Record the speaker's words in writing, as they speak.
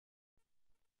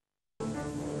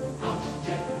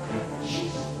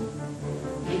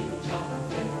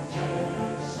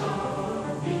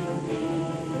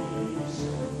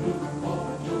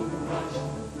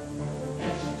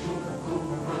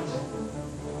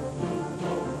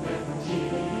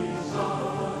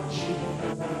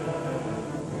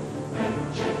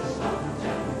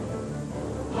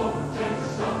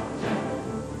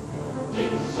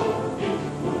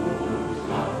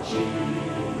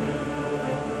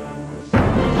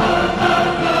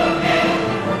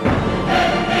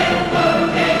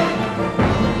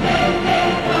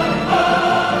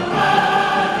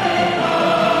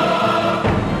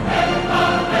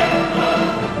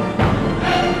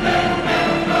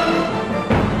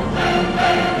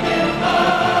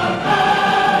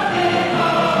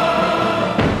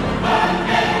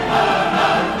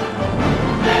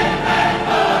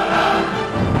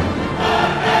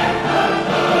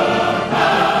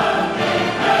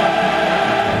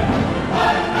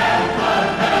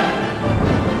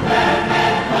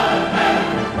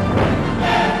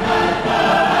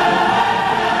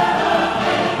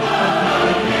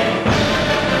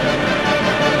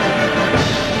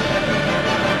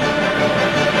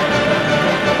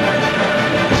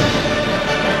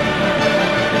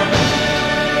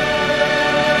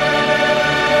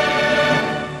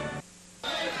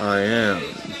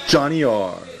Johnny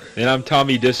R. And I'm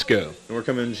Tommy Disco. And we're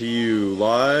coming to you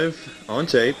live on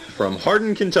tape from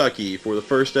Hardin, Kentucky for the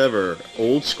first ever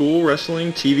Old School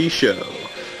Wrestling TV show.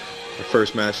 Our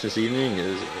first match this evening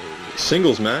is a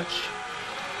singles match.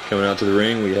 Coming out to the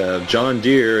ring, we have John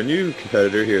Deare, a new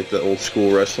competitor here at the Old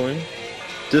School Wrestling.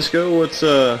 Disco, what's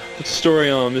the story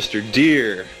on Mr.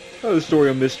 Deare? Oh, the story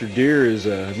on Mr. Deare is,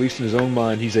 at least in his own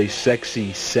mind, he's a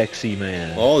sexy, sexy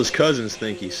man. All his cousins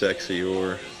think he's sexy,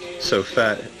 or so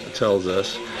Fat tells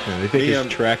us. Yeah, they think his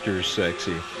tractor is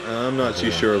sexy. I'm not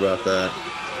too sure about that.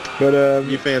 But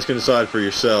you fans can decide for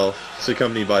yourself. It's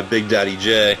accompanied by Big Daddy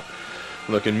J,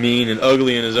 looking mean and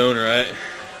ugly in his own right.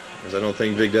 Because I don't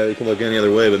think Big Daddy can look any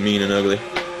other way but mean and ugly.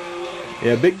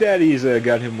 Yeah, Big Daddy's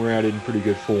got him rounded in pretty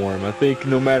good form. I think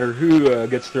no matter who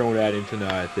gets thrown at him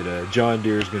tonight, that John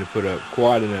Deare is going to put up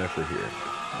quite an effort here.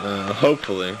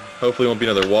 Hopefully. Hopefully it won't be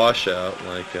another washout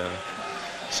like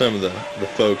some of the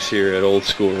folks here at Old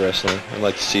School Wrestling. I'd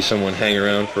like to see someone hang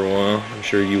around for a while. I'm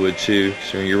sure you would too.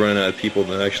 So you're running out of people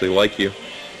that actually like you.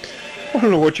 I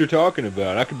don't know what you're talking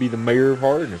about. I could be the mayor of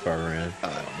Hardin if I ran. I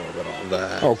don't know about all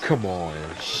that. Oh, come on.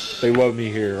 They love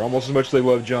me here almost as much as they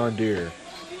love John Deare.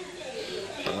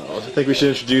 I think we should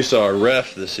introduce our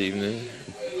ref this evening.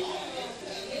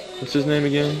 What's his name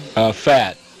again?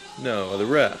 Fat. No, the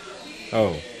ref.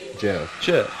 Oh, Jeff.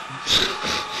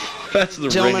 That's the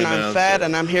Gentlemen, ring I'm Fat,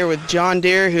 and I'm here with John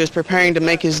Deare, who is preparing to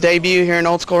make his debut here in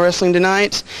Old School Wrestling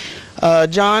tonight.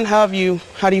 John, how do you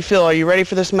feel? Are you ready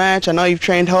for this match? I know you've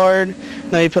trained hard. I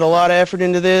know you put a lot of effort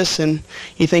into this, and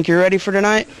you think you're ready for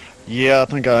tonight? Yeah, I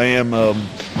think I am. I'm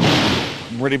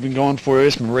ready, been going for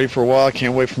this. Been ready for a while. I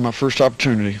can't wait for my first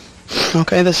opportunity.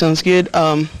 Okay, that sounds good.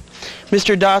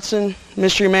 Mr. Dotson,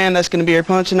 mystery man, that's going to be your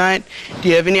opponent tonight. Do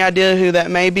you have any idea who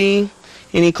that may be?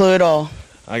 Any clue at all?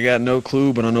 I got no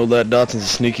clue, but I know that Dotson's a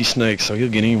sneaky snake, so he'll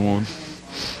get anyone.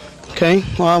 Okay,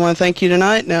 well, I want to thank you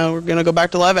tonight. Now we're going to go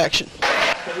back to live action. Now,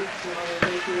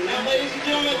 ladies and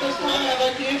gentlemen, at this time, I'd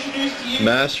like to introduce to you...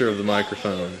 Master of the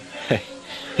microphone.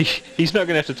 He's not going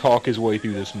to have to talk his way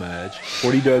through this match.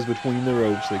 What he does between the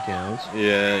ropes that counts.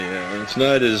 Yeah.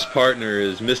 Tonight his partner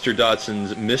is Mr.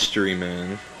 Dotson's mystery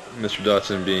man. Mr.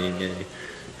 Dotson being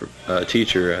a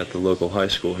teacher at the local high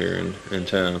school here in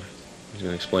town. He's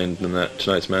going to explain to them that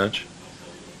tonight's match.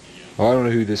 Well, I don't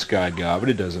know who this guy got, but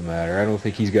it doesn't matter. I don't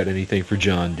think he's got anything for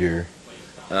John Deare.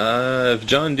 If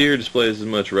John Deare displays as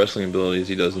much wrestling ability as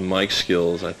he does in mic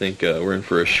skills, I think we're in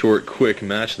for a short, quick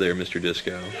match there, Mr.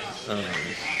 Disco.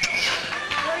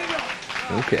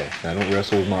 Okay, I don't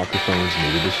wrestle with microphones,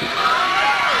 neither does he.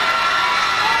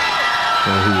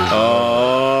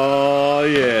 Oh,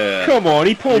 yeah. Come on,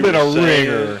 he pulled in a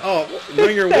ringer. Oh,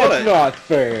 ringer what? That's not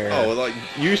fair. Oh, like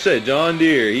you said, John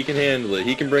Deare, he can handle it.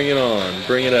 He can bring it on,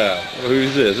 bring it out.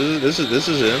 Who's this? This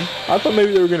is him. I thought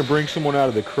maybe they were going to bring someone out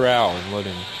of the crowd and let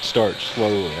him start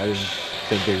slowly. I didn't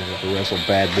think they were going to wrestle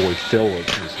Bad Boy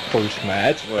Phillips in his first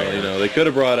match. Well, they could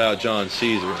have brought out John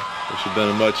Caesar, which would have been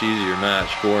a much easier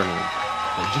match for him.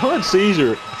 John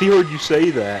Caesar, if he heard you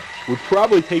say that, would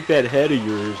probably take that head of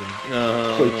yours and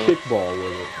play kickball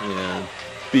with it. Yeah.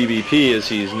 BBP, as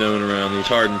he's known around these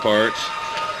Hardin parts,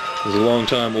 is a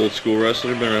long-time old school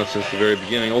wrestler. Been around since the very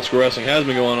beginning. Old school wrestling has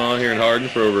been going on here in Hardin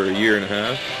for over a year and a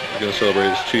half. He's going to celebrate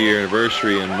his 2-year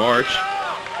anniversary in March.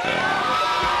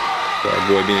 Bad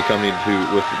Boy being accompanied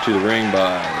to the ring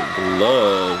by the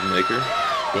Lovemaker.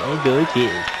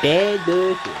 Bad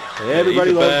Boy Phillips.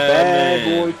 Everybody loves Bad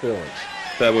Boy Phillips.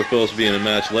 Bad Boy Phillips will be in a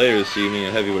match later this evening,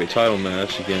 a heavyweight title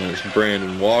match against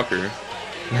Brandon Walker.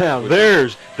 Now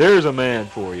there's a man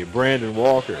for you, Brandon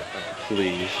Walker.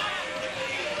 Please.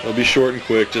 It'll be short and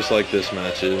quick, just like this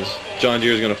match is. John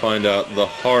Deere is going to find out the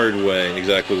hard way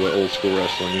exactly what old school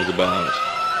wrestling is about.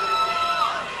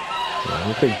 I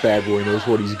don't think Bad Boy knows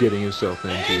what he's getting himself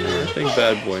into here. I think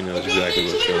Bad Boy knows exactly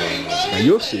what's going on. Now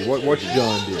you'll see. What's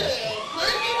John Deere?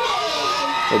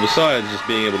 Well, besides just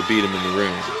being able to beat him in the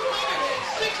ring.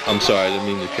 I'm sorry, I didn't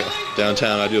mean to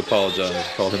downtown. I do apologize. I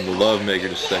called him the Lovemaker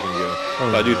just a second ago.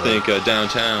 But I do think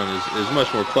downtown is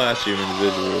much more classier an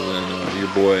individual than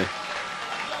your boy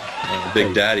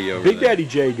Big Daddy over there. Big Daddy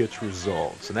J gets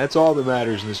results, and that's all that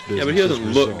matters in this business. Yeah, but he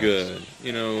doesn't look good.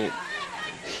 You know,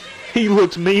 he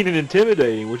looks mean and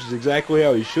intimidating, which is exactly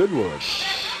how he should look.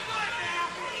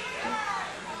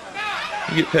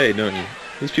 You get paid, don't you?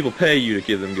 These people pay you to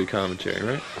give them good commentary,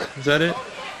 right? Is that it?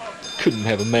 Couldn't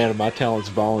have a man of my talents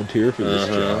volunteer for this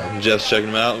job. Jeff's checking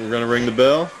him out. We're going to ring the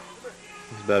bell.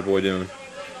 What's Bad Boy doing?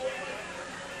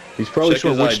 He's probably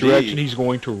sure which direction he's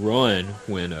going to run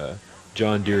when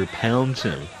John Deere pounds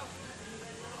him.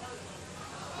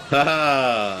 Ha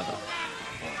ha!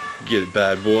 Get it,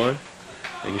 Bad Boy.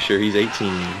 Making sure he's 18.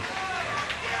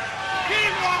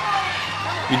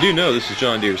 You do know this is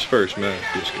John Deere's first match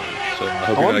this game, so I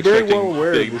hope you're I'm not very expecting well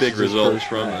aware big results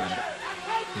from match. that.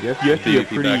 You have to be a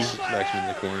backs him in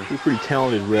the corner. pretty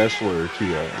talented wrestler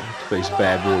to face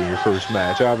Bad Boy in your first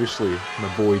match. Obviously,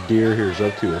 my boy Deare here is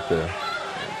up to it, though.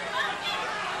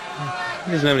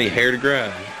 He doesn't have any hair to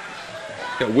grab.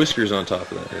 Got whiskers on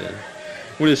top of that head.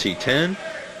 What is he, 10?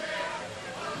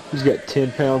 He's got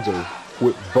 10 pounds of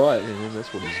whipped butt, and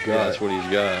that's what he's got. Yeah, that's what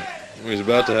he's got. He's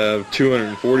about to have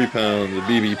 240 pounds of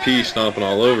BBP stomping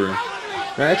all over him.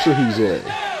 Actually, he's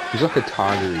like a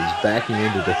tiger. He's backing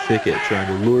into the thicket, trying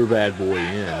to lure Bad Boy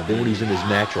in. And then when he's in his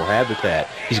natural habitat,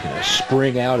 he's going to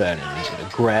spring out at him. He's going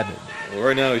to grab him. Well,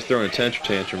 right now he's throwing a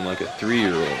tantrum like a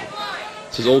 3-year-old.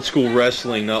 This is old school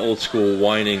wrestling, not old school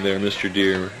whining there, Mr.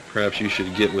 Deare. Perhaps you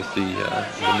should get with the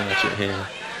match at hand.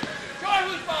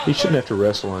 He shouldn't have to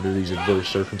wrestle under these adverse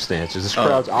circumstances. This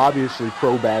crowd's obviously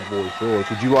pro Bad Boy Phillips.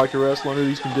 Would you like to wrestle under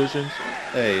these conditions?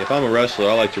 Hey, if I'm a wrestler,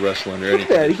 I like to wrestle under Look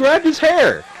anything. at that. He grabbed his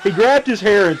hair. He grabbed his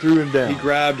hair and threw him down. He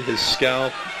grabbed his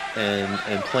scalp and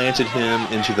planted him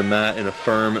into the mat in a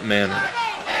firm manner.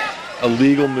 A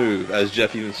legal move, as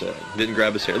Jeff even said. Didn't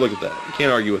grab his hair. Look at that. You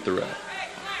can't argue with the ref.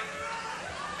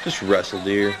 Just wrestle,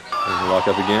 Deare. And lock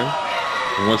up again.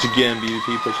 And once again,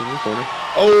 BVP puts him in the corner.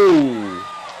 Oh!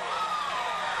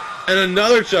 And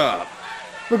another chop.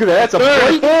 Look at that. That's a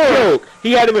blatant choke.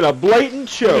 He had him in a blatant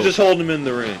He choke. was just holding him in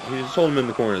the ring. He was just holding him in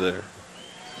the corner there.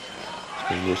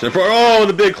 Oh,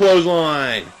 the big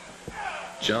clothesline.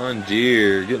 John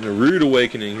Deare getting a rude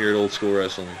awakening here at Old School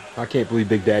Wrestling. I can't believe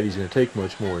Big Daddy's going to take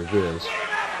much more of this.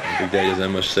 Big Daddy doesn't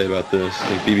have much to say about this.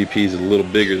 I think BBP's a little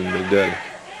bigger than Big Daddy.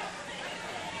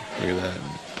 Look at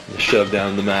that. Shoved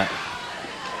down the mat.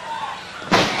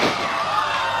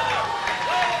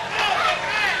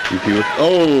 BBP with,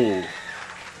 oh!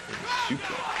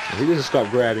 If he doesn't stop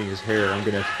grabbing his hair, I'm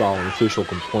going to have to file an official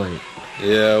complaint.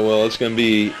 Yeah, well, it's going to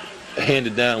be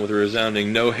handed down with a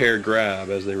resounding no hair grab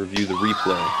as they review the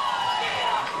replay.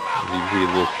 BBP a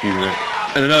little confusion there.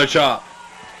 And another chop.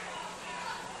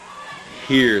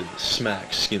 Here, the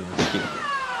smack, skin on skin.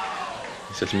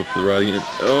 He sets him up for the right again.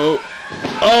 Oh!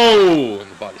 Oh!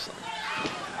 And the body slam.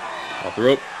 Off the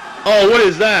rope. Oh, what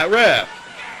is that, ref?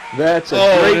 That's a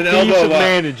great piece of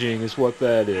managing is what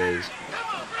that is.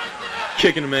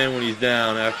 Kicking a man when he's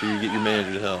down after you get your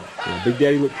manager to help. Yeah, Big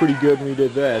Daddy looked pretty good when he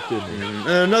did that, didn't he?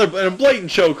 And a blatant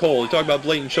chokehold. You talk about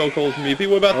blatant chokeholds from BP.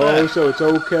 What about that? Oh, so it's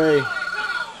okay.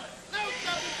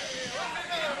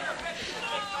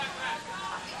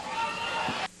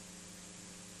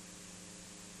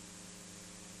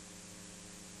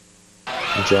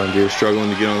 John Deare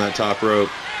struggling to get on that top rope.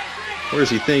 Where does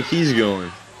he think he's going?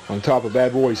 On top of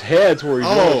Bad Boy's head's where he's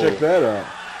going to check that out.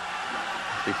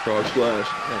 Big frog splash.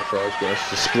 Not a frog splash.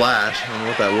 It's a splash. I don't know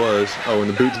what that was. Oh, and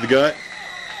the boot to the gut.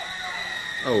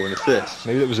 Oh, and a fist.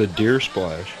 Maybe that was a deer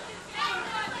splash.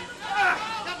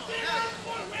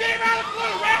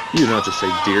 You did not just say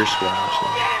deer splash.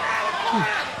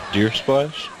 Deer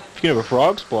splash? If you can have a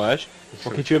frog splash,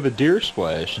 why can't you have a deer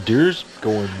splash? Deer's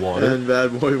going water. And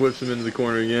Bad Boy whips him into the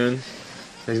corner again.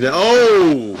 He's down.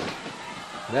 Oh!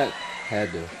 That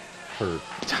had to hurt.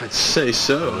 I'd say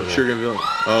so. I'm sure gonna be like,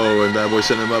 oh, and Bad Boy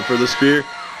setting him up for the spear.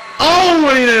 Oh,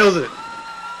 and he nails it.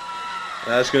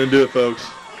 That's gonna do it, folks.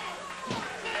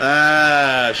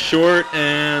 Ah, short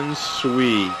and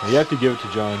sweet. You have to give it to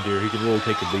John Deare. He can really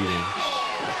take a beating.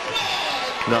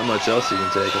 Not much else he can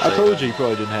take. I told you he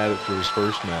probably didn't have it for his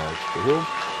first match, but he'll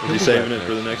Is he saving it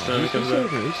for the next time he comes out?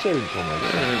 He's saving it for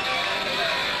next time.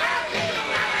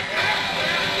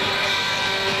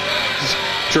 Just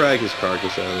drag his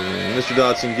carcass out of the ring. Mr.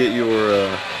 Dotson, get your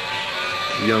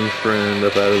young friend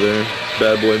up out of there.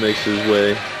 Bad Boy makes his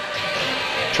way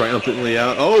triumphantly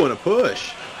out. Oh, and a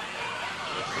push.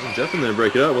 Jeff in there,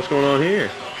 break it up. What's going on here?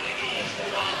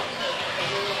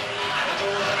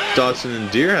 Dotson and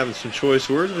Deare having some choice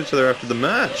words with each other after the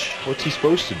match. What's he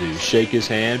supposed to do? Shake his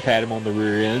hand, pat him on the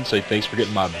rear end, say thanks for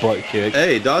getting my butt kicked?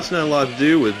 Hey, Dotson had a lot to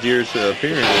do with Deare's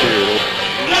appearance here.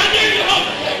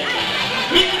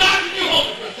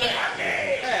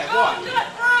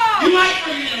 You might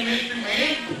bring in a mystery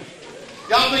man.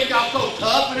 Y'all think y'all so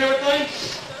tough and everything?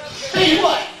 See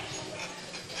what?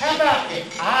 How about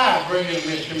if I bring in a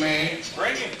mystery man?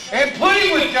 Bring him. And put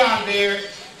him with John Deare?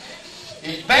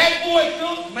 Is Bad Boy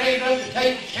Phillips made up to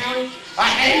take the county a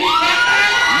handicap?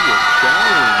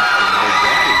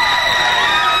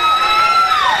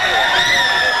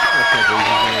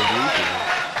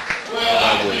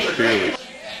 Bad Boy's fearless.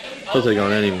 He'll take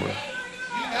on anyone.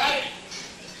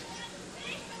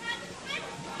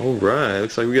 Alright,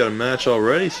 looks like we got a match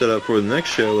already set up for the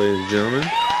next show, ladies and gentlemen.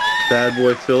 Bad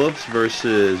Boy Phillips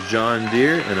versus John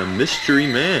Deare and a mystery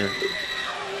man.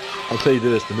 I'll tell you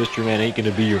this, the mystery man ain't going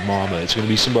to be your mama. It's going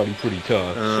to be somebody pretty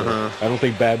tough. So I don't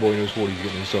think Bad Boy knows what he's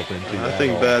getting himself into. I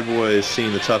think Bad Boy is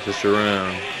seen the toughest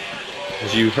around.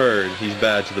 As you heard, he's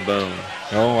bad to the bone.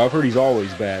 Oh, I've heard he's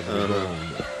always bad to the bone.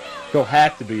 He'll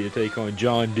have to be to take on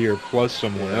John Deere plus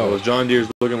someone else. Well, John Deere's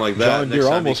looking like that. John Deere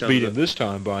almost beat him this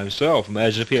time by himself.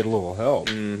 Imagine if he had a little help.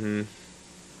 Mm-hmm.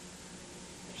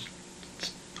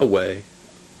 Just away.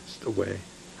 Just away.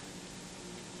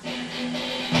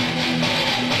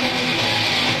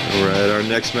 All right, our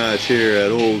next match here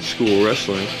at Old School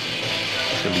Wrestling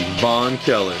is going to be Von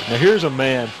Keller. Now here's a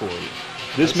man for you.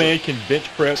 This man can bench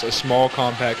press a small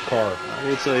compact car. I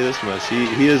will tell you this much.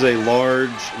 He is a large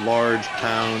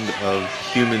pound of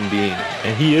human being.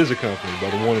 And he is accompanied by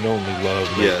the one and only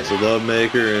Lovemaker. Yes, the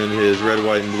Lovemaker in his red,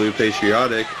 white, and blue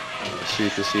patriotic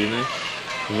suit this evening.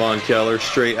 Von Keller,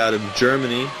 straight out of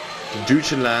Germany,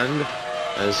 Deutschland,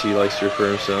 as he likes to refer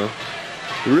himself.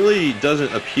 He really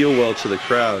doesn't appeal well to the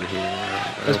crowd here.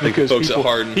 That's because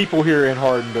people here in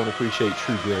Hardin don't appreciate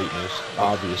true greatness,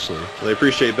 obviously. Well, they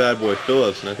appreciate Bad Boy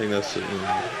Phillips, and I think that's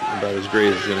about as great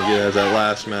as it's going to get as that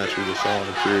last match we just saw in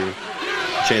the crew.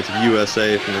 A chance of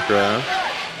USA from the crowd.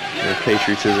 And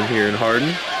patriotism here in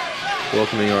Hardin.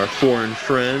 Welcoming our foreign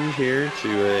friend here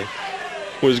to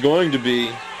what is going to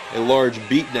be a large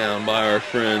beatdown by our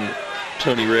friend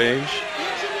Tony Rage.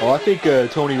 Well, I think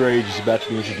Tony Rage is about to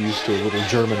be introduced to a little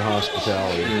German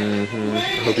hospitality. I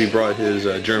hope he brought his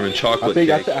German chocolate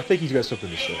cake. I think he's got something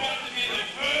to say.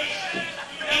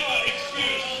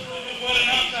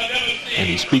 And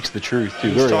he speaks the truth, too.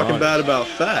 He's talking bad about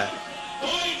Fat.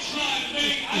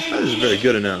 That is a very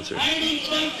good announcer. I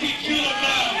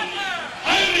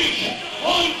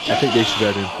think they should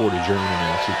have imported a German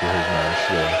announcer for his match,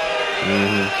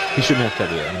 though. He shouldn't have to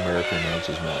have an American announce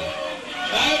his match.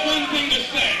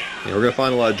 Yeah, we're going to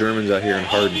find a lot of Germans out here in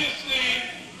Hardin.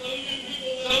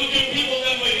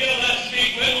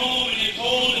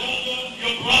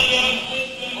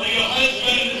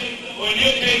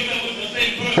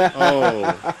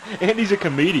 Oh. And he's a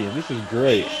comedian. This is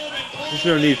great. There's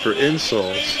no need for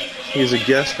insults. He's a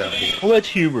guest out here. Well, that's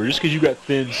humor, just because you got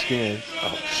thin skin.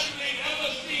 Oh.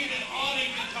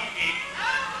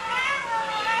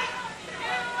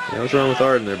 Yeah, what's wrong with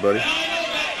Hardin there, buddy?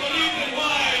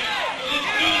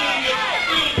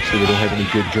 So they don't have any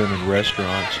good German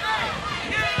restaurants.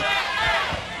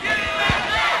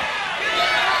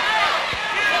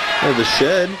 Oh, the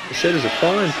Shed. The Shed is a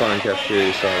fine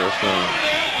cafeteria-style restaurant.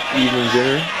 Evening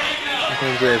dinner.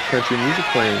 Sometimes they have country music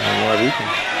playing on live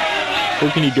weekends.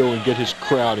 Where can he go and get his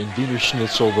crowd in Wiener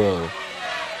Schnitzel, though?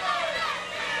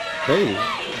 Hey,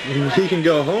 he can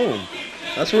go home.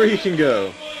 That's where he can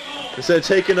go. Instead of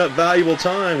taking up valuable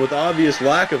time with obvious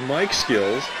lack of mic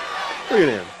skills. Look at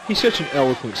him. He's such an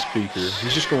eloquent speaker.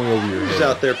 He's just going over your head. He's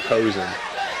out there posing.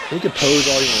 He can pose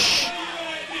all he wants.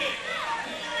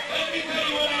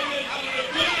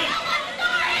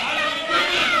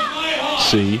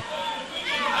 See?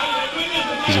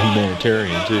 He's a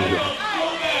humanitarian, too.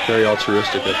 Very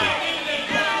altruistic of him.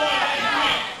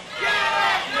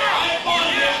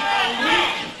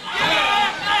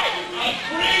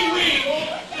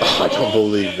 Oh, I don't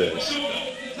believe this.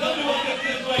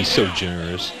 He's so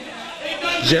generous.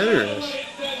 Generous.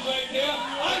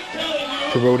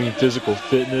 Promoting physical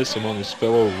fitness among his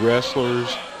fellow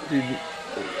wrestlers.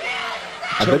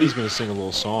 I bet he's going to sing a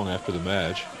little song after the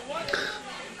match.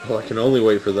 Well, I can only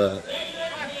wait for that.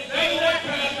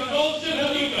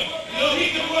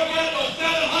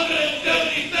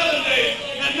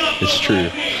 It's true.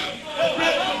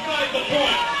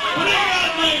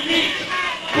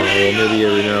 Well, maybe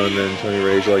every now and then Tony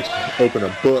Rage likes to open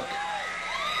a book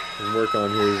and work on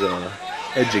his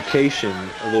education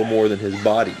a little more than his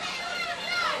body.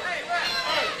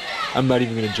 I'm not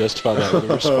even going to justify that with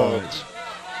a response.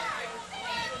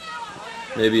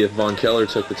 Maybe if Von Keller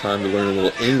took the time to learn a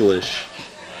little English,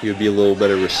 he would be a little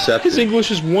better receptive. His English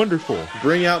is wonderful.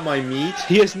 Bring out my meat?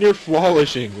 He has near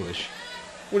flawless English.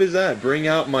 What is that? Bring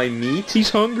out my meat? He's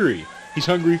hungry. He's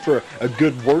hungry for a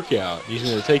good workout. He's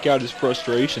going to take out his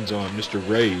frustrations on Mr.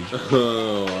 Rage.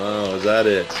 Oh, wow. Is that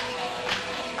it?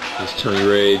 This Tony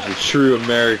Rage, the true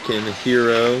American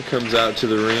hero, comes out to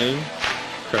the ring.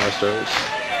 Crowd starts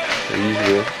the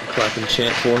usual clap and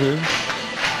chant for him.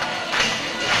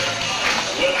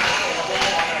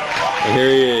 And here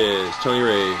he is, Tony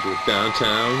Rage with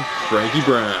downtown Frankie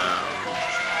Brown.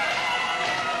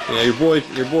 Yeah, your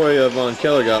boy Von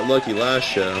Keller got lucky last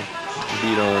show.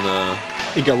 Beat on.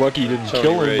 He got lucky he didn't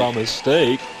kill him by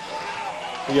mistake.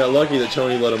 He got lucky that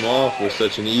Tony let him off with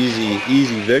such an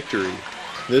easy victory.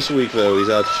 This week, though, he's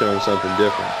out to show him something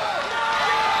different.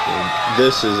 And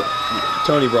this is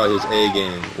Tony brought his A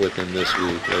game with him this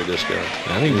week, or this guy.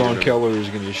 I think Von Keller is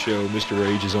going to show Mr.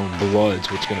 Rage his own blood's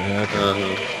what's going to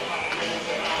happen.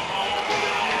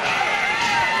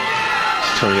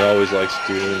 Tony always likes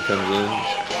to do it when he comes in.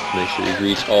 Make sure he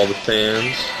greets all the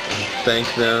fans and thank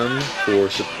them for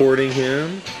supporting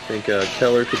him. I think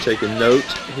Keller could take a note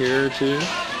here, too.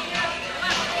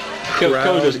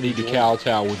 Keller doesn't need to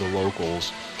kowtow with the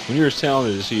locals. When you're as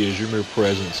talented as he is, your mere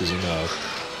presence is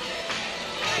enough.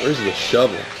 Where's the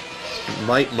shovel?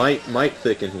 Might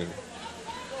thicken here.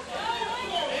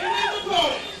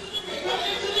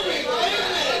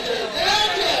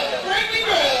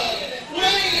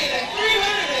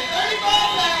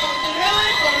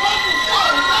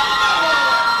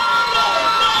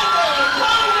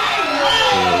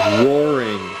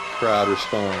 Roaring crowd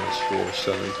response for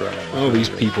Southern Pride. Oh, these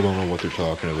people don't know what they're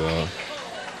talking about.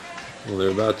 Well, they're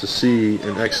about to see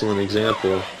an excellent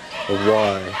example of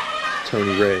why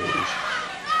Tony Rage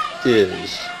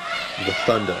is the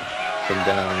Thunder from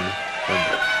down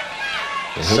under.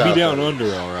 Yeah, he'll be down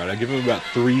under, all right. I give him about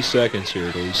 3 seconds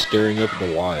here till he's staring up at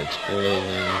the wides.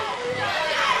 Yeah,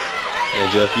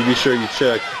 Jeff, you be sure you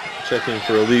check in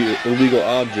for illegal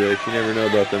objects. You never know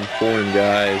about them foreign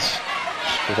guys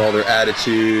with all their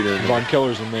attitude. And Von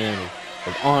Keller's a man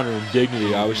of honor and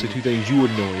dignity. Obviously, two things you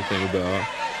wouldn't know anything about.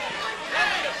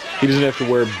 He doesn't have to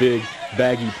wear big,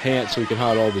 baggy pants so he can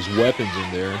hide all of his weapons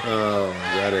in there. Oh,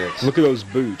 that is. Look at those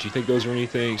boots. You think those are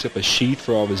anything except a sheath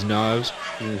for all of his knives?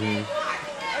 Mm-hmm.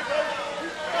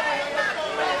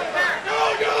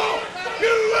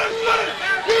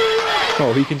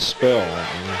 Oh, he can spell.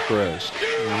 I'm impressed.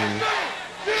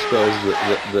 Spells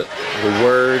the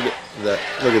word that...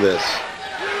 Look at this.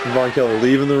 Von Keller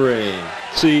leaving the ring.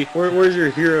 See, where's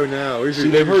your hero now? Where's your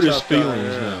they've hurt his tough guy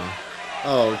feelings now.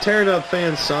 Oh, tearing up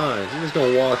fan signs. He's just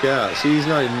going to walk out. See, he's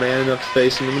not even man enough to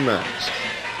face him in the match.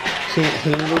 Can't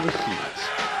handle the heat.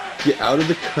 Get out of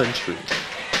the country.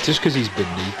 Just because he's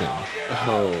beneath him.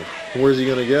 Oh, where's he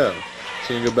going to go? Is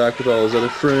he going to go back with all his other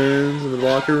friends in the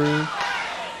locker room?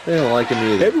 They don't like him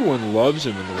either. Everyone loves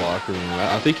him in the locker room.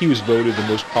 I think he was voted the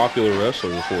most popular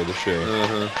wrestler before the show.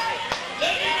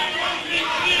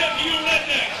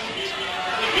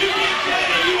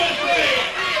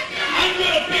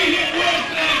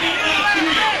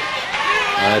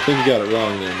 I think you got it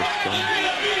wrong there, Mr.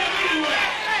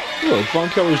 Tony. Look, Von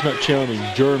Keller's not chanting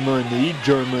Germany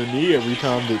every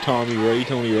time that Tony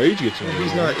Rage gets in.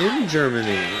 He's not in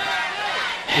Germany.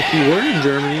 If he were in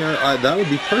Germany, that would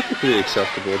be perfectly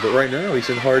acceptable. But right now, he's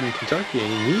in Hardin, Kentucky,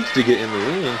 and he needs to get in the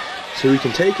ring so he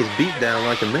can take his beat down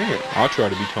like a man. I try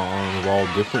to be tolerant of all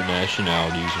different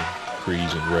nationalities and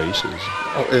creeds and races.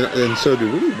 Oh, and so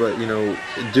do we, but,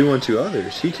 do unto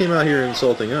others. He came out here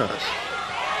insulting us.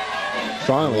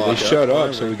 Finally, they shut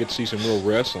up so we get to see some real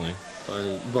wrestling.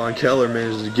 Finally, Von Keller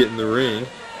manages to get in the ring.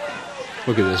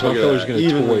 Look at this. Von Keller's going to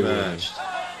toy with him.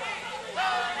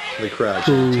 The crowd.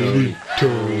 Tony.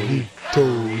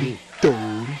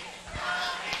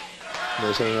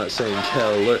 Notice I'm not saying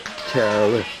Keller.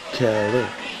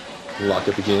 Lock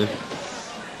up again.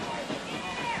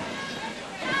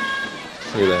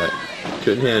 Look at that.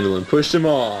 Couldn't handle him. Pushed him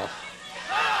off.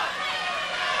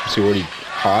 See what he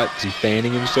hot? Is he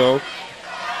fanning himself?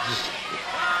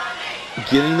 Just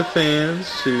getting the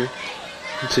fans to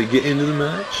get into the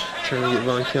match. Trying to get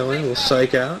Von Keller a little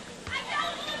psych out.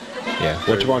 Yeah,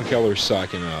 watch Von Keller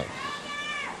psyching out.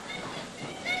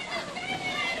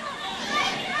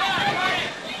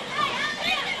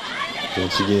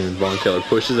 Once again, Von Keller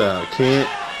pushes out. Can't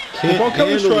Von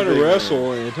Keller's trying to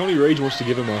wrestle, man. and Tony Rage wants to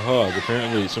give him a hug.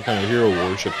 Apparently, it's some kind of hero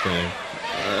worship thing.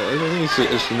 I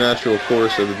think it's the natural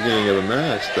course of the beginning of a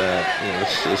match that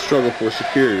it's a struggle for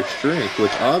superior strength,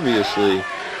 which obviously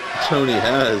Tony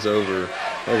has over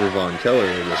Von Keller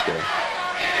in this guy.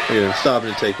 Look at him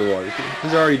stopping to take the water.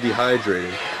 He's already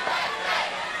dehydrated.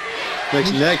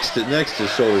 Next, his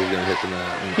shoulder's gonna hit the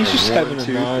mat. He's just having a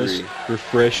nice,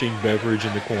 refreshing beverage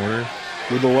in the corner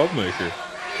with a Lovemaker.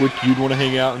 Which you'd want to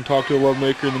hang out and talk to a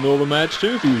Lovemaker in the middle of the match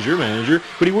too if he was your manager,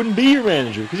 but he wouldn't be your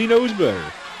manager because he knows better.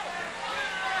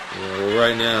 Yeah, well,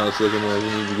 right now it's looking like he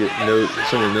needs to get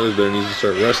someone who knows better needs to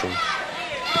start wrestling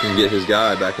and get his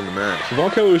guy back in the match. Von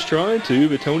Keller was trying to,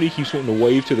 but Tony keeps wanting to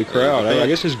wave to the crowd. I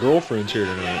guess his girlfriend's here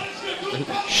tonight.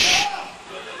 Shh.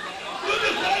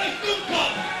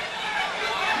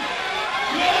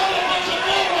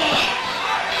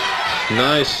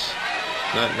 Nice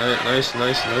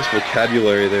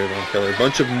vocabulary there, Von Keller. A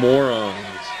bunch of morons.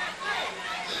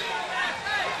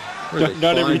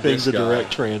 Not everything's a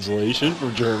direct translation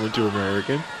from German to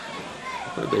American.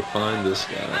 Where did they find this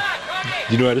guy?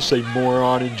 Do you know how to say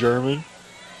moron in German?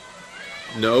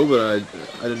 No, but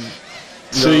I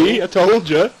See, I told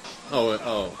you.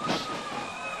 Oh.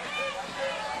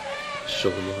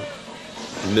 Shoulder block.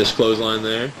 Missed clothesline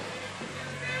there.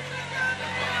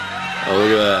 Oh,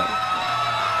 look at that.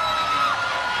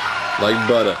 Like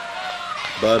butter.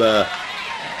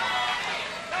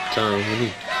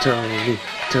 Tony.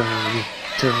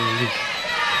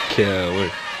 Keller.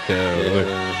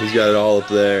 Yeah, he's got it all up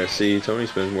there. See, Tony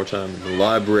spends more time in the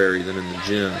library than in the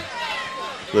gym,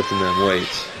 lifting them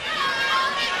weights.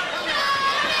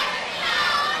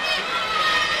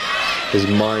 His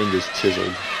mind is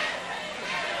chiseled.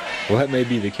 Well, that may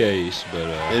be the case, but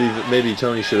maybe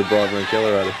Tony should have brought Von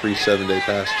Keller out a free 7-day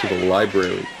pass to the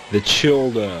library. The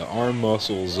chiseled arm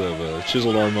muscles of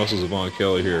Von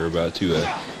Keller here are about to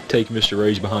take Mr.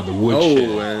 Rage behind the woodshed.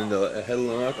 Oh, and a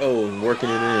headlock. Oh, and working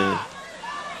it in.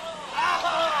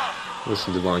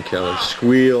 Listen to Von Keller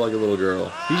squeal like a little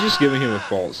girl. He's just giving him a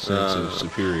false sense of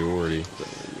superiority.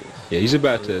 Yeah, he's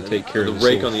about to take care of the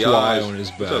rake on the fly eyes. on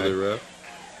his back. What's up there, ref?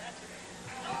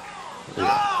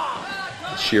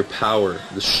 The sheer power,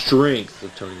 the strength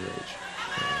of Tony Rage.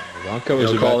 Von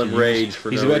Keller's call him Rage for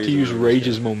he's no about reason. to use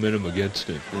Rage's momentum against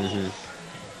him. Mm-hmm.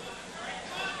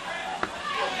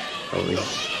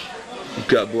 Oh,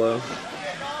 gut blow.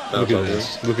 Look at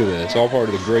this. Look at this. All part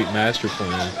of the great master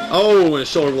plan. Oh, and a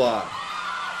shoulder block.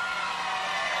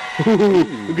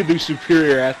 Look at the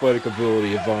superior athletic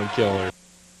ability of Von Keller.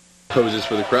 Poses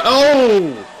for the crowd.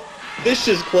 Oh!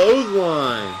 Vicious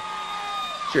clothesline.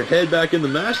 Get your head back in the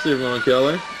match there, Von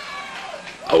Keller.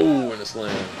 Oh, and a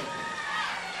slam.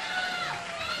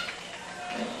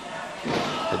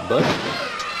 Headbutt.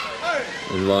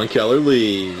 And Von Keller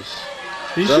leaves.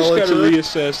 He's just got to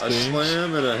reassess a things. A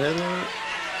slam and a headlock.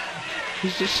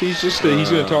 He's going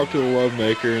to talk to the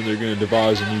Lovemaker, and they're going to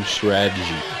devise a new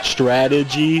strategy.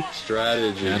 Strategy.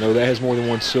 Yeah, I know that has more than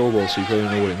one syllable, so you probably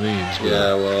don't know what it means.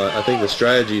 Yeah, well, I think the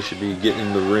strategy should be getting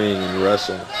in the ring and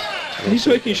wrestle. He's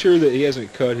making sure that he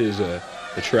hasn't cut his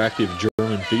attractive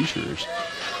German features.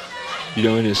 You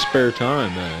know, in his spare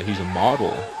time, he's a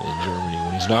model in Germany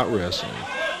when he's not wrestling.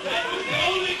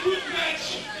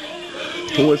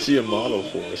 What's he a model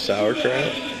for? A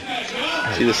sauerkraut?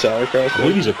 Is he the sauerkraut? I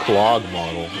believe he's a clog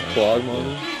model. Clog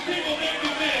model?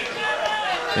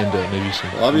 And maybe some...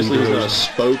 Obviously he's not a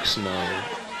spokes model.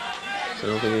 So I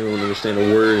don't think anyone would understand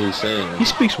a word he's saying. He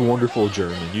speaks wonderful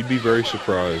German. You'd be very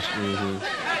surprised.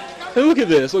 Mm-hmm. And look at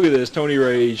this. Tony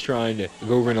Rage trying to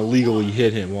go over and illegally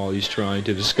hit him while he's trying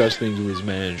to discuss things with his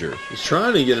manager. He's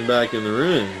trying to get him back in the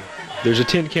ring. There's a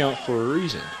 10 count for a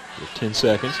reason. You have 10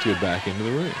 seconds to get back into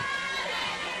the ring.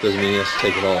 Doesn't mean he has to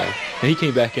take it all. And he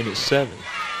came back in at 7.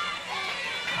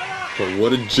 But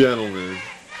what a gentleman.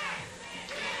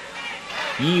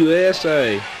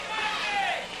 USA.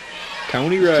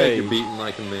 Tony Rage. Take a beating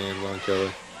like a man, Von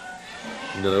Keller.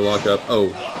 Another lock up.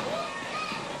 Oh.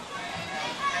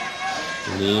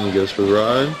 And then he goes for the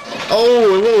ride.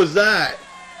 Oh, and what was that?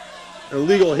 An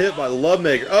illegal hit by the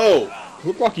Lovemaker. Oh. It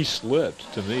looked like he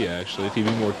slipped to me, actually. If he'd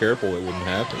been more careful, it wouldn't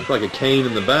happen. It's like a cane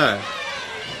in the back.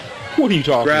 What are you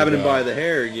talking Grabbing about? him by the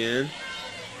hair again.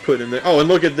 Putting him there. Oh, and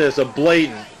look at this. A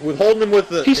blatant. Holding him with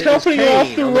the He's helping him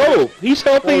off the rope. He's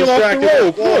helping him off the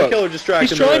rope. Look. Keller distracted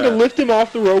He's trying to lift him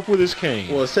off the rope with his cane.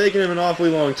 Well, it's taking him an awfully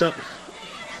long time.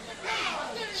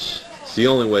 It's the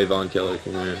only way Von Keller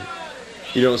can win.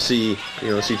 You don't see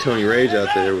Tony Rage out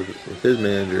there with his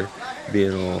manager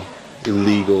being all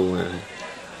illegal and...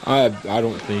 I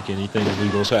don't think anything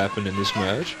illegal's happened in this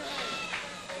match.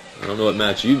 I don't know what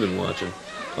match you've been watching.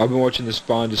 I've been watching this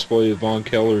fine display of Von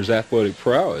Keller's athletic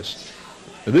prowess.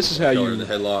 Now this is how Keller in the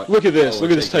headlock. Look at this. Oh,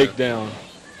 Look at this takedown.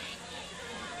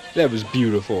 That was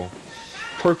beautiful.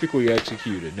 Perfectly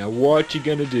executed. Now what you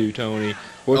gonna do, Tony?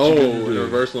 What you gonna do? A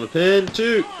reversal and a pin.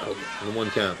 2. Oh, and a 1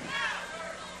 count.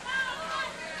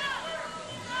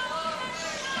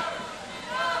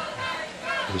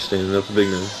 He's standing up for big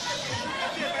man.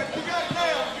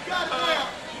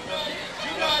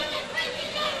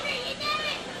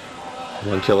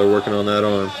 Von Keller working on that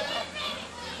arm.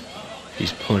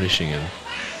 He's punishing him.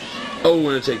 Oh,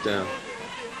 and a takedown.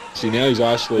 See, now he's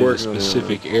isolated a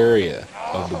specific area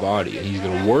of the body, and he's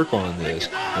going to work on this,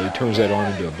 and he turns that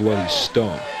arm into a bloody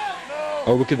stump.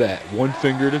 Oh, look at that. 1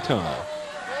 finger at a time.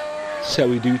 That's how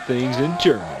we do things in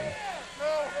Germany.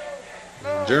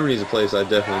 Germany's a place I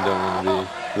definitely don't want to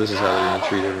be. This is how they're going to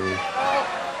treat everyone.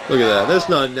 Look at that. That's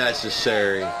not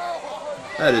necessary.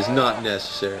 That is not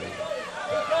necessary.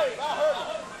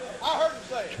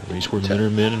 Germany's where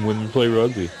men and women play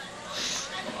rugby.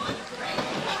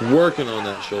 Working on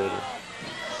that shoulder.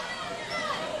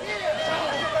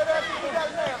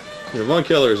 Von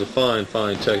Keller is a fine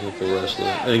technical wrestler.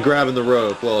 And grabbing the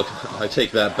rope, well, I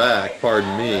take that back,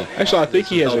 pardon me. Actually, I think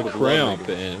he has a cramp,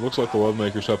 and it looks like the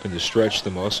Lovemaker's helping to stretch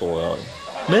the muscle out.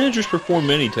 Managers perform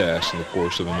many tasks in the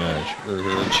course of a match.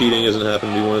 Cheating doesn't happen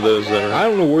to be one of those that are... I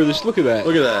don't know where this... Look at that.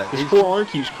 Look at that. His forearm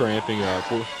keeps cramping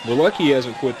up. We're lucky he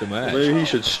hasn't quit the match. Maybe he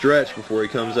should stretch before he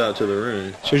comes out to the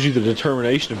ring. Shows you the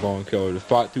determination of Von Keller to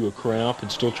fight through a cramp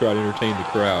and still try to entertain the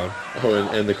crowd. Oh,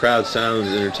 and the crowd sounds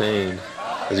entertained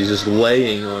as he's just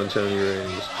laying on Tony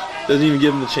Reigns. Doesn't even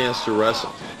give him the chance to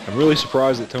wrestle. I'm really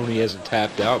surprised that Tony hasn't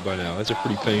tapped out by now. That's a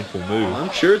pretty painful move. I'm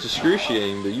sure it's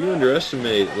excruciating, but you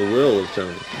underestimate the will of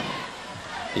Tony.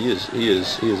 He is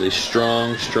a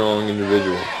strong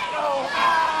individual.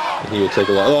 And he will take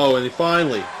a lot. Oh, and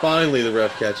finally the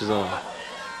ref catches on.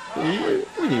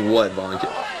 What, Von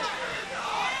Keller?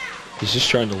 He's just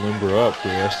trying to limber up for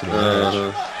the rest of the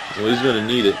match. Well, he's going to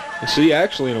need it. And see,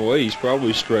 actually, in a way, he's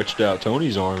probably stretched out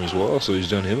Tony's arm as well, so he's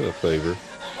done him a favor.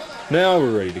 Now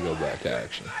we're ready to go back to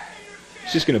action.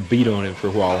 He's just going to beat on him for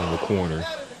a while in the corner.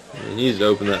 He needs to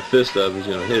open that fist up. He's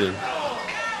going to hit him.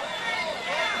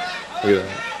 Look at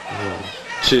that.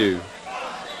 1, 2,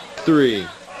 3.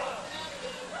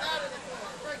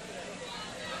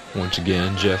 Once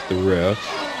again, Jeff the ref.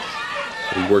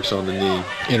 He works on the knee.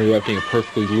 Interrupting a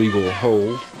perfectly legal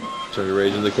hold. Tony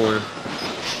Rage in the corner.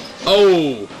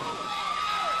 Oh!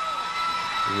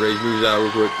 Rage moves out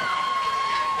real quick.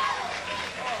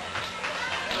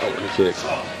 Oh, and a kick.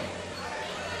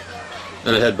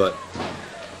 And a headbutt.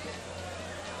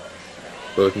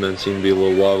 Both men seem to be a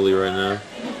little wobbly right now.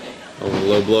 Oh, and a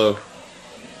low blow.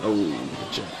 Oh,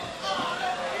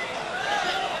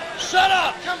 Shut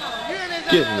up! Come on, you're in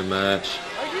his get in the match.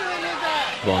 Are you in his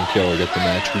ass? Von Keller got the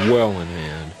match well in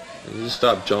hand. Just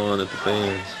stop jawing at the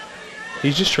fans.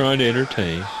 He's just trying to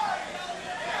entertain.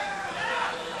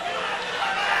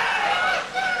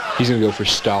 He's going to go for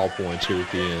style points here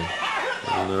at the end.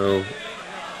 I don't know.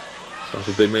 It's not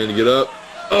the big man to get up.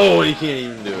 Oh, and he can't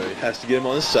even do it. He has to get him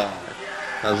on his side.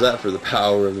 How's that for the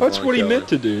power of the That's Von what he Keller? meant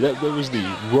to do. That was the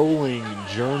rolling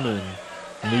German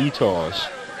knee toss.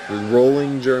 The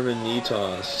rolling German knee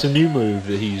toss. It's a new move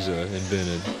that he's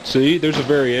invented. See, there's a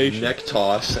variation. Neck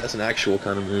toss. That's an actual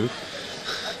kind of move.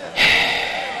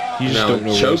 You just Now don't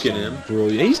know choking wrestling. him.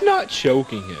 Brilliant. He's not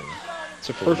choking him. It's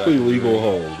a perfectly legal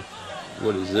hold.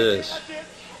 What is this?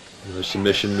 Another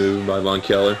submission move by Von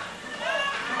Keller.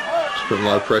 Just putting a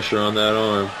lot of pressure on that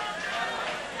arm.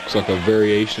 It's like a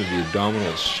variation of the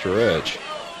abdominal stretch.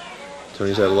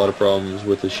 Tony's had a lot of problems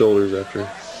with his shoulders after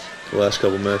the last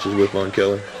couple matches with Von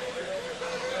Keller.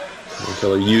 Von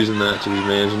Keller using that to his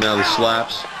advantage. And now the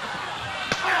slaps.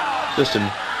 Just him.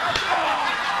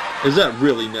 Is that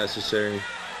really necessary?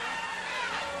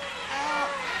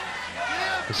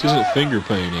 This isn't finger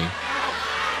painting,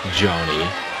 Johnny.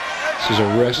 This is a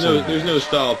wrestling. There's no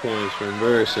style points for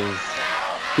embarrassing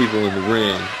people in the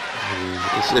ring. I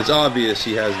mean, it's obvious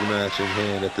he has the match in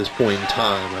hand at this point in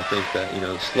time. I think that,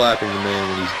 slapping the man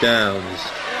when he's down is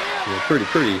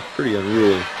pretty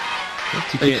unruly.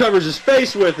 And he covers his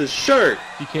face with his shirt.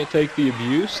 If you can't take the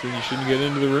abuse, then you shouldn't get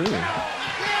into the ring. Well,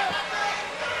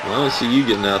 I don't see you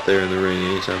getting out there in the ring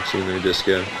anytime soon there,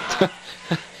 Disco.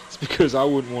 It's because I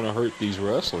wouldn't want to hurt these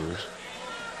wrestlers.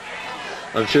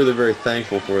 I'm sure they're very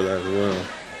thankful for that as well.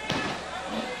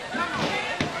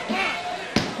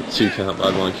 2 count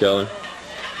by Von Keller.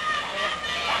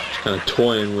 Just kind of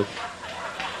toying with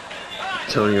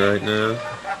Tony right now.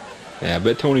 Yeah, I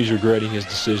bet Tony's regretting his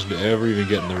decision to ever even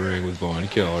get in the ring with Von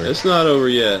Keller. It's not over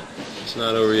yet. It's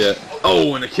not over yet.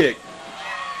 Oh, and a kick.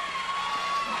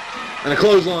 And a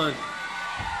clothesline.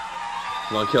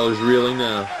 Von Keller's reeling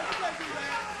now.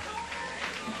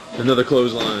 Another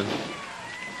clothesline.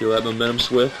 Feel that momentum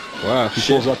swift? Wow, if he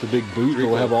pulls out the big boot,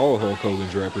 he'll have all of Hulk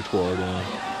Hogan's repertoire down.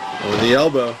 Oh, and the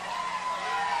elbow.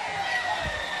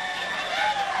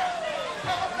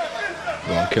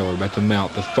 Von Keller about to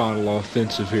mount the final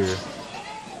offensive here.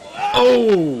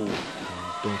 Oh!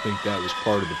 Don't think that was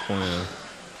part of the plan.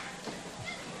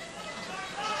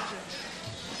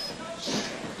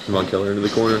 Von Keller into the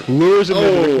corner. Lures him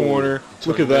into the corner.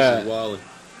 Look at that.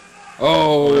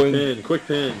 Oh, and pin, quick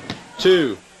pin.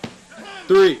 2,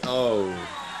 3. Oh.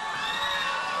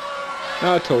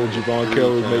 I told you Von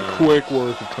Keller would make quick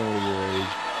work of Tony Rage.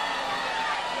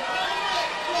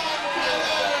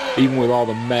 Even with all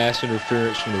the mass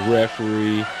interference from the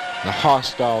referee, the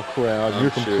hostile crowd, and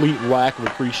your complete lack of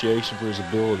appreciation for his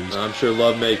abilities. I'm sure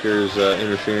Lovemaker's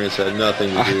interference had nothing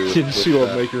to do with I didn't see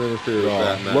Lovemaker interfere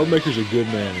at all. Lovemaker's a good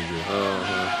manager.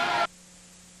 Uh-huh.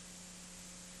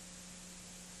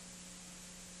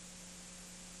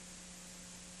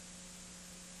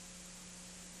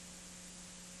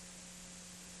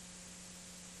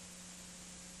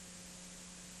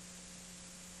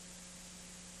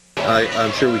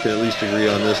 I'm sure we can at least agree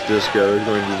on this disco is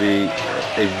going to be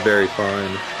a very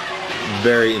fine,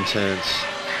 very intense,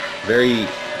 very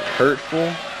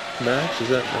hurtful match. Is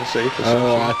that a safe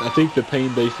assumption? I think the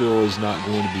pain they feel is not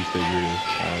going to be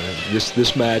figurative.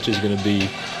 This match is going to be,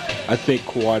 I think,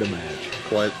 quite a match.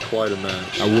 Quite a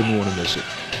match. I wouldn't want to miss it.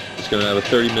 It's going to have a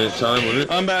 30-minute time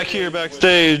limit. I'm back here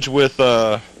backstage with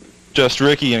Just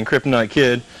Ricky and Kryptonite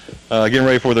Kid, getting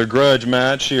ready for their grudge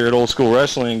match here at Old School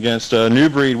Wrestling against New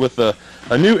Breed, with a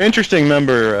new interesting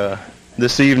member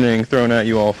this evening thrown at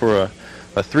you all for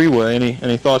a three-way.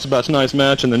 Any thoughts about tonight's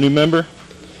match and the new member?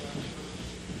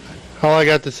 All I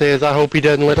got to say is I hope he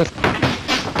doesn't let us.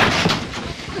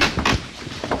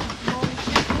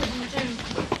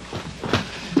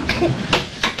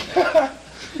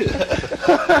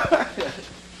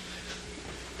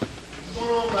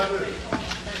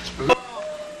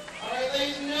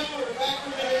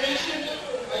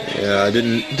 Yeah,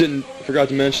 I forgot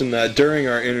to mention that during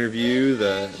our interview,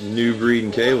 the New Breed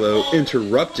and Kalo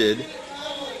interrupted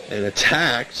and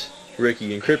attacked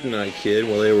Ricky and Kryptonite Kid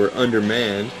while they were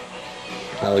undermanned.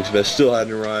 Alex Vess still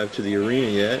hadn't arrived to the arena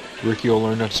yet. Ricky will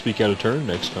learn not to speak out of turn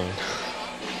next time.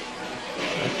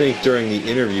 I think during the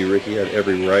interview, Ricky had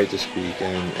every right to speak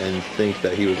and think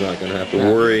that he was not going to have to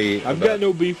worry. I've got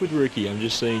no beef with Ricky. I'm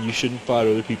just saying you shouldn't fight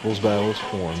other people's battles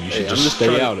for him. You should just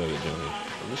stay out of it, Johnny.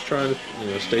 I'm just trying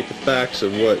to state the facts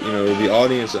of what the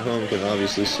audience at home can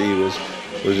obviously see was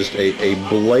just a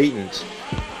blatant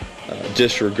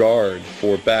disregard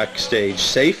for backstage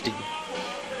safety.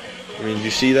 I mean, did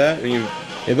you see that?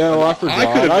 I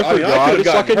forgot. It's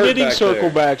like a knitting circle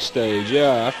backstage.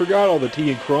 Yeah, I forgot all the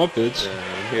tea and crumpets. Yeah,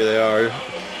 and here they are,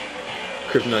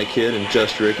 Kryptonite Kid and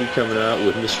Just Ricky coming out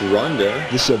with Miss Rhonda.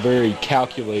 This is a very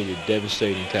calculated,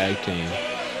 devastating tag team.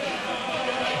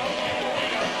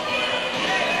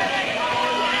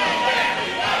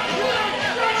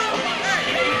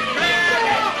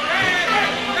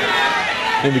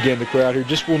 And again, the crowd here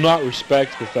just will not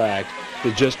respect the fact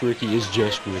that Just Ricky is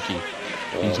Just Ricky.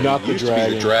 He's not the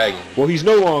Dragon. Well, he's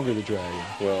no longer the Dragon.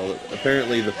 Well,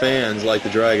 apparently the fans like the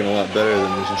Dragon a lot better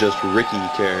than this Just Ricky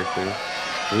character.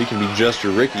 Well, he can be Just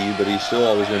Ricky, but he's still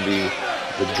always going to be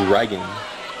the Dragon.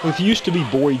 Well, if you used to be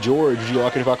Boy George, would you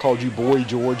like it if I called you Boy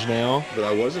George now? But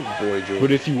I wasn't Boy George.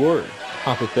 But if you were,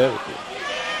 hypothetically,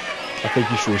 I think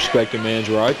you should respect a man's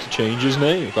right to change his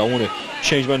name. If I want to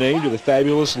change my name to the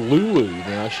Fabulous Lulu,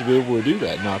 then I should be able to do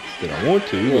that. Not that I want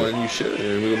to. Well, and you should,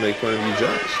 and we'll make fun of you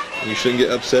just. You shouldn't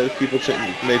get upset if people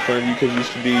made fun of you because you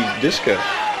used to be disco.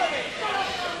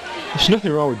 There's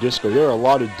nothing wrong with disco. There are a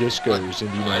lot of discos in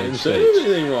the United States. There's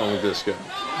anything wrong with disco.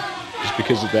 Just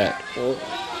because of that. Well,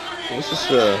 let's just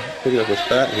pick it up with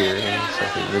Fat here and so I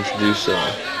can introduce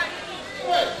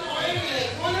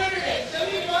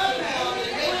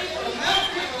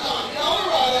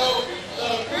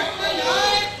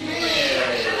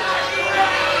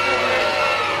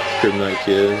Kryptonite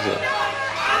Kid is a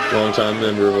long-time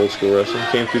member of Old School Wrestling.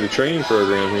 Came through the training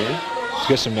program here. He's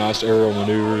got some nice aerial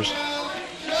maneuvers.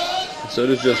 And so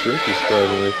does Just Ricky,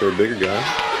 surprisingly, for a bigger guy.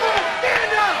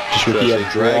 Just Ricky, a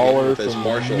brawler from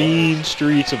the mean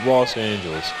streets of Los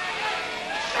Angeles.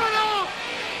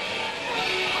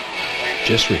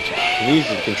 Just Ricky. He needs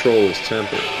to control his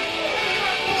temper.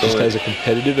 Just has a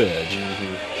competitive edge.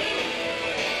 Mm-hmm.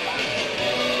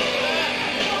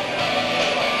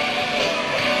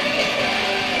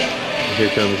 Here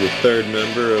comes the third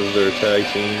member of their tag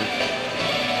team.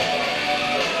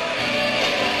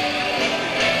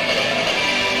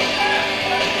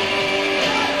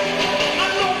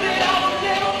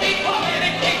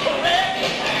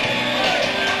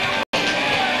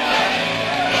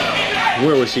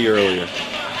 Where was he earlier?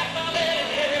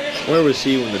 Where was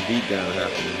he when the beatdown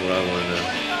happened is what I want to know.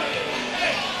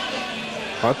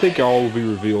 I think all will be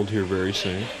revealed here very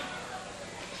soon.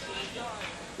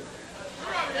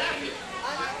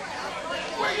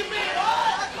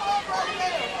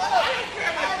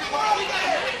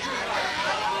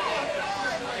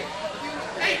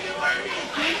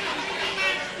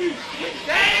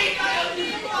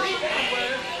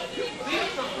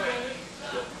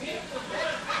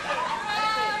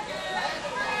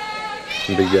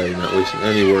 Big Daddy not wasting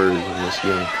any words on this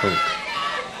young punk.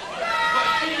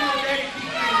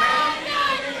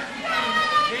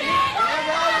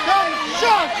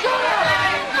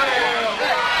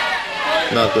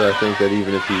 Not that I think that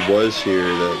even if he was here,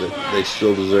 that they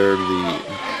still deserve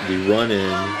the run-in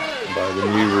by the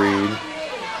New Breed.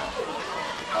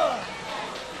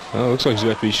 Well, it looks like he's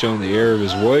about to be shown the error of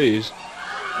his ways.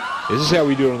 This is how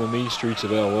we do it on the mean streets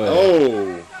of L.A.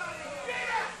 Oh!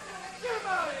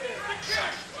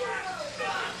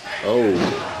 Oh.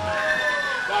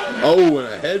 Oh, and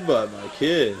a headbutt by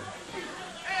Kid.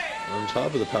 On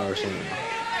top of the power slam.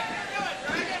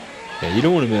 Yeah, you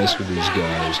don't want to mess with these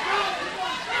guys.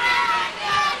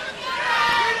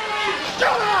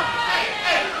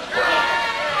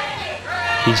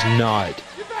 He's not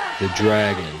the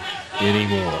Dragon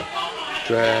anymore.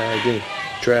 Dragon,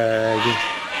 Dragon,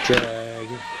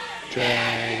 Dragon,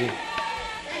 Dragon.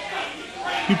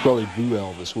 You'd probably boo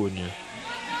Elvis, wouldn't you?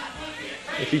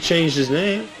 If he changed his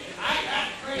name.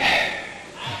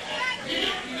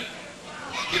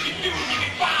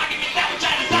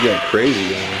 He's got crazy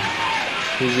going.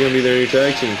 Who's going to be their new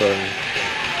tag team partner?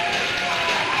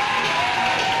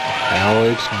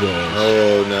 Alex Vess.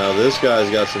 Oh, now this guy's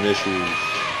got some issues.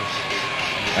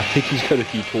 I think he's got a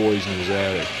few toys in his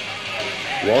attic.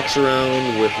 Walks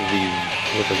around with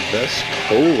a Vess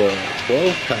Cola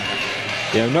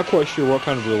 12-pack. Yeah, I'm not quite sure what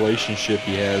kind of relationship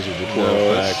he has with the 12-pack.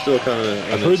 No, it's still kind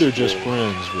of. I've heard they're just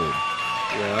friends, but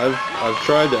yeah, I've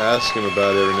tried to ask him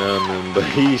about it every now and then, but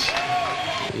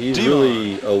he's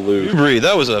really aloof. Breed,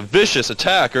 that was a vicious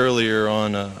attack earlier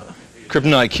on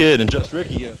Kryptonite Kid and Just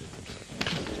Ricky.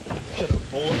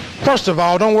 First of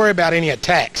all, don't worry about any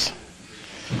attacks.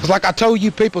 Because like I told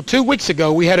you people 2 weeks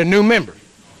ago, we had a new member.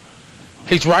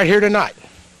 He's right here tonight.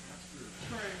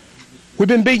 We've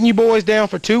been beating you boys down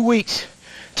for 2 weeks.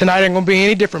 Tonight ain't going to be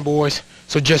any different, boys.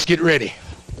 So just get ready.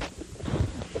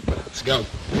 Let's go.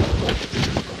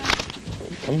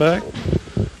 Come back.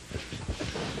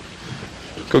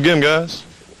 Go get him, guys.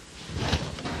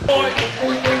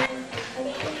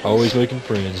 always making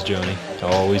friends, Johnny.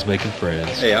 Always making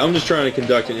friends. Hey, I'm just trying to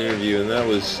conduct an interview, and that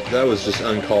was just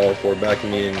uncalled for,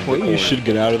 backing me in. Well, you should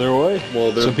get out of their way.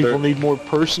 Well, some people need more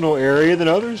personal area than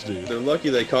others do. They're lucky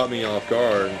they caught me off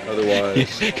guard.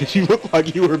 Otherwise, because you look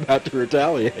like you were about to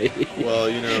retaliate. Well,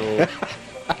 you know,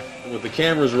 with the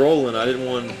cameras rolling, I didn't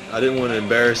want to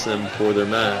embarrass them before their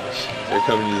match. They're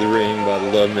coming to the ring by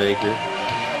the Lovemaker.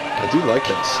 I do like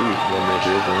that suit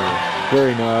Lovemaker is wearing.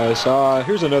 Very nice.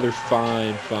 Here's another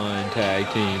fine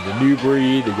tag team. The New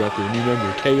Breed, they got their new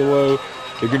member, Kalo.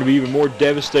 They're going to be even more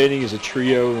devastating as a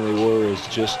trio than they were as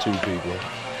just two people.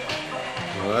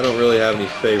 Well, I don't really have any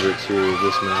favorites here with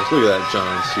this match. Look at that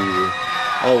John Caesar.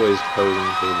 Always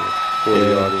posing for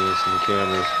the audience and the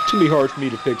cameras. It's going to be hard for me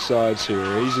to pick sides here.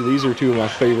 These are two of my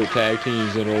favorite tag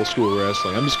teams in old school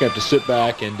wrestling. I'm just going to have to sit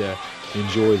back and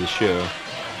enjoy the show.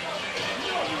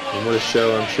 And what a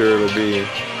show I'm sure it'll be.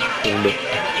 And the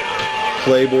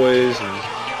playboys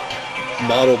and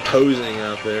model posing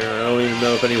out there. I don't even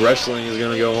know if any wrestling is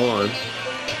going to go on.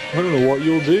 I don't know what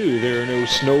you'll do. There are no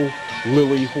snow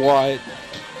lily white,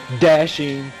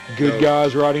 dashing good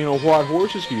guys riding on white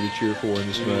horses for you to cheer for in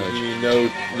this match. You mean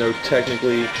no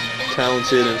technically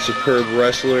talented and superb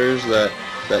wrestlers that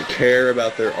care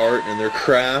about their art and their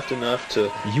craft enough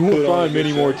to... You won't find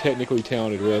many more technically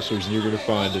talented wrestlers than you're going to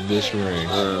find in this ring.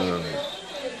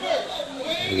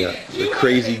 We got the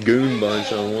crazy goon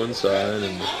bunch on one side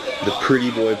and the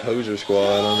pretty boy poser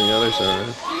squad on the other side.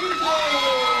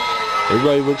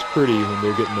 Everybody looks pretty when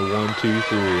they're getting the 1, 2, 3.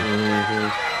 Mm-hmm.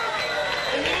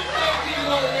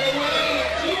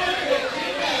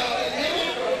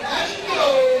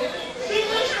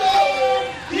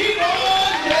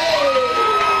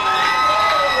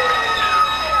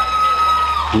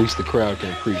 At least the crowd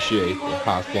can appreciate the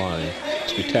high-flying,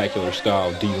 spectacular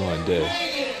style of Devon does.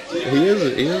 He is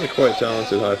a quite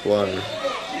talented high flyer.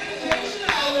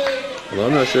 Well,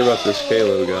 I'm not sure about this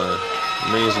Kalo guy. It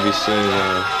remains to be seen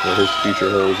what his future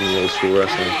holds in the old school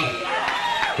wrestling.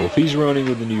 Well, if he's running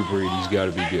with the New Breed, he's got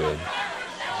to be good.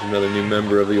 Another new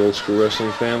member of the old school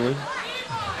wrestling family.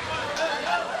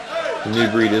 The New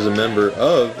Breed is a member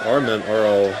of are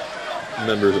all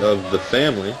members of the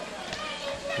family.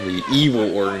 The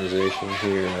evil organization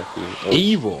here at the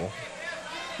evil.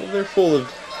 Well, they're full of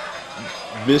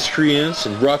miscreants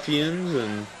and ruffians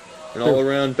and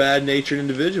all-around bad-natured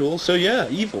individuals. So yeah,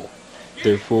 evil.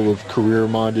 They're full of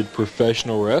career-minded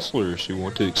professional wrestlers who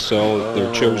want to excel at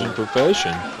their chosen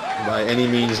profession. By any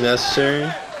means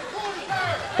necessary.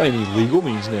 By any legal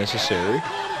means necessary.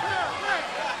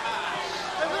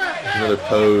 Another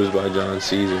pose by John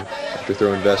Caesar after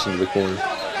throwing Vess into the corner.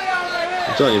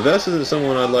 I'm telling you, Vess isn't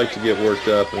someone I'd like to get worked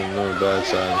up and on the bad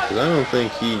side, because I don't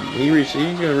think he's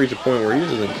going to reach a point where he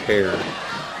doesn't care,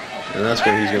 and that's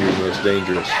when he's going to be the most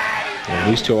dangerous. Well, at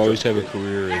least he'll always have a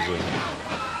career as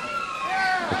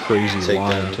a crazy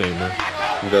lion tamer.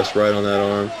 Vess right on that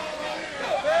arm.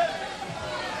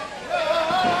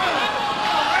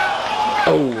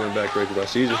 Oh, and backbreaker by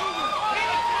Caesar.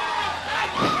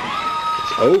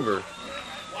 It's over.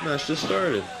 Match just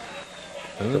started.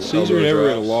 Well, Caesar never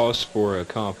at a loss for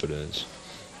confidence.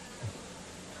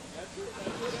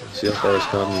 See how far his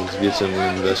confidence gets him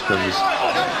when Vess comes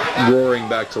roaring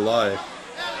back to life.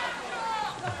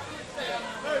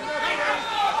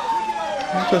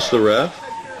 Don't touch the ref.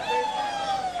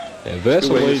 Yeah, Vess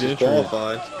a late entry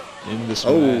qualified in this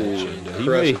match.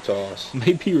 And, he toss.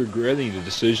 may be regretting the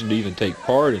decision to even take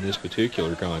part in this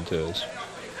particular contest.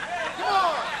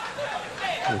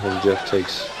 I don't think Jeff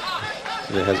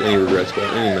has any regrets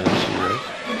about any match, right?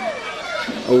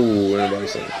 Oh, anybody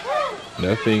saying?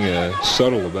 Nothing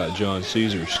subtle about John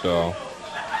Caesar's style.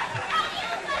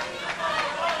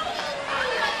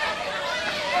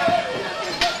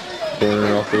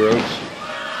 Cornering off the ropes.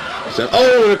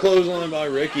 Oh, and a clothesline by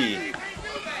Ricky.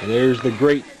 And there's the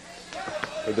great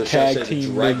Or tag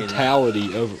team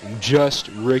mentality of Just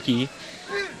Ricky.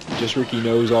 Just Ricky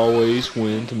knows always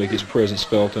when to make his presence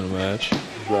felt in a match.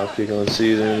 Drop kick on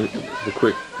Caesar, the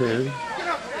quick pin.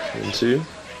 1-2.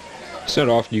 It's not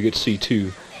often you get to see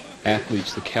two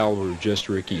athletes the caliber of Just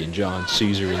Ricky and John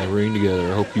Caesar in the ring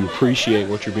together. I hope you appreciate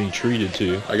what you're being treated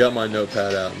to. I got my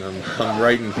notepad out and I'm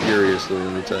writing furiously,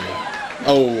 let me tell you.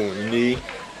 Oh, knee.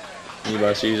 Knee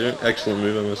by Caesar. Excellent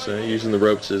move, I must say. Using the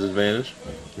ropes to his advantage.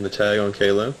 And the tag on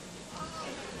Kalo.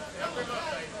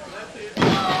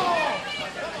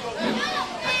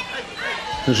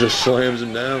 Just slams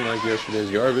him down like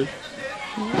yesterday's garbage.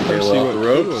 Kalo off the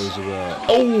ropes.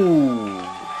 Oh!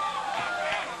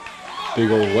 Big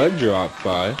old leg drop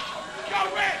by.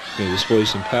 Going to display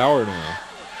some power now.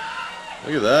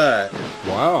 Look at that.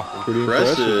 Wow. Pretty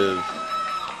impressive.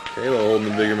 Kalo holding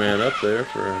the bigger man up there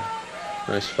for a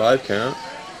nice 5 count.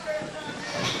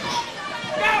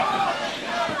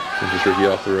 And just Ricky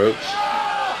off the ropes.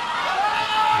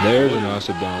 There's a nice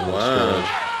abdominal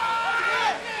stretch.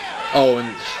 Oh,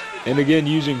 and again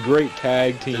using great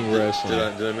tag team wrestling.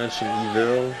 Did I mention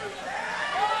Evil?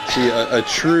 See, a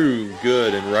true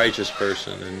good and righteous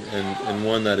person and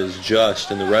one that is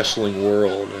just in the wrestling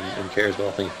world and cares about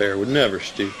all things fair would never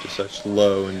stoop to such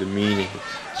low and demeaning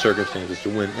circumstances to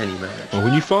win any match. Well,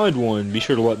 when you find one, be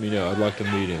sure to let me know. I'd like to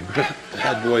meet him.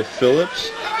 Bad boy Phillips,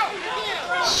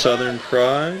 Southern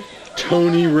Pride,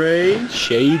 Tony Ray.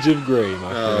 Shades of gray,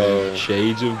 my friend.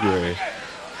 Shades of gray.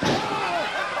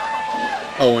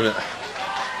 Oh,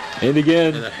 and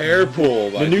again, and a hair pull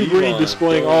by the new Devon breed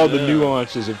displaying all the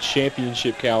nuances of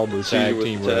championship caliber tag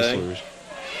team wrestlers.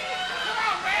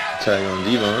 Tag on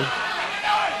Devon.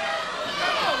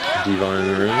 Devon in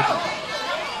the room.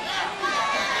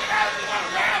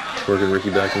 Working Ricky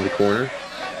back in the corner.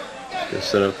 Gonna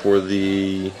set up for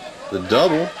the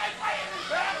double.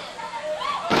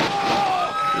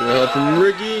 Well, from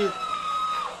Ricky.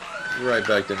 Right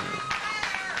back down.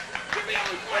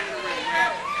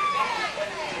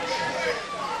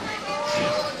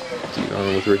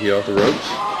 Devon with Ricky off the ropes.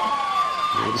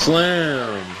 With a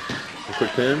slam. A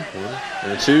quick pin. 1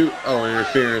 and a 2. Oh, an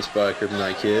interference by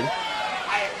Kryptonite Kid.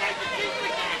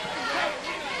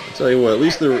 I'll tell you what, at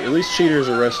least cheaters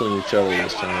are wrestling each other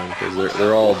this time because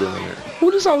they're all doing it.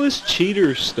 What is all this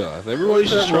cheater stuff? Everybody's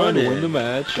just trying to win the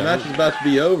match. The match is about to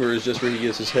be over. It's just Ricky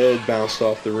gets his head bounced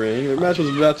off the ring. The match was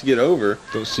about to get over.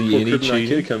 Don't see any cheating.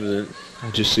 Kid comes in.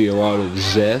 I just see a lot of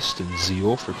zest and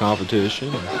zeal for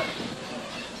competition.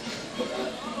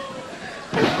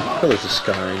 Color's the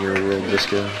sky in your world,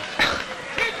 Disco.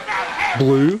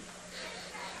 Blue.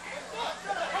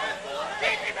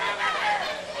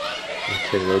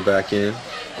 Kalo back in.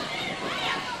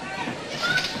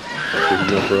 Ricky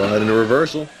going for a head into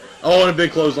reversal. Oh, and a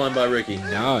big clothesline by Ricky.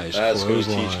 Nice. That's going to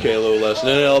teach Kalo a lesson.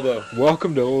 And an elbow.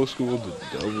 Welcome to old school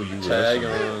W. Tag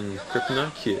on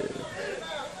Kryptonite Kid.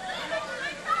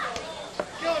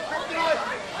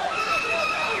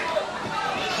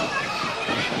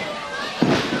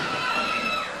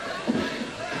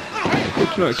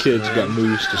 Kryptonite Kid's got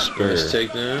moves to spare. Nice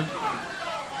takedown.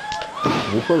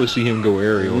 We'll probably see him go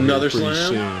aerial. Another pretty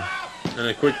slam. Soon. And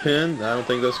a quick pin. I don't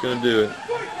think that's going to do it.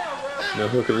 No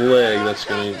hook of the leg. That's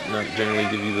going to not generally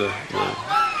give you the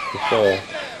fall.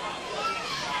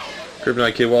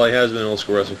 Kryptonite Kid, while he has been in old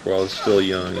school wrestling for a while, is still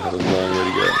young and has a long way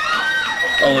to go.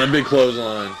 Oh, and a big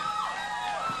clothesline.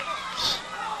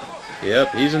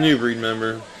 Yep, he's a new breed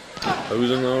member.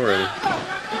 Posing already.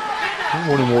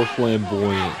 One of the more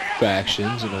flamboyant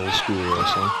factions in old school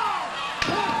wrestling.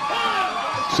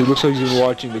 So it looks like he's been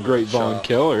watching the great Von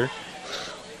Keller.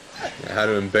 Yeah, how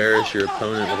to embarrass your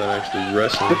opponent without actually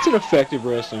wrestling. That's an effective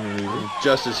wrestling maneuver.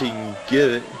 Just as he can get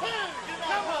it.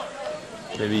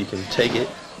 Maybe he can take it.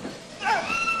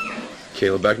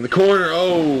 Caleb back in the corner.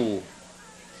 Oh!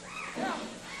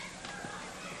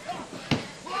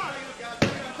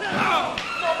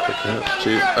 Quick count. 2.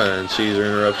 And Caesar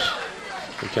interrupts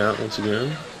the count once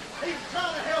again.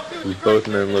 Both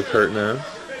men look hurt now.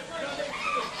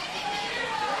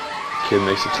 Kid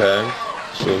makes a tag.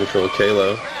 Still control of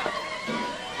Kalo.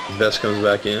 Vess comes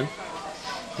back in.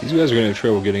 These guys are going to have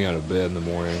trouble getting out of bed in the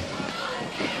morning.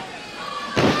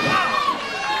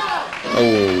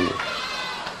 Oh.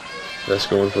 Vess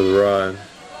going for the ride.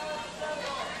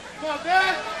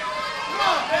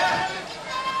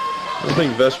 I don't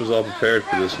think Vess was all prepared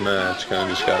for this match. Kind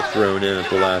of just got thrown in at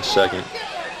the last second.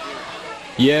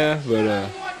 Yeah, but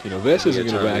Vess isn't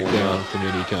going to back down from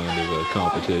any kind of a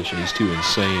competition. He's too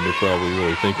insane to probably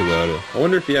really think about it. I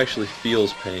wonder if he actually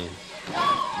feels pain.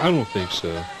 I don't think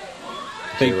so.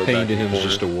 I think pain to him is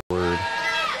just a word.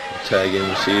 Tag in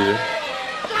with Caesar.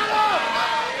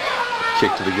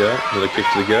 Kick to the gut. Another kick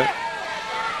to the gut.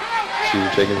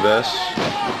 Caesar taking Vess.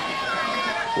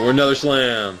 For another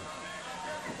slam.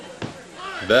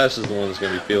 Vess is the one that's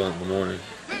going to be feeling it in the morning.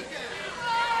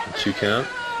 2 count.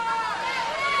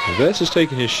 Vess has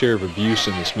taken his share of abuse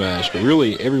in this match, but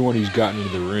really everyone who's gotten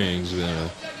into the ring's been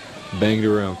banged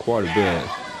around quite a bit.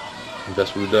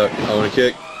 Vess with a duck. Oh, and a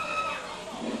kick.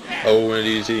 Oh, and an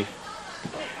easy.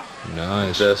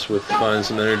 Nice. Vess with finding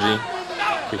some energy.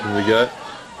 Kicking to the gut.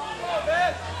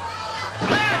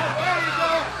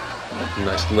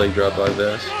 Nice leg drop by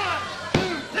Vess.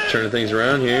 Turning things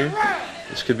around here.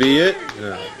 This could be it.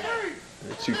 No.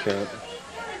 2 count.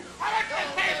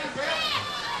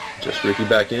 Just Ricky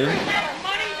back in.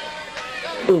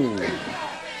 Ooh.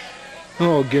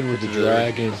 Oh, again with the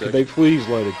dragon. Could they please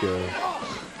let it go?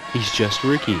 He's just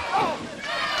Ricky.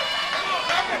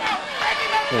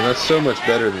 Man, that's so much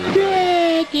better than the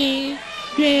dragon.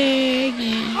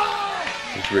 Draggy.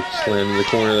 There's Ricky slamming in the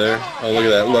corner there. Oh, look at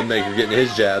that. Lovemaker getting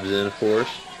his jabs in, of course.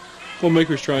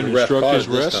 Lovemaker's trying to instruct his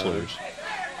wrestlers.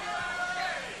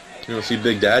 You don't see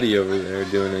Big Daddy over there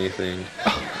doing anything.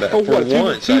 Oh,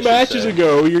 what? Two matches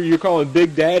ago, you're calling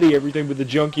Big Daddy everything but the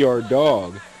junkyard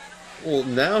dog. Well,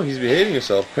 now he's behaving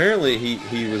himself. Apparently,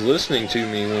 he was listening to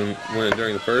me when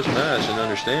during the first match and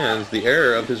understands the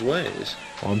error of his ways.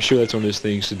 Well, I'm sure that's one of his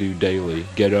things to do daily.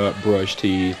 Get up, brush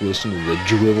teeth, listen to the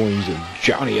dribblings of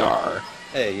Johnny R.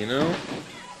 Hey, you know?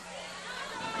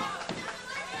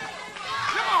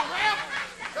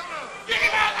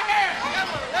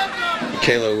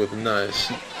 Kalo with a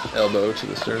nice elbow to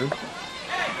the sternum.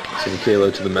 Send Kalo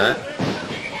to the mat.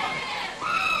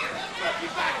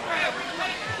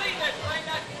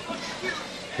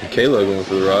 And Kalo going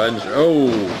for the ride. Oh!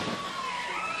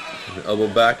 An elbow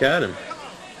back at him.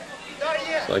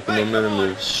 It's like the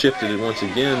momentum has shifted it once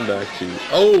again back to...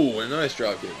 Oh! A nice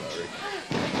drop kick by Ricky.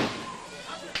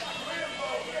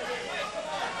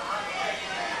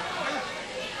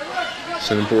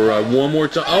 Send him for a ride one more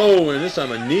time. Oh, and this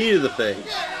time a knee to the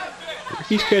face.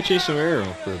 He's catching some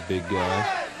arrow for a big guy.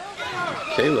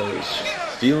 Kalo's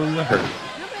feeling the hurt.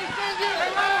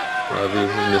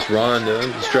 Miss Rhonda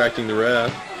distracting the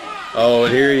ref. Oh,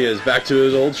 and here he is, back to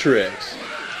his old tricks.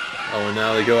 Oh, and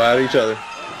now they go at each other.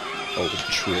 Oh, it's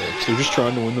tricks. They're just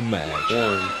trying to win the match.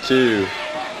 1, 2.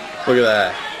 Look at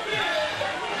that.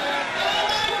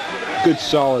 Good,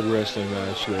 solid wrestling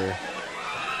match there.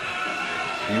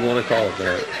 You want to call it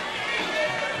that.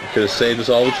 You could have saved us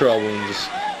all the trouble and just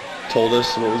told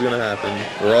us what was going to happen.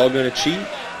 We're all going to cheat,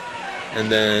 and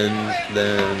then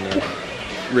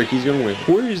Ricky's going to win.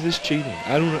 Where is this cheating?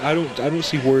 I don't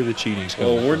see where the cheating's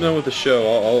coming from. Well, we're done with the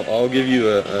show. I'll give you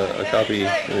a copy.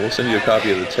 We'll send you a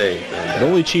copy of the tape. The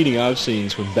only cheating I've seen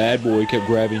is when Bad Boy kept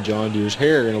grabbing John Deere's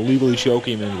hair and illegally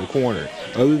choking him into the corner.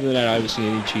 Other than that, I haven't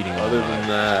seen any cheating. Other than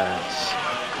that.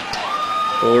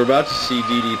 Well, we're about to see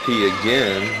DDP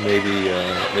again.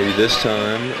 Maybe this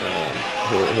time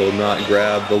he'll not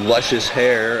grab the luscious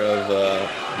hair of the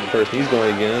person he's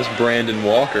going against, Brandon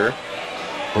Walker.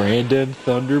 Brandon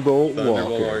Thunderbolt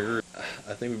Walker.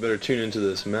 I think we better tune into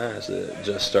this match that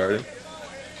just started.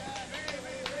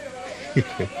 You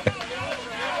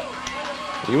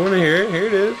want to hear it? Here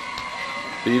it is.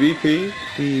 BBP.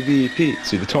 BBP.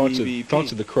 See, the taunts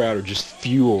of the crowd are just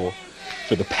fuel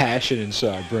for the passion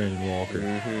inside Brandon Walker.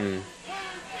 Mm-hmm.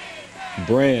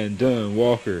 Brandon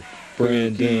Walker.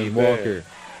 Brandon Walker.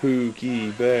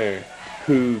 Pookie Bear.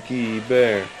 Pookie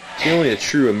Bear. See, only a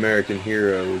true American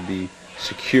hero would be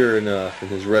secure enough in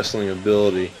his wrestling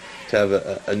ability to have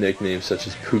a nickname such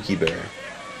as Pookie Bear.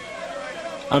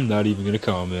 I'm not even going to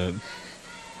comment.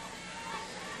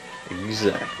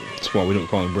 Exactly. That's why we don't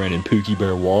call him Brandon Pookie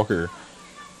Bear Walker.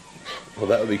 Well,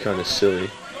 that would be kind of silly.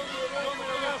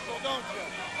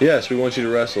 Yes, we want you to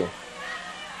wrestle.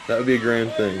 That would be a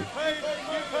grand thing.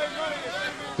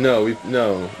 No, we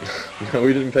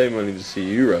didn't pay money to see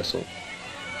you wrestle.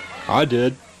 I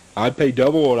did. I'd pay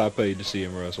double what I paid to see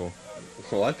him wrestle.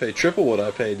 Well, I'd pay triple what I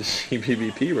paid to see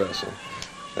BBP wrestle.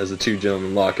 As the two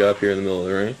gentlemen lock up here in the middle of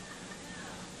the ring.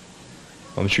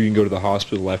 I'm sure you can go to the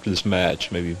hospital after this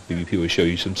match. Maybe BBP will show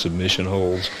you some submission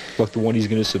holds, like the one he's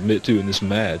going to submit to in this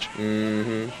match.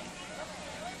 Mm-hmm.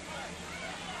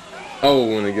 Oh,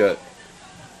 in the gut.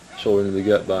 Shoulder into the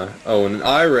gut by. Oh, and an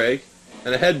eye rake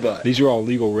and a headbutt. These are all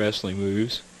legal wrestling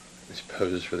moves. These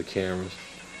poses for the cameras.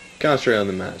 Concentrate on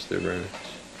the match there, Brandon.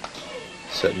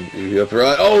 Setting you up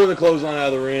right. Oh, and the clothesline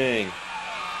out of the ring.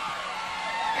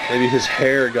 Maybe his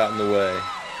hair got in the way.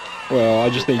 Well, I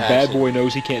just think Bad Boy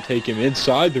knows he can't take him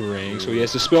inside the ring, so he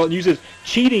has to spell it and use his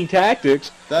cheating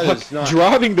tactics, that like is not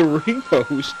driving the ring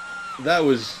post. That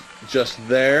was just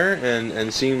there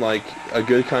and seemed like a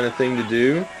good kind of thing to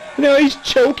do. No, he's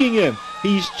choking him.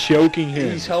 He's choking him.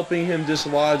 He's helping him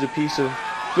dislodge a piece of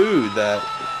food that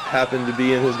happened to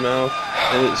be in his mouth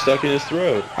and it stuck in his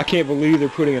throat. I can't believe they're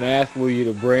putting an athlete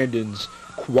of Brandon's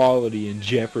quality in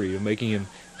jeopardy of making him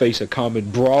face a common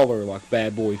brawler like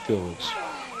Bad Boy Phillips.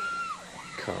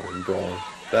 Common brawler.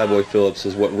 Bad Boy Phillips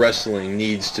is what wrestling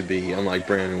needs to be, unlike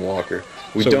Brandon Walker.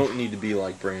 We don't need to be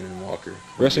like Brandon Walker.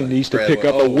 Wrestling needs to pick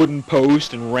up a wooden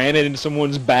post and ram it into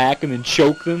someone's back and then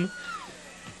choke them.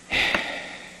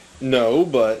 No,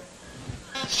 but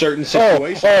certain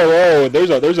situations.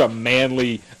 There's a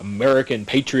manly American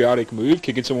patriotic move,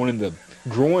 kicking someone in the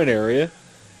groin area.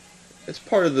 It's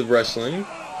part of the wrestling.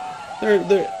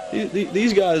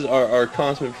 These guys are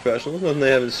consummate professionals. Nothing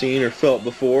they haven't seen or felt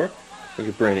before. Look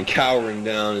at Brandon cowering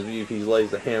down as he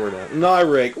lays the hammer down. An eye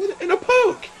rake and a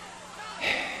poke.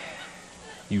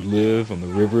 You live on the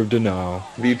river of denial.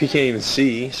 BP can't even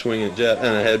see swinging a jet and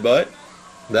a headbutt.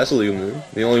 That's a legal move.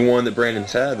 The only one that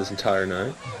Brandon's had this entire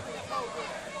night.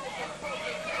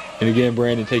 And again,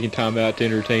 Brandon taking time out to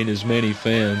entertain as many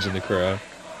fans in the crowd.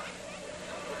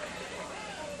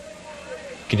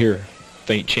 You can hear a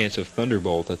faint chance of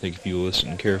Thunderbolt, I think, if you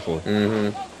listen carefully.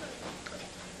 Mm-hmm.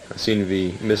 I seem to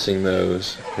be missing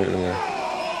those.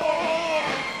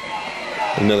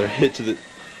 Another hit to the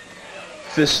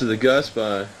fist to the guts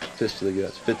by fist to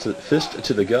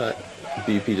the gut.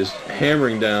 BP just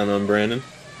hammering down on Brandon.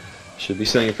 Should be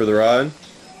singing for the ride.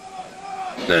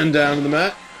 Then down to the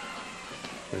mat.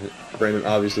 Brandon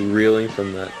obviously reeling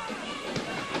from that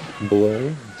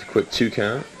blow. It's a quick 2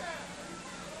 count.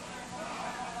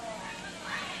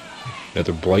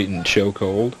 Another blatant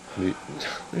chokehold.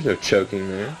 There's no choking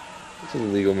there. It's a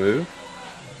legal move.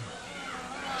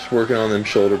 Just working on them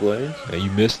shoulder blades. Yeah, you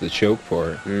missed the choke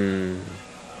part.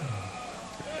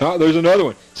 Oh, there's another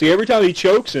one. See, every time he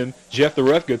chokes him, Jeff the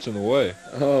ref gets in the way.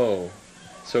 Oh.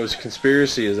 So it's a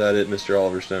conspiracy, is that it, Mr.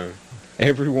 Oliver Stone?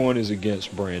 Everyone is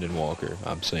against Brandon Walker.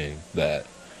 I'm saying that.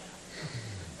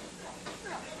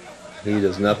 He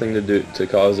does nothing to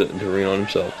cause it to ring on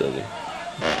himself, does he?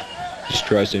 Just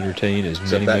tries to entertain as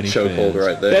many fans. Chokehold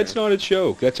right there. That's not a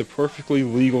choke. That's a perfectly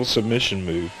legal submission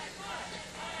move.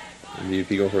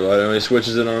 MVP going for a light. He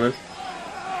switches it on him.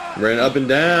 Brandon up and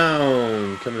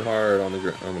down, coming hard on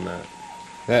the mat.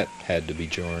 That had to be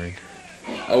jarring.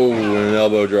 Oh, and an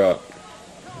elbow drop.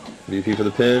 BP for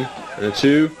the pin and a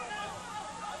 2.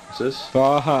 What's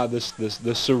this?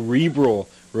 The cerebral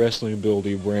wrestling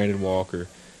ability of Brandon Walker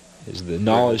is the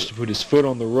knowledge to put his foot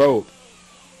on the rope.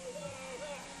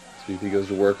 BP goes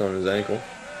to work on his ankle.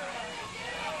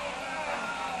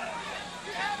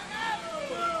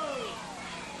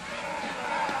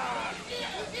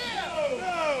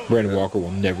 Brandon Walker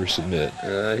will never submit.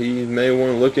 He may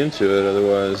want to look into it,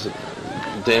 otherwise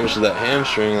damage to that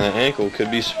hamstring, that ankle,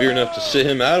 could be severe enough to sit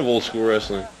him out of old school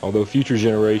wrestling. Although future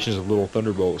generations of little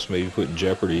Thunderbolts may be put in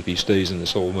jeopardy if he stays in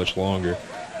this hole much longer.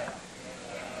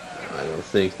 I don't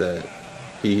think that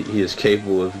he is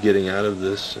capable of getting out of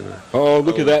this.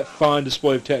 Look at that fine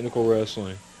display of technical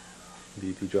wrestling.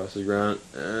 BP drops the ground.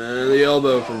 And the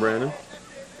elbow from Brandon.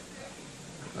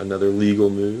 Another legal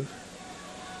move.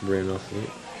 Brandon off the feet.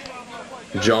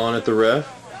 John at the ref.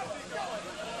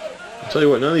 I'll tell you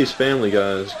what, none of these family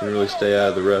guys can really stay out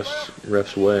of the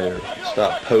ref's way or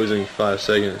stop posing 5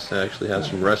 seconds to actually have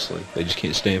some wrestling. They just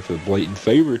can't stand for the blatant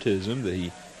favoritism that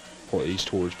he plays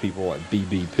towards people like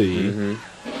BBP. Mm-hmm.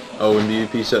 Oh, and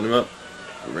BBP setting him up.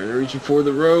 Brandon reaching for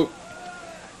the rope.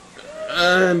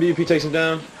 And BBP takes him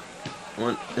down.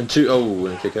 1 and 2. Oh,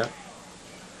 and a kick out.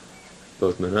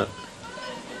 Both men up.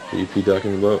 BBP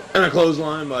ducking the blow. And a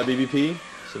clothesline by BBP.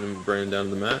 Sending Brandon down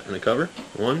to the mat and a cover.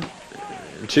 1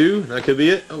 and 2. That could be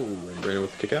it. Oh, and Brandon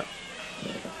with the kick out.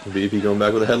 BBP going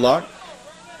back with a headlock.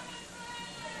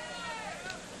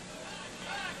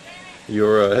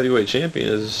 Your heavyweight champion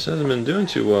hasn't been doing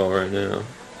too well right now.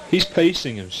 He's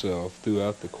pacing himself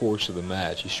throughout the course of the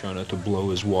match. He's trying not to blow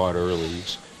his wad early.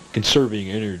 He's conserving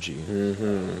energy.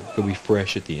 Mm-hmm. He'll be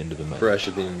fresh at the end of the match. Fresh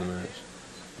at the end of the match.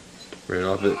 Ran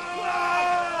off it.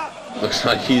 Looks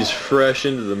like he's fresh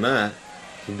into the mat.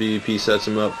 The BVP sets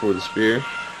him up for the spear.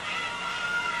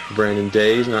 Brandon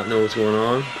dazed, not know what's going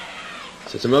on.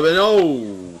 Sets him up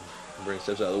and Brandon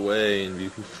steps out of the way and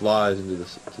BVP flies into the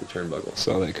turnbuckle.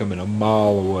 Saw that coming a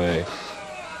mile away.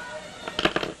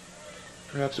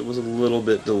 Perhaps it was a little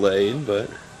bit delayed, but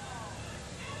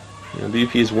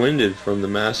BVP is winded from the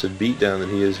massive beatdown that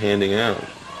he is handing out.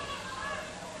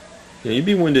 You'd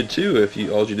be winded too if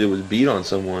all you did was beat on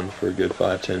someone for a good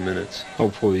 5-10 minutes. Oh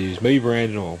please, maybe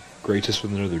Brandon will grace us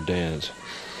with another dance.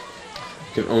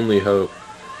 You can only hope.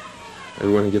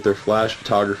 Everyone can get their flash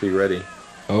photography ready.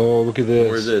 Oh, look at this.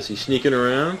 Where's this? He's sneaking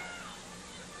around.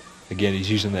 Again, he's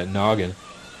using that noggin.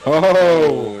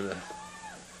 Oh!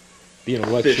 The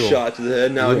intellectual fish shot to the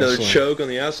head. Now wrestling. Another choke on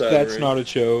the outside of the ring. That's not a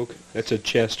choke. That's a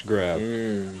chest grab.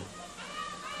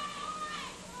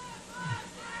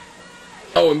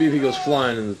 Oh, and BVP goes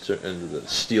flying into the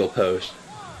steel post.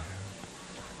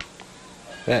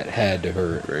 That had to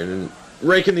hurt. Brandon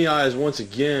raking the eyes once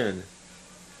again.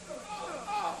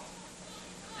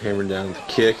 Hammering down with a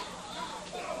kick.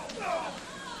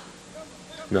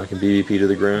 Knocking BVP to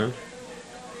the ground.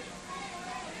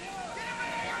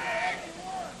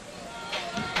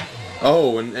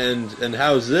 Oh, and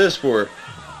how's this for?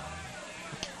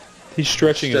 He's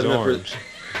stretching his arms.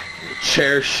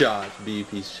 Chair shot to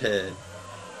BVP's head.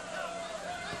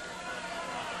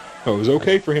 Oh, it was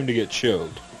okay for him to get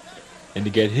choked and to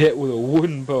get hit with a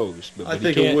wooden post. But I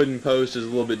think a wooden post is a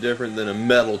little bit different than a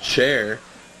metal chair.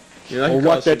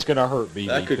 That's going to hurt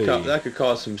BVP. That could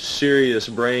cause some serious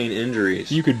brain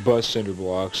injuries. You could bust cinder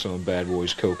blocks on Bad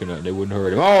Boy's Coconut and it wouldn't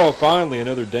hurt him. Oh, finally,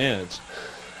 another dance.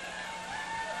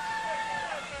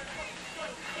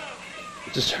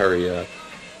 Just hurry up.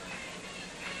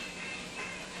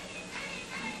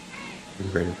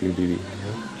 Brandon BVP.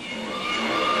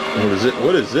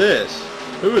 What is this?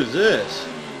 Who is this?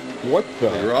 What the?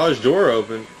 The garage door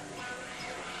open.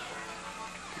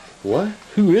 What?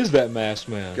 Who is that masked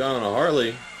man? Got on a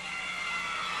Harley.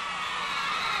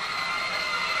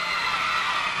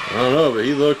 I don't know, but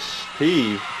he looks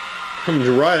peeved. Comes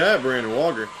right at Brandon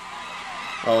Walker.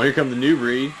 Oh, here come the new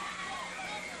breed.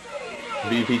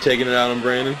 BP taking it out on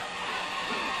Brandon.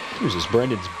 Who's this,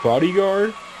 Brandon's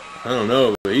bodyguard? I don't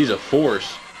know, but he's a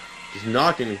force. Just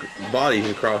knocking bodies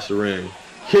across the ring.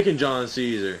 Kicking John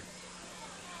Caesar.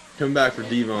 Coming back for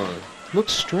Devon.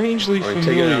 Looks strangely familiar.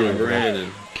 Taking it out on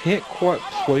Brandon. Can't quite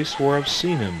place where I've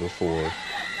seen him before.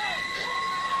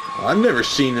 I've never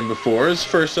seen him before. It's the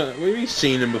first time. What do you mean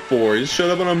seen him before? He just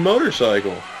showed up on a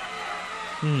motorcycle.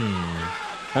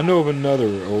 I know of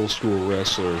another old school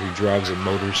wrestler who drives a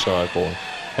motorcycle and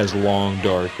has long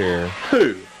dark hair.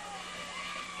 Who?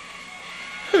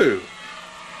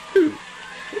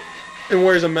 And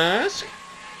wears a mask?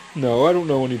 No, I don't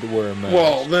know any that wear a mask.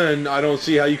 Well, then I don't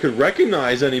see how you could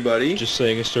recognize anybody. Just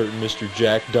saying a certain Mr.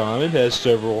 Jack Diamond has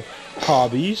several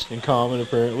hobbies in common,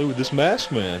 apparently, with this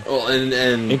masked man. Well,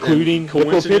 and including the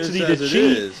propensity to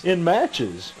cheat is. in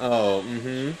matches. Oh,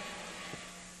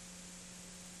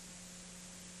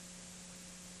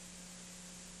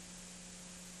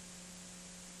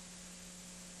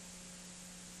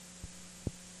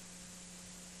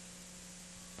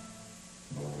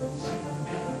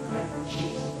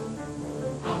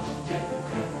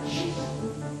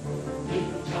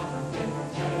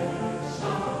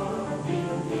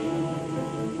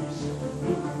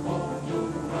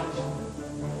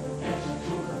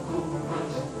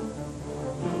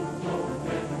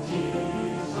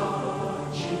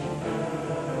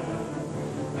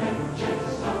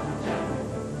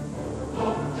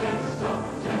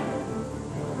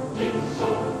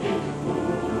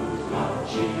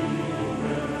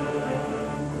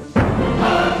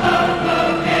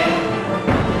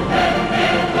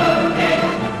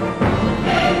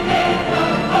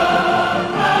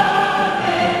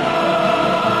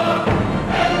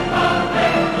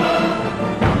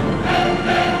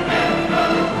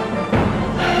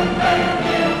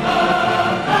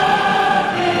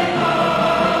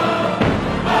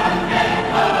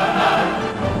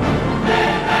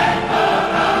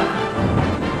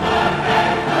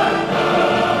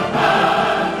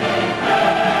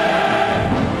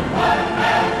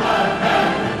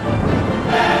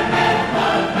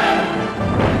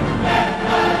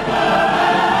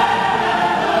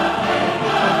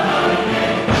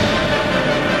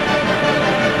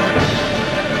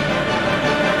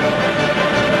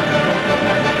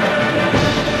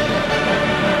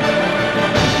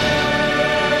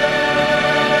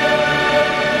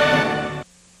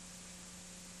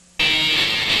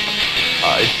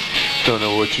 Don't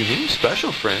know what you mean,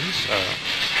 special friends.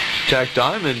 Jack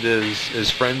Diamond is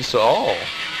friends to all.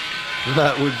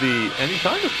 that would be any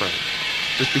kind of friend.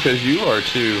 Just because you are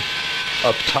too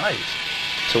uptight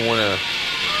to want to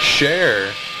share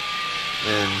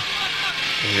in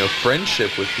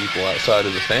friendship with people outside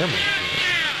of the family.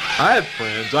 I have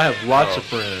friends. I have lots of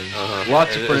friends.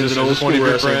 Lots of friends in old school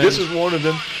wrestling. This is one of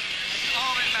them.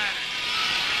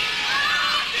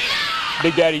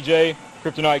 Big Daddy J,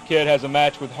 Kryptonite Kid, has a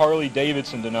match with Harley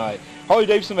Davidson tonight. Harley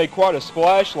Davidson made quite a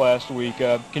splash last week.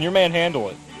 Can your man handle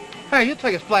it? Hey, he'll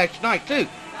take a splash tonight, too.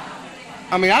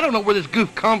 I mean, I don't know where this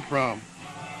goof come from.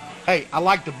 Hey, I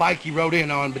like the bike he rode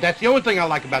in on, but that's the only thing I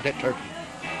like about that turkey.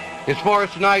 As far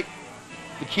as tonight,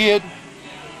 the kid,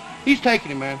 he's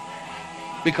taking him, man.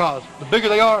 Because the bigger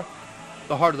they are,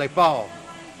 the harder they fall.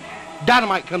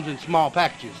 Dynamite comes in small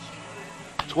packages.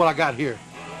 That's what I got here.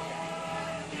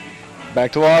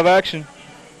 Back to live action.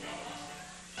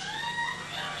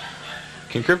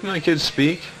 Can Kryptonite Kid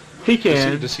speak? He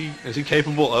can. Is he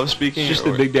capable of speaking? It's just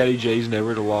that Big Daddy J's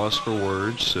never at a loss for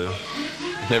words, so.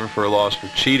 Never for a loss for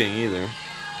cheating either.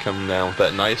 Coming down with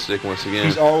that nightstick once again.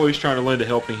 He's always trying to lend a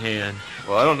helping hand.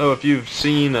 Well, I don't know if you've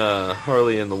seen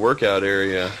Harley in the workout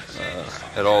area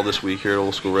at all this week here at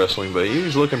Old School Wrestling, but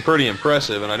he's looking pretty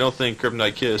impressive, and I don't think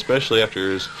Kryptonite Kid, especially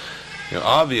after his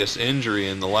obvious injury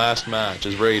in the last match,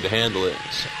 is ready to handle it.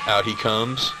 Out he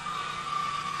comes.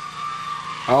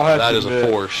 That is a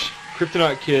force.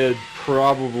 Kryptonite Kid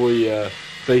probably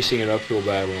facing an uphill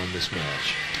battle in this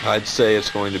match. I'd say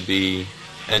it's going to be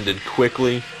ended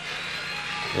quickly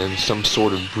in some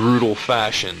sort of brutal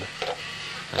fashion.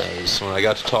 As when I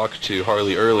got to talk to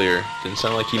Harley earlier, didn't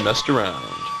sound like he messed around.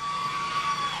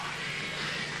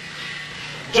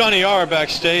 Johnny R.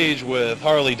 backstage with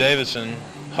Harley Davidson.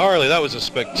 Harley, that was a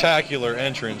spectacular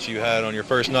entrance you had on your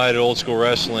first night at Old School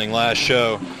Wrestling last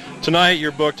show. Tonight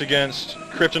you're booked against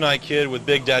Kryptonite Kid with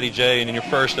Big Daddy J and in your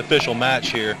first official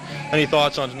match here. Any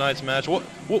thoughts on tonight's match?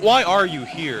 Why are you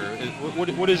here?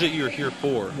 What is it you're here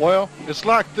for? Well, it's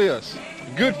like this.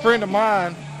 A good friend of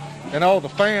mine and all the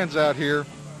fans out here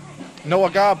know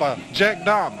a guy by Jack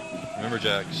Diamond. Remember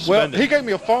Jack? Well, he gave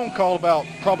me a phone call about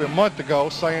probably a month ago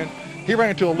saying he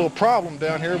ran into a little problem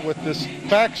down here with this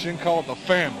faction called the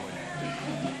Family.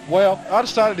 Well, I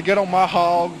decided to get on my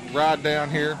hog, ride down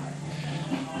here,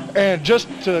 and just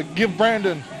to give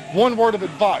Brandon one word of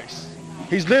advice.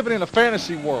 He's living in a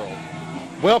fantasy world.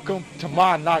 Welcome to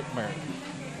my nightmare.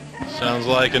 Sounds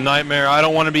like a nightmare I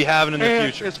don't want to be having in the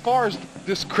future. As far as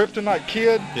this Kryptonite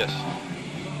Kid, yes,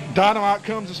 Dynamite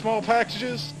comes in small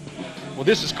packages. Well,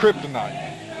 this is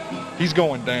Kryptonite. He's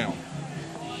going down.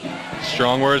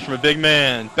 Strong words from a big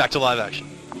man. Back to live action.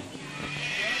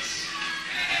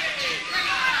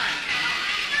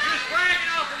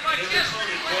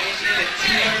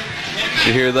 Did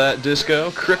you hear that,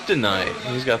 Disco? Kryptonite.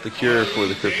 He's got the cure for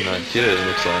the Kryptonite Kid. It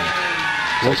looks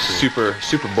like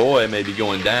Superboy may be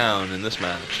going down in this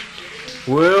match.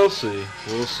 We'll see.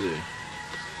 We'll see.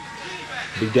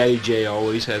 Big Daddy J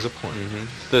always has a plan.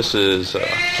 This is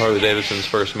Harley Davidson's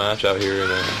first match out here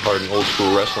at Hardin Old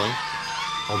School Wrestling.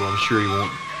 Although I'm sure he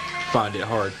won't find it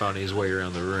hard finding his way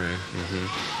around the ring.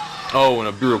 Oh, and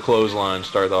a brutal clothesline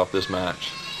started off this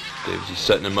match. Davidson's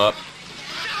setting him up.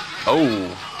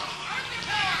 Oh,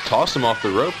 tossed him off the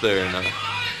rope there in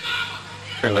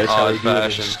that's how he do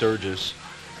it in Sturgis.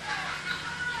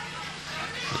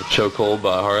 A chokehold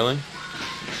by Harley.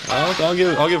 I'll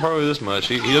give Harley this much.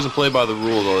 He doesn't play by the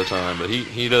rules all the time, but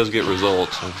he does get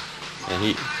results, and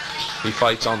he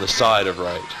fights on the side of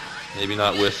right. Maybe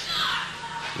not with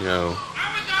the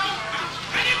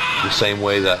same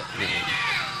way that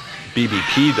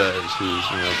BBP does, who's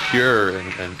pure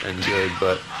and good,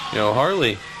 but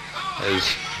Harley has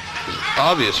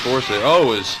obvious force there.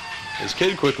 Oh, his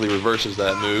kid quickly reverses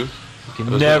that move. You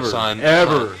can never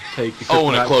ever take the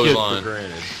Kryptonite Kid for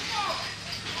granted.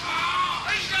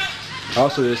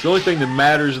 Also, the only thing that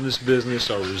matters in this business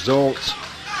are results.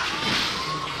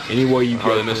 Any way you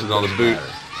Harley misses on the boot.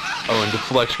 Oh, and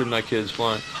deflects Kryptonite Kid's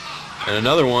flying. And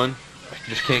another one.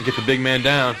 Just can't get the big man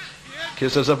down. Kid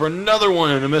sets up for another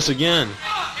one and a miss again.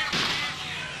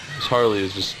 This Harley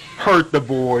is just hurt the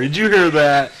boy. Did you hear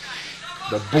that?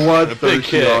 The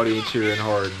bloodthirsty audience here in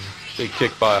Hardin. Big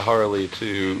kick by Harley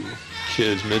to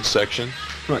Kid's midsection.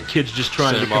 Come on, Kid's just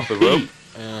trying to him off the rope.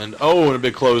 And and a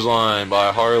big clothesline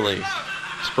by Harley.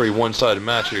 It's a pretty one-sided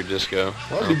match here, Disco.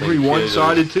 Well, it'd be pretty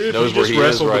one-sided too if he just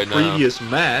wrestled the previous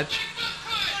match.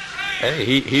 Hey,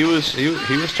 he was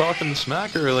talking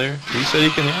smack earlier. He said he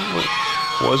can handle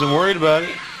it. Wasn't worried about it.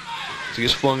 So he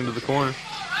gets flung into the corner.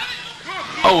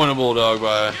 Oh, and a bulldog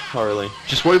by Harley.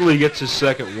 Just wait till he gets his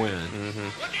second win.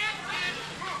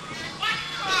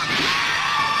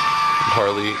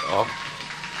 Harley off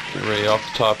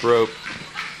the top rope.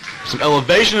 Some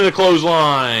elevation in the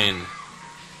clothesline.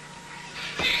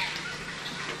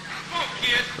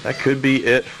 That could be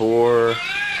it for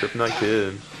Kryptonite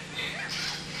Kid.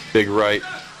 Big right.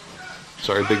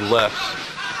 Sorry, big left.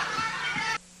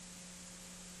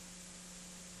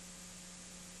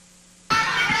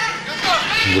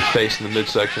 The face in the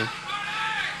midsection.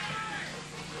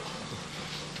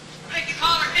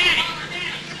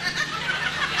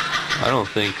 I don't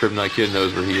think Kryptonite Kid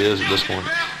knows where he is at this point.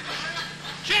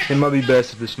 It might be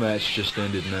best if this match just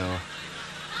ended now.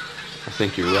 I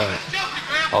think you're right.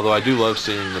 Although I do love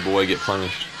seeing the boy get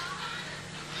punished.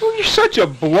 Oh, you're such a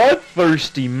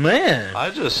bloodthirsty man. I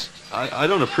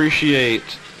don't appreciate,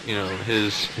 you know,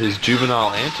 his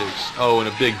juvenile antics. Oh, and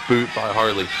a big boot by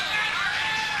Harley.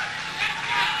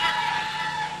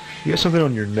 You got something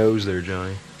on your nose there,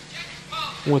 Johnny.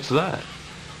 What's that?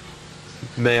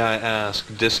 May I ask,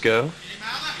 Disco?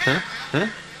 Huh? Huh?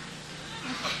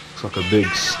 It's like a big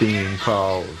steaming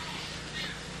pile of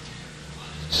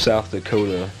South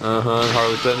Dakota.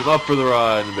 Harley setting him up for the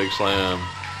ride and a big slam.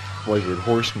 Flavored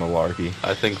horse malarkey.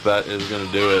 I think that is going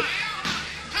to do it.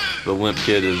 The limp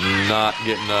kid is not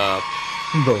getting up.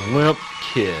 The limp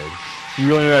kid. You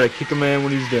really know how to kick a man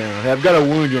when he's down. Hey, I've got a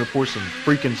wound. You want to pour some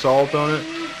freaking salt on it?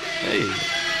 Hey,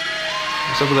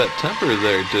 what's up with that temper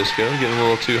there, Disco? Getting a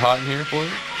little too hot in here for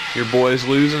you? Your boy's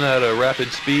losing at a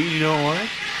rapid speed. You don't like?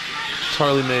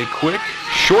 Harley made quick,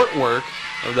 short work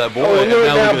of that boy. Oh, and now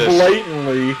now look at this.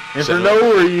 blatantly, and for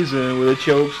no reason, with a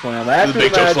choke slam. After the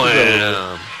big match choke is slam.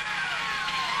 over.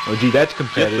 Oh, gee, that's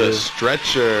competitive. Get the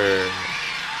stretcher.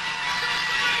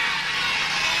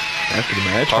 After the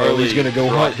match, Harley's going to go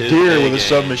hunt deer with a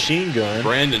submachine gun.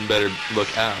 Brandon better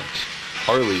look out.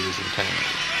 Harley is in town.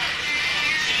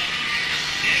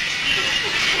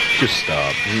 Just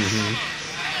stop.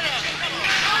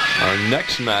 Our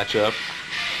next matchup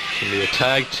can be a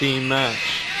tag team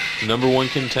match.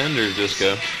 #1 contender,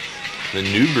 Disco. The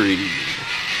New Breed,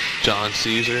 John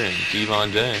Caesar and Devon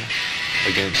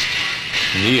against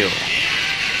Neal.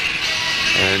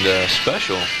 And a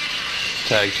special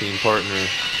tag team partner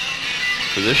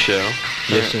for this show.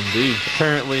 Yes, indeed.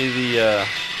 Apparently the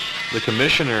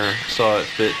commissioner saw it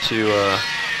fit to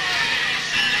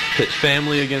pit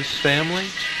family against family,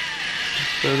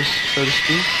 so to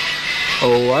speak.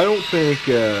 Oh, I don't think,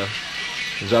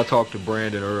 as I talked to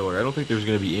Brandon earlier, I don't think there's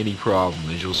going to be any problem,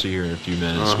 as you'll see here in a few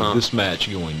minutes, with this match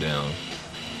going down.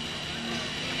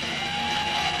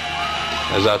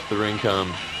 As out to the ring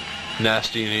come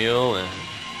Nasty Neal and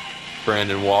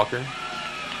Brandon Walker.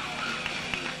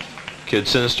 Kid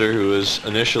Sinister, who was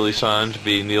initially signed to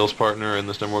be Neal's partner in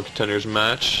this #1 Contenders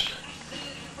match,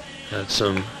 had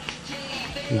some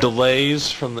delays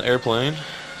from the airplane,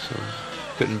 so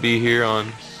couldn't be here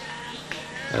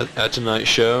at tonight's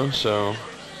show. So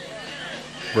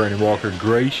Brandon Walker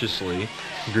graciously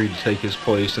agreed to take his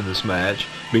place in this match,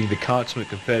 being the consummate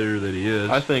competitor that he is.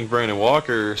 I think Brandon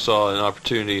Walker saw an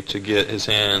opportunity to get his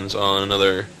hands on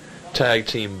another tag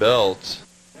team belt.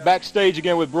 Backstage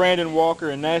again with Brandon Walker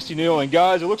and Nasty Neal. And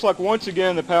guys, it looks like once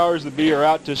again the powers that be are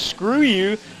out to screw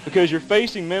you because you're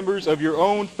facing members of your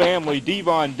own family,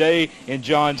 Devon and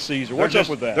John Caesar. What's up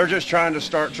with that? They're just trying to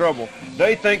start trouble.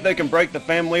 They think they can break the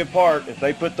family apart if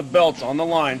they put the belts on the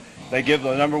line. They give the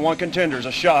 #1 contenders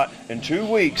a shot in 2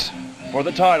 weeks for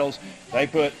the titles. They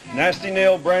put Nasty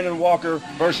Neal, Brandon Walker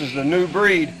versus the New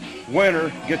Breed.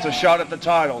 Winner gets a shot at the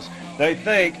titles. They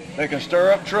think they can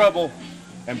stir up trouble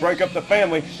and break up the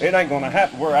family. It ain't going to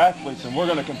happen. We're athletes and we're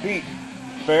going to compete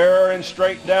fair and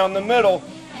straight down the middle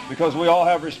because we all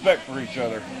have respect for each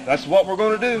other. That's what we're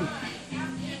going to do.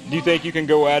 Do you think you can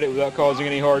go at it without causing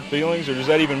any hard feelings, or does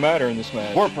that even matter in this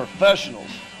match? We're professionals.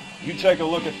 You take a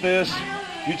look at this,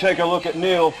 you take a look at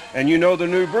Neal, and you know the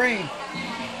New Breed.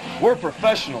 We're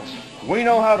professionals. We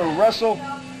know how to wrestle.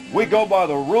 We go by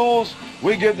the rules.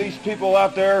 We give these people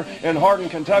out there in Hardin,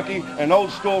 Kentucky, and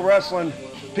old school wrestling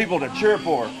people to cheer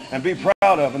for and be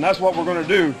proud of, and that's what we're going to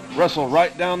do, wrestle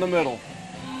right down the middle.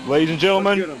 Ladies and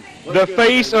gentlemen, the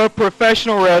face of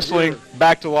professional wrestling,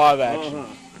 back to live action.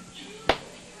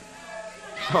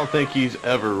 I don't think he's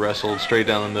ever wrestled straight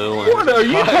down the middle. What are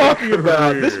you talking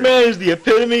about? This man is the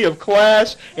epitome of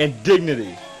class and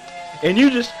dignity. And you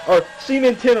just are seem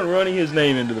intent on running his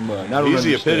name into the mud. He's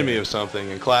the epitome of something,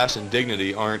 and class and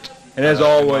dignity aren't. And as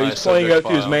always, playing up to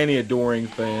his many adoring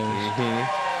fans.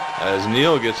 As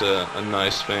Neal gets a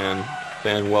nice fan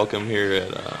welcome here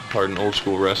at Hardin Old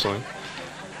School Wrestling.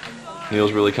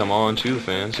 Neal's really come on to the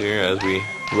fans here as we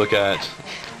look at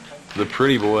the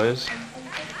pretty boys.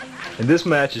 And this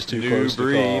match is too close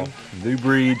to call. New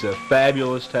Breed's a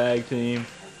fabulous tag team.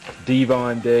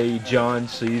 Devon Day, John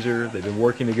Caesar. They've been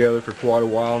working together for quite a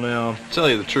while now. To tell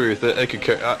you the truth,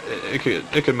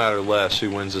 it could matter less who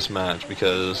wins this match,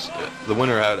 because the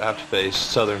winner would have to face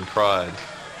Southern Pride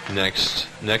next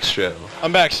show.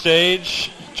 I'm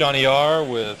backstage, Johnny R.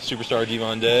 with superstar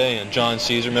Devon Day and John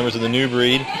Caesar, members of the New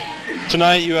Breed.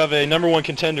 Tonight you have a #1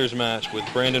 Contenders match with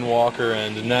Brandon Walker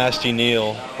and Nasty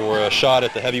Neal for a shot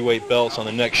at the heavyweight belts on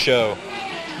the next show.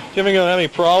 Do you have any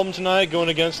problem tonight going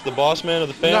against the boss man of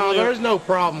the family? No, there's no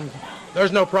problem.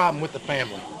 There's no problem with the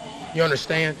family. You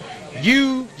understand?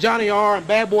 You, Johnny R., and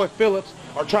Bad Boy Phillips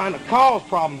are trying to cause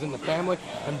problems in the family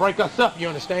and break us up, you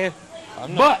understand?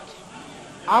 But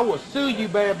I will sue you,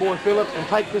 Bad Boy Phillips, and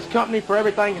take this company for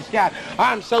everything it's got.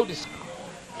 I'm so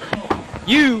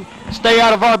You stay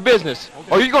out of our business,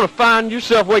 or you're going to find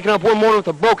yourself waking up one morning with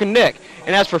a broken neck.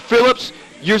 And as for Phillips,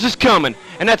 yours is coming.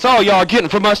 And that's all y'all are getting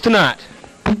from us tonight.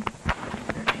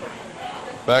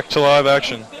 Back to live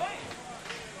action.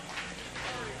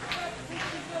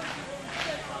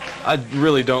 I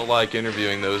really don't like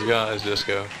interviewing those guys,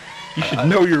 Disco. You should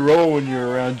know your role when you're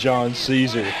around John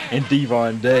Caesar and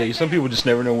Devon Day. Some people just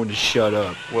never know when to shut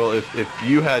up. Well, if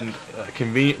you hadn't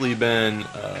conveniently been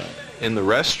in the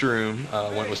restroom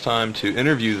when it was time to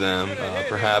interview them,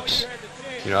 perhaps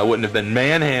I wouldn't have been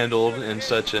manhandled in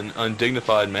such an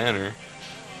undignified manner.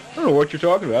 I don't know what you're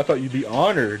talking about. I thought you'd be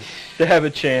honored to have a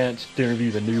chance to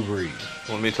interview the New Breed.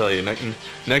 Well, let me tell you,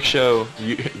 next show,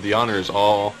 the honor is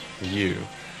all you.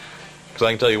 Because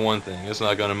I can tell you one thing, it's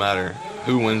not going to matter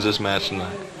who wins this match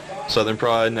tonight. Southern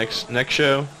Pride, next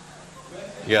show,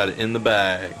 you got it in the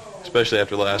bag, especially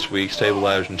after last week's table,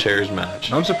 ladders, and chairs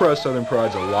match. I'm surprised Southern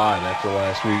Pride's alive after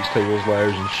last week's tables,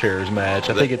 ladders, and chairs match.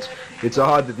 I think it's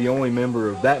odd that the only member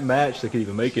of that match that could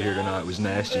even make it here tonight was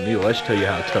Nasty Neal. That should tell you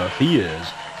how tough he is,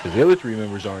 because the other three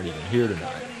members aren't even here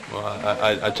tonight. Well,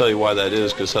 I tell you why that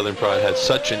is, because Southern Pride had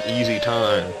such an easy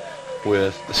time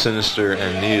with Sinister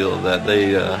and Neal that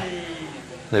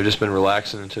they've just been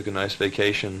relaxing and took a nice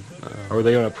vacation. Or are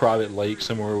they on a private lake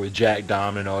somewhere with Jack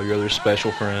Diamond and all your other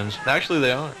special friends? Actually,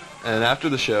 they aren't. And after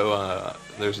the show,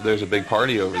 there's a big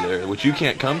party over there, which you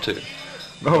can't come to.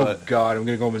 Oh, God, I'm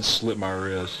going to go home and slip my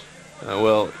wrist.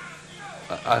 Well,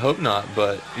 I hope not,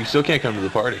 but you still can't come to the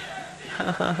party.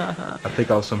 I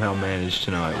think I'll somehow manage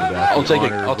tonight without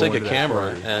I'll take a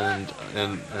camera and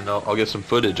I'll get some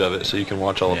footage of it so you can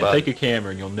watch all about it. Take a camera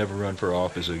and you'll never run for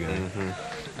office again.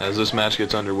 Mm-hmm. As this match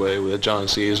gets underway with John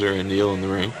Caesar and Neal in the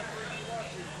ring.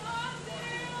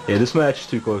 Yeah, this match is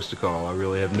too close to call. I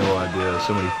really have no idea.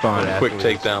 So many fine athletes.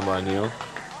 Quick takedown by Neal.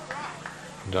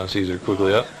 John Caesar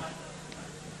quickly up.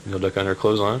 Neal duck under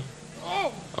clothesline.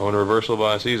 Oh, and a reversal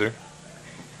by Caesar.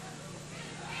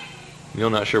 Neal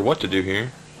not sure what to do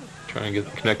here. Trying to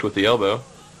connect with the elbow.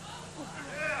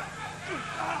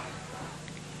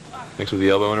 Connects with the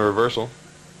elbow and a reversal.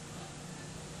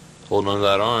 Holding onto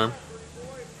that arm.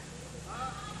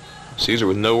 Caesar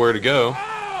with nowhere to go.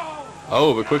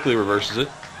 Oh, but quickly reverses it.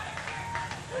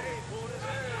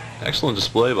 Excellent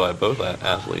display by both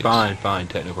athletes. Fine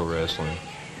technical wrestling.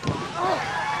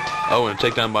 Oh, and a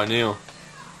takedown by Neal.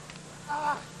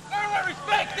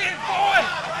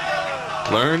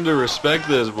 Learn to respect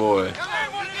this boy.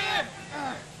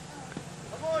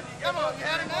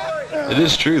 It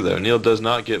is true, though. Neal does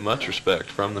not get much respect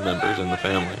from the members and the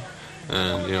family.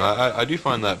 And, I do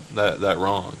find that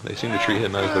wrong. They seem to treat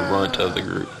him as the runt of the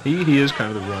group. He is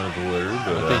kind of the runt of the litter.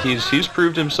 But I think he's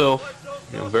proved himself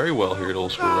very well here at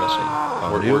Old School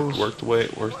Wrestling. Worked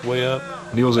the way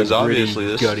up. Neal's a obviously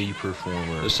gritty, gutty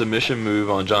performer. The submission move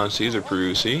on John Caesar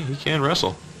proves he can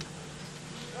wrestle.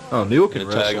 Oh, Neal can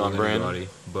wrestle tag on anybody,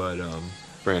 but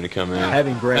Brandon come in.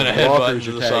 Having Brandon Walker as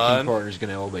your tag team partner is going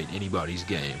to elevate anybody's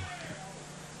game.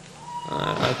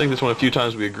 I think that's one of the few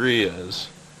times we agree, as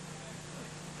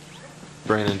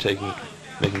Brandon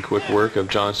making quick work of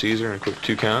John Caesar and a quick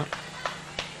 2 count.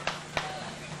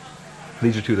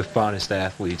 These are two of the finest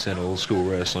athletes in Old School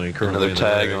Wrestling currently. Another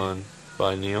tag on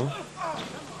by Neal.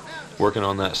 Working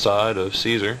on that side of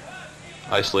Caesar,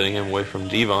 isolating him away from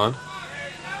Devon.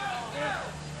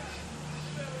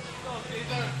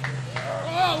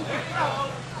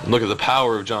 Look at the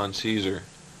power of John Caesar.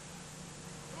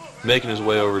 Making his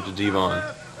way over to Devon.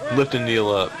 Lifting Neal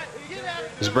up.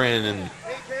 Is Brandon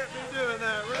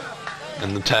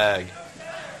in the tag.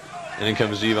 And in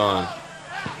comes Devon.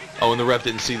 Oh, and the ref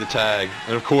didn't see the tag.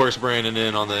 And of course Brandon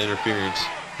in on the interference.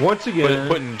 Once again.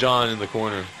 Putting John in the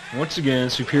corner. Once again,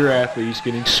 superior athletes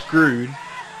getting screwed.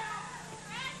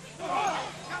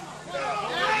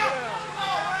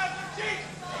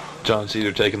 John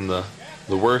Caesar taking the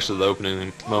worst of the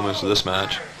opening moments of this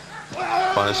match.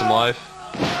 Finding some life.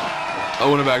 Oh,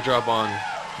 and a backdrop on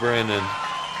Brandon.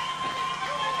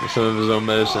 some of his own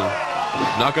medicine.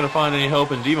 Not going to find any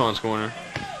help in Devon's corner.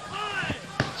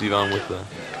 Devon with the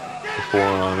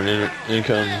forearm, and in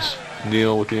comes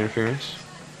Neal with the interference.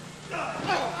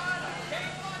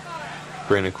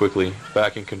 Brandon quickly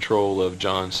back in control of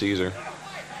John Caesar.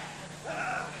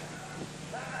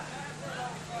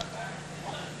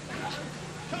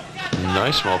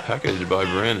 Nice small package by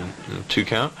Brandon. 2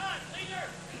 count.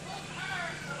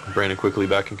 Brandon quickly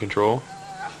back in control.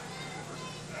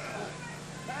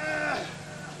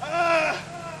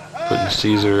 Putting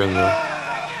Caesar in the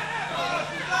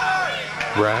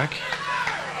rack.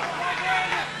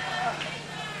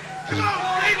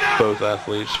 Both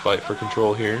athletes fight for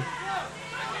control here.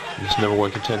 This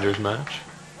 #1 Contenders match.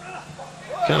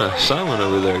 Kind of silent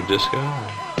over there, Disco.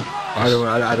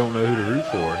 I don't know who to root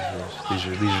for. These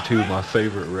are two of my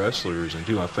favorite wrestlers and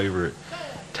two of my favorite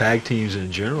tag teams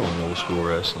in general in old school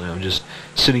wrestling. I'm just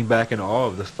sitting back in awe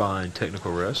of the fine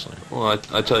technical wrestling. Well,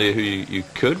 I tell you who you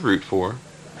could root for.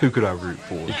 Who could I root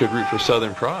for? You could root for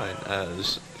Southern Pride,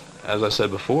 as I said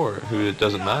before. Who it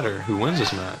doesn't matter who wins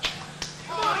this match.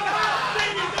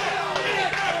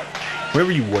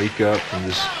 Whenever you wake up from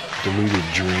this deluded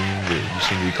dream that you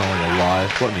seem to be calling a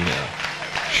life, let me know.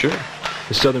 Sure.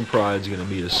 The Southern Pride's going to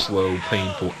meet a slow,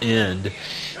 painful end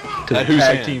to at the whose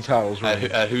tag hand? team titles.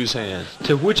 At whose hand?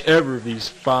 To whichever of these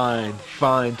fine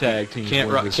tag teams. Can't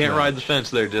ride the fence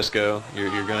there, Disco.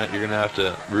 You're gonna have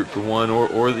to root for one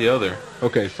or the other.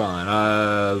 Okay, fine.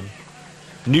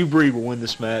 New Breed will win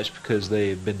this match because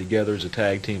they've been together as a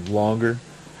tag team longer.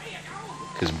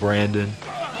 Because Brandon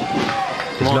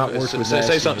does not work with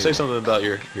say something about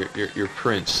your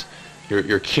prince,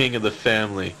 your king of the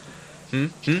family.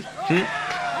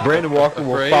 Brandon Walker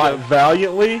will fight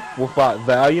valiantly.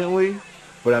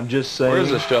 But I'm just saying.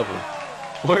 Where's the shovel?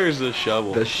 Where's the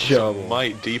shovel? The shovel. Some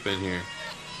might deep in here.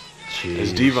 Jeez.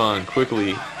 As Devon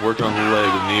quickly worked on the leg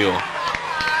of Neal.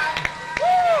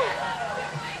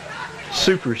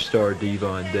 Superstar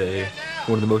Devon Day,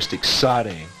 one of the most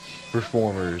exciting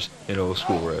performers in old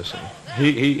school wrestling.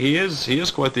 He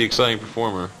is quite the exciting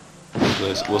performer.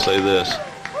 We'll say this.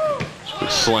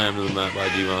 Slammed to the mat by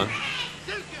Devon.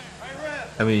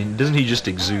 I mean, doesn't he just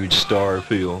exude star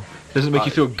appeal? Doesn't it make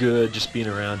you feel good just being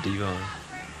around Devon?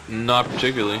 Not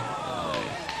particularly.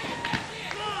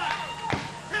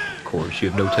 Of course, you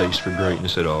have no taste for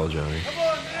greatness at all, Johnny.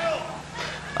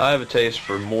 I have a taste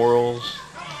for morals,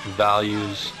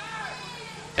 values,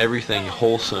 everything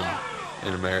wholesome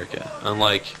in America.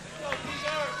 Unlike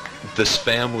this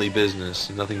family business,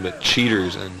 nothing but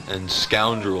cheaters and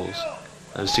scoundrels.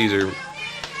 As Caesar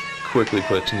quickly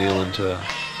puts Neal into a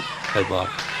headlock.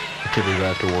 I can't believe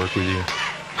I have to work with you.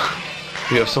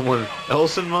 You have someone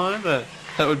else in mind that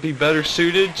would be better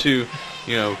suited to,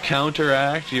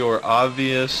 counteract your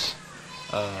obvious,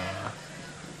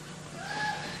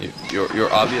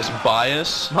 your obvious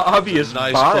bias. My obvious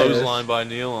nice bias. Clothesline by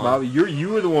Neal. You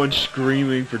were the one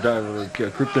screaming for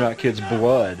Kryptonite Kid's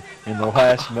blood in the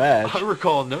last match. I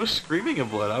recall no screaming of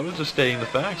blood. I was just stating the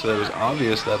facts that it was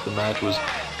obvious that the match was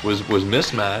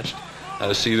mismatched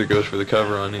as Caesar goes for the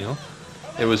cover on Neal.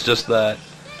 It was just that.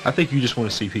 I think you just want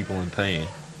to see people in pain.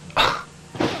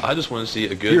 I just want to see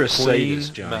a good, You're a clean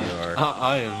sadist, Johnny match. R.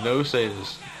 I am no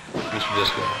sadist, Mr.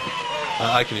 Disco.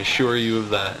 I can assure you of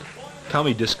that.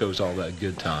 Tommy Disco's all about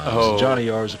good times. Oh. Johnny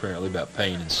R is apparently about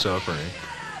pain and suffering.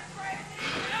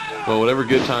 Well, whatever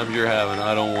good times you're having,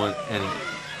 I don't want any.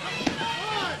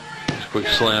 Just quick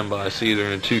slam by Caesar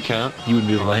in a 2 count. You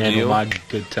wouldn't be able to handle my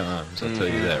good times, I'll tell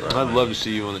you that right I'd love to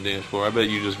see you on the dance floor. I bet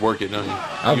you just work it, don't you?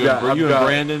 I've You got- and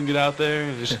Brandon get out there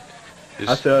and just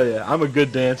I tell you, I'm a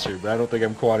good dancer, but I don't think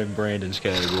I'm quite in Brandon's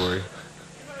category.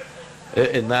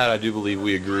 In that, I do believe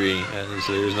we agree, and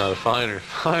there's not a finer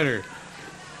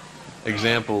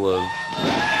example of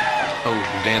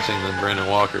dancing than Brandon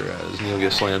Walker as Neal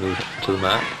gets slammed to the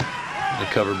mat and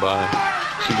covered by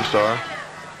Superstar.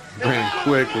 Brandon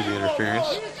quick with the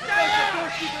interference.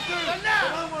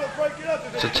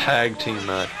 It's a tag team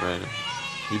match, Brandon.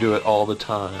 You do it all the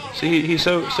time. See, he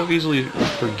so easily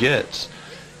forgets.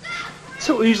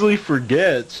 So easily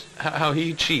forgets how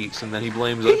he cheats, and then he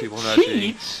blames other people for not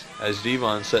cheating. As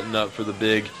Devon's setting up for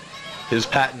his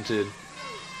patented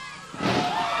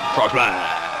frog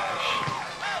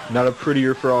splash. Not a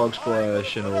prettier frog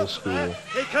splash in old school. And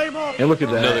look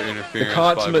at that. Another interference the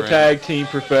consummate by tag team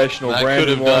professional, that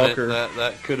Brandon could have Walker. Done it.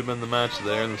 That could have been the match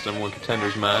there in the #1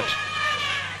 Contenders match.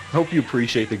 I hope you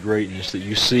appreciate the greatness that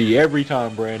you see every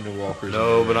time Brandon Walker's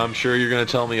No, but I'm sure you're going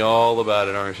to tell me all about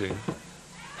it, aren't you?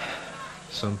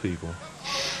 Some people.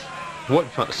 What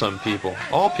some people?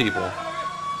 All people.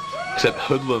 Except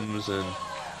hoodlums and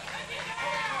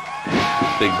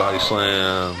big body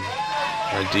slam.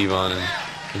 by Devon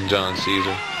and John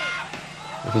Caesar.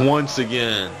 Once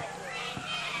again,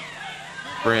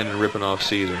 Brandon ripping off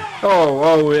Caesar.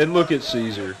 Oh, and look at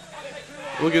Caesar.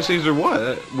 Look at Caesar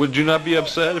what? Would you not be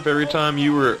upset if every time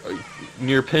you were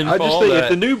near pinfall? I just think if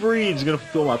the new breed's going to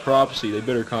fulfill my prophecy, they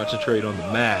better concentrate on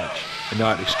the match and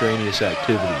not extraneous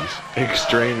activities.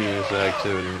 Extraneous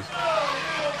activities.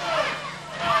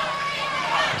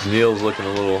 Neal's looking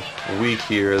a little weak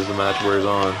here as the match wears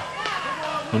on.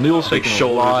 Well, Neal's Big taking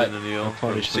shoulders a lot into Neal of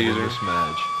from punishment in Caesar. this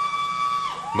match.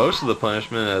 Most of the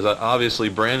punishment, as obviously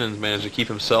Brandon's managed to keep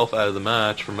himself out of the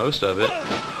match for most of it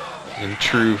in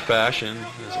true fashion.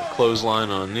 There's a clothesline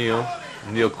on Neal.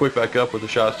 Neal quick back up with the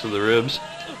shots to the ribs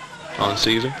on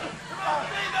Caesar.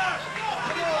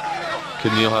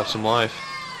 Could Neal have some life?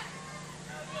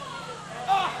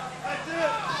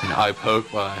 An eye poke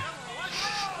by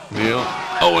Neal.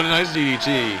 Oh, and a nice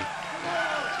DDT.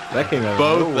 That came out of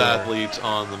Both nowhere. athletes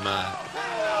on the mat.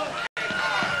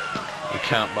 The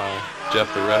count by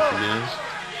Jeff the ref begins.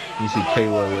 You see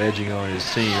Kalo edging on his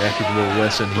team after the little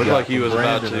lesson he Looked got like he from was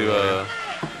about Brandon to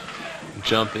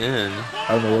jump in. I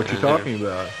don't know what you're talking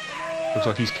about. Looks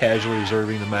like he's casually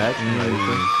observing the match.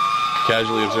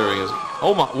 Casually observing his.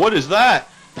 Oh my! What is that?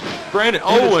 Brandon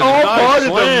It's Owen. all nice part of the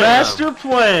slam. master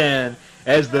plan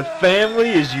as the family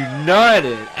is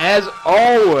united as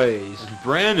always.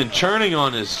 Brandon churning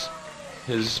on his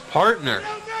partner.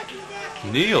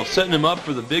 Neal setting him up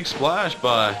for the big splash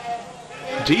by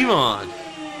Devon.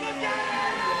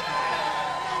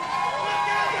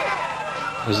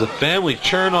 As the family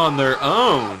churn on their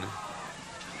own.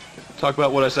 Talk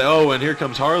about what I say. Oh, and here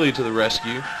comes Harley to the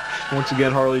rescue. Once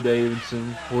again, Harley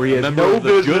Davidson, where he has Member no of the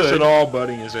business good. at all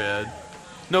butting his head.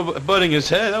 No, butting his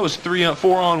head. That was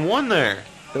 4-on-1 there.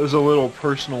 That was a little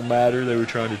personal matter they were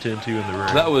trying to tend to in the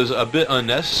ring. That was a bit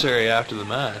unnecessary after the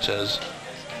match, as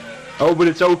Oh, but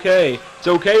it's okay. It's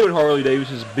okay when Harley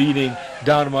Davidson's beating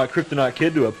Dynamite Kryptonite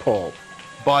Kid to a pulp.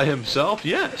 by himself,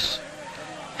 yes.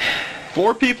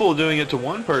 4 people doing it to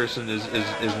one person is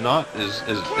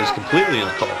completely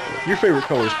uncalled for. Your favorite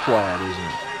color is plaid, isn't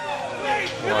it?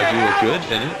 Well, I do look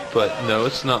good in it, but no,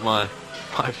 it's not my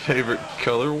favorite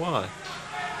color. Why?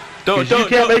 You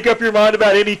can't make up your mind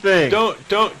about anything.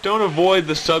 Don't avoid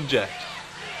the subject.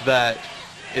 That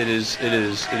it is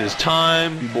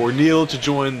time for Neal to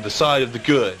join the side of the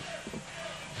good.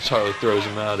 As Harley throws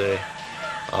him out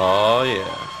oh yeah,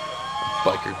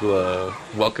 biker glove.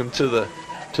 Welcome to the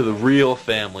real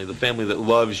family, the family that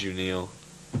loves you, Neal.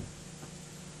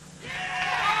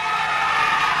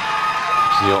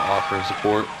 Neal offering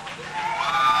support.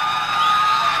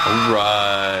 All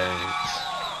right.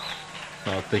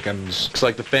 I think I'm just Looks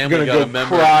like the family gonna got go a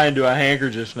member. cry into a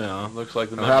handkerchief now. Looks like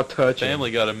the How touching. family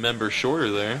got a member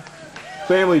shorter there.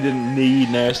 Family didn't need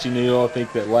Nasty Neal. I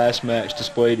think that last match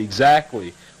displayed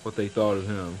exactly what they thought of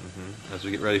him. As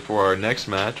we get ready for our next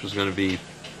match, was going to be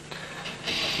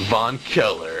Von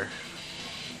Keller.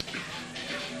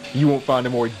 You won't find a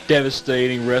more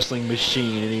devastating wrestling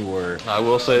machine anywhere. I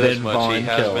will say this than much: Von he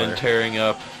has Keller. been tearing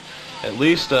up at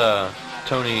least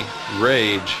Tony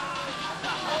Rage.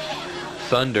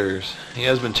 Thunders. He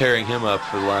has been tearing him up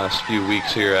for the last few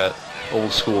weeks here at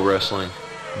Old School Wrestling.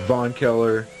 Von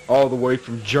Keller, all the way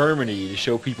from Germany to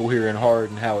show people here in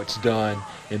Hardin how it's done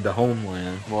in the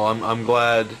homeland. Well, I'm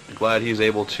glad he's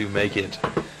able to make it.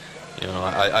 You know,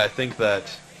 I think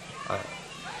that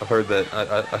I've heard that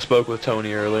I spoke with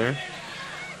Tony earlier,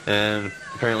 and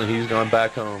apparently he's gone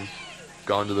back home,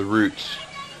 gone to the roots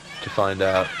to find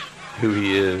out who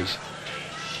he is,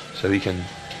 so he can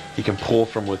pull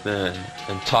from within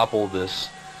and topple this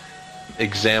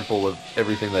example of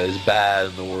everything that is bad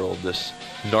in the world, this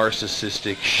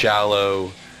narcissistic,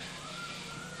 shallow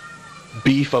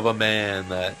beef of a man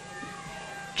that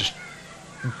just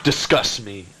disgusts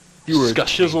me. If you were a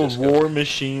Disgusts me, chiseled disgusts war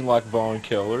machine like Von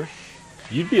Keller,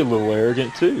 you'd be a little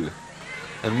arrogant too.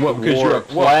 And what Because war? you're a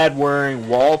plaid-wearing,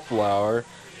 wallflower,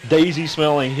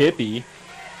 daisy-smelling hippie.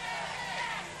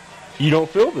 You don't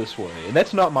feel this way, and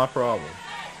that's not my problem.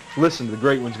 Listen, the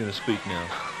great one's going to speak now.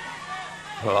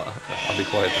 Well, I'll be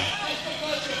quiet then.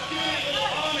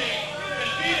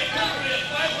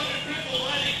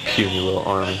 Puny little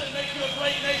army.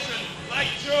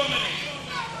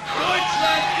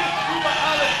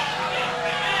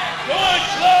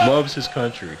 Loves his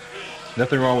country.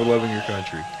 Nothing wrong with loving your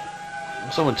country.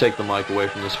 Someone take the mic away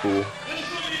from this fool.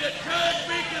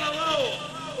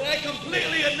 They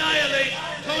completely annihilate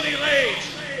Tony Rage.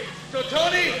 So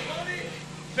Tony,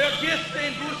 vergiss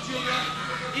den Bus, Junge.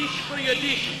 Ich bringe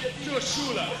dich zur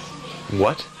Schule.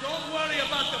 What? Don't worry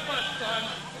about the bus, son.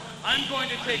 I'm going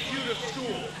to take you to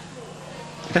school.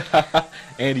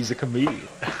 And he's a comedian.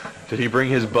 Did he bring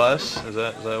his bus? Is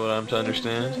that what I'm to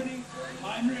understand?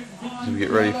 As we get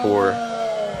ready for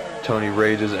Tony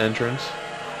Rage's entrance,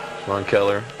 Von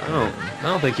Keller. I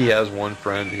don't think he has one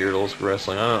friend here at Old School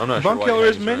Wrestling. I'm not sure. Von Keller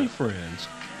has many friends.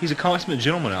 He's a consummate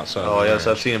gentleman outside. Oh yes,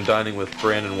 I've seen him dining with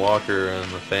Brandon Walker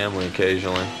and the family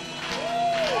occasionally.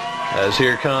 As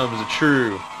here comes a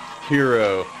true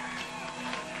hero.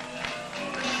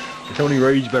 Tony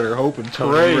Rage better hope and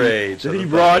Tony pray Rage that he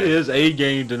brought his A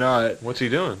game tonight. What's he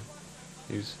doing?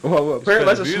 Well, apparently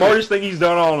that's the smartest thing he's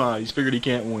done all night. He's figured he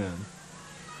can't win.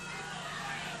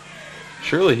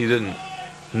 Surely he didn't.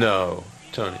 No,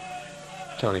 Tony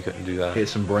couldn't do that. He had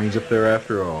some brains up there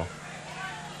after all.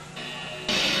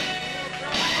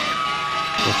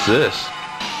 What's this?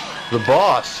 The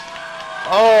boss.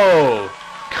 Oh,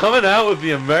 coming out with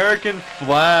the American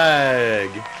flag.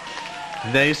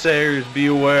 Naysayers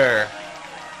beware.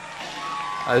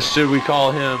 As should we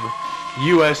call him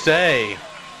USA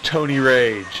Tony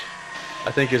Rage.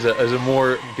 I think is a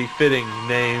more befitting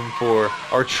name for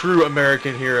our true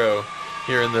American hero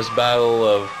here in this battle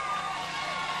of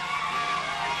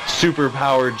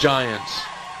superpowered giants.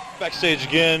 Backstage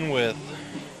again with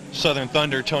Southern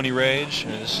Thunder Tony Rage.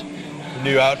 His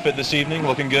new outfit this evening,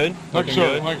 looking good. Looking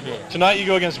good. Tonight you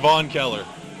go against Von Keller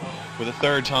for the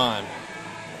third time.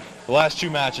 The last two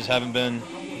matches haven't been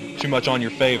too much on your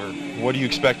favor. What do you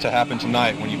expect to happen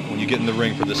tonight when you get in the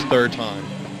ring for this third time?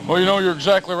 Well, you know, you're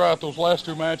exactly right. Those last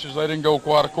two matches, they didn't go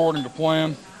quite according to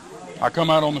plan. I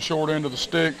come out on the short end of the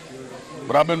stick,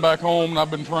 but I've been back home and I've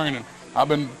been training. I've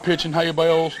been pitching hay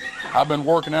bales. I've been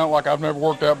working out like I've never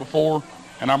worked out before,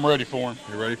 and I'm ready for him.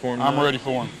 You're ready for him? I'm ready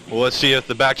for him. Well, let's see if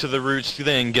the Back to the Roots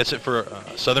thing gets it for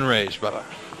Southern Rage. Bye-bye.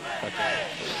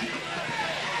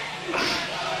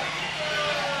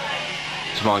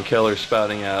 Von Keller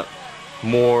spouting out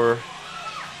more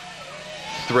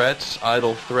threats,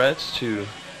 idle threats to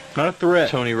not a threat,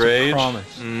 Tony Rage. A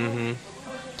promise. Mm-hmm.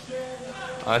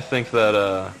 I think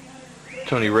that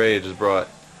Tony Rage has brought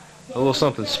a little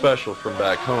something special from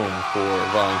back home for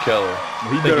Von Keller.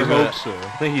 He better hope so.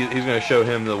 I think he's going to show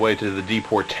him the way to the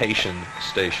deportation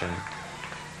station.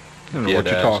 I don't know what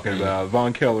you're talking about.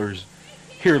 Von Keller's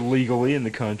here legally in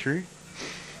the country.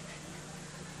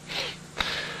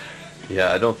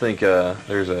 Yeah, I don't think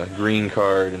there's a green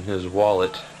card in his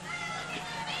wallet.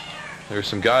 There's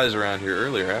some guys around here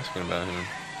earlier asking about him,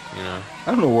 you know.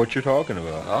 I don't know what you're talking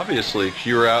about. Obviously,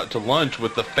 you were out to lunch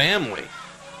with the family.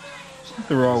 There's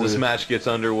nothing wrong with this match gets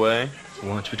underway.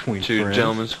 Lunch between two friends.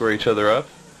 Gentlemen square each other up.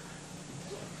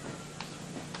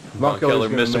 Von Keller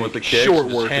missing with the kicks,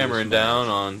 just hammering down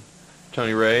on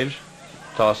Tony Rage,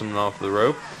 tossing him off the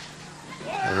rope,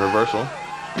 and reversal.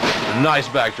 A nice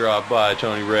backdrop by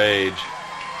Tony Rage.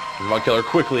 And Von Keller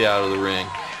quickly out of the ring.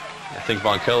 I think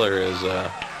Von Keller is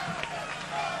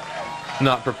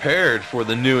not prepared for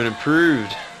the new and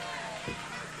improved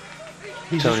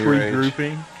He's Tony just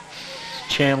regrouping,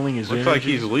 channeling his energy. Looks like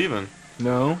he's leaving.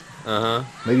 No. Uh-huh.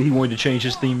 Maybe he wanted to change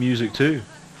his theme music too.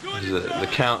 The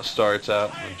count starts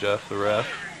out with Jeff the ref.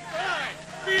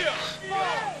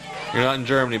 You're not in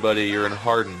Germany, buddy. You're in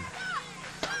Hardin.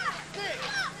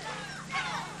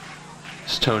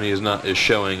 Tony is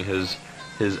showing his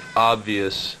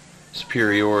obvious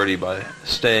superiority by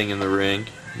staying in the ring,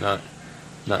 not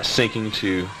sinking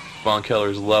to Von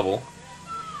Keller's level.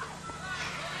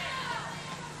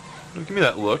 Give me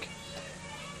that look.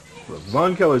 Look,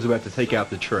 Von Keller's about to take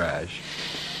out the trash.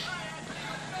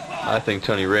 I think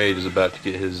Tony Rage is about to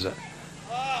get his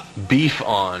beef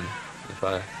on, if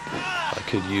I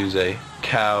could use a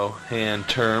cow-hand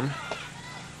term.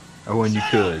 Oh, and you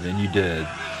could, and you did.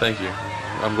 Thank you.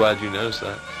 I'm glad you noticed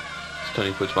that. So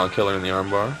Tony puts Von Keller in the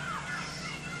armbar,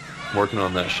 working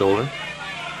on that shoulder.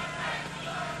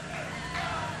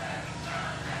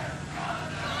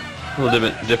 A little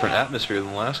different atmosphere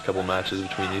than the last couple matches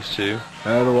between these two.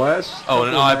 The last. Oh,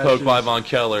 and an eye poke by Von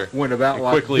Keller. Went about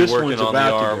like quickly this working one's on the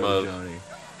about arm to go, of Johnny.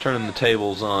 Turning the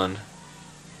tables on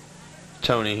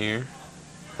Tony here.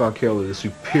 Von Keller, the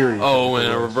superior. Oh,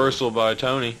 and a reversal by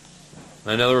Tony.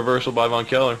 Another reversal by Von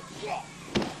Keller.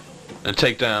 And a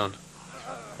takedown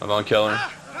by Von Keller.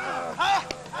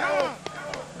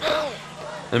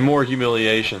 And more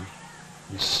humiliation.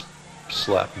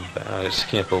 Slapping back. I just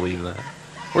can't believe that.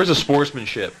 Where's the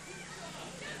sportsmanship?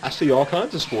 I see all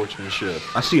kinds of sportsmanship.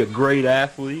 I see a great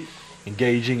athlete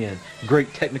engaging in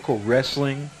great technical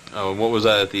wrestling. Oh, and what was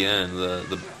that at the end?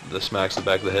 The smacks the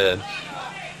back of the head.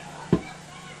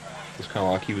 It's kind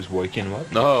of like he was waking him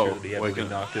up. No, sure that he hadn't been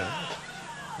knocked out.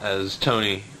 As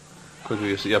Tony quickly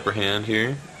gets the upper hand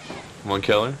here. Von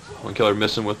Keller. Von Keller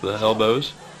missing with the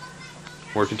elbows.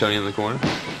 Working Tony in the corner.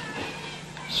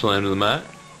 Slam to the mat.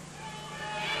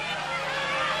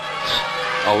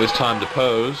 Always time to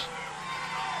pose.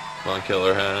 Von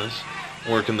Keller has.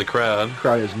 Working the crowd. The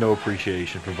crowd has no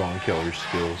appreciation for Von Keller's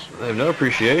skills. They have no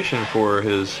appreciation for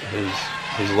his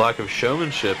lack of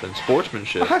showmanship and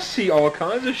sportsmanship. I see all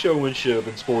kinds of showmanship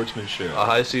and sportsmanship.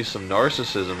 I see some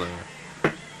narcissism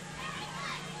there.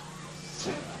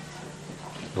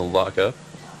 The lockup.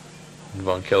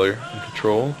 Von Keller in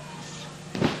control.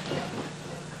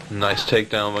 Nice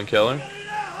takedown, Von Keller.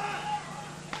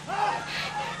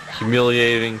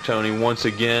 Humiliating Tony once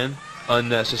again,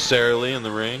 unnecessarily in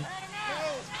the ring,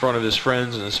 in front of his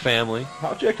friends and his family. The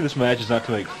object of this match is not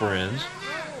to make friends.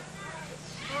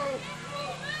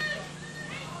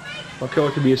 Von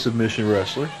Keller can be a submission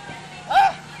wrestler.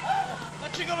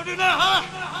 What you gonna do now,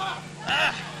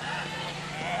 huh?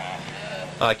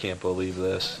 I can't believe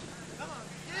this.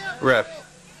 Ref.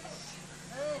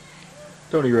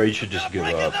 Tony Rage should just give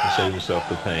up and save himself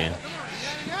the pain.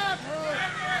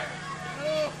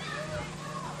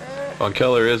 Von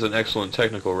Keller is an excellent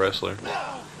technical wrestler,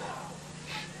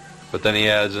 but then he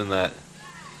adds in the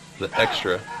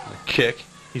extra, the kick.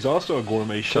 He's also a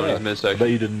gourmet chef. Tony's midsection. I bet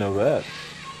you didn't know that.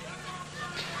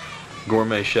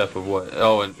 Gourmet chef of what?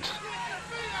 Oh, and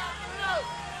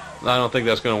I don't think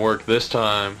that's going to work this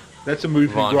time. That's a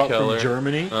move he brought from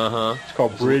Germany. Uh-huh. It's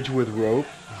called bridge with rope.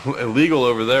 Illegal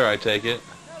over there, I take it.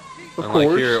 Of Unlike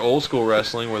course. here, old school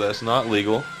wrestling, where that's not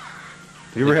legal.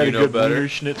 Have you ever had a good Wiener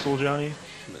Schnitzel, Johnny?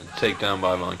 Takedown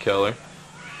by Von Keller.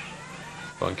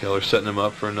 Von Keller setting him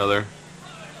up for another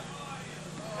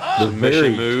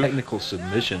submission move. Technical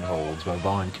submission holds by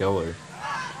Von Keller.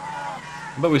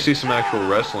 But we see some actual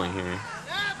wrestling here.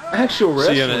 Actual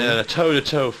wrestling? See, in a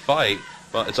toe-to-toe fight,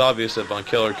 it's obvious that Von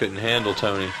Keller couldn't handle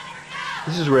Tony.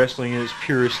 This is wrestling in its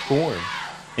purest form.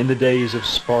 In the days of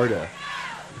Sparta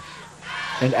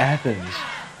and Athens.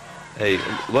 Hey,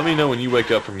 let me know when you wake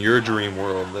up from your dream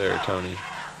world there, Tony.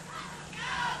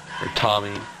 Or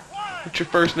Tommy. What's your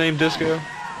first name, Disco?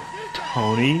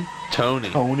 Tony. Tony.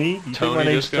 Tony? You think Tony my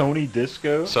name's Disco? Tony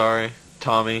Disco? Sorry,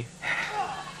 Tommy.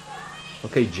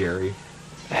 Okay, Jerry.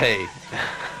 Hey,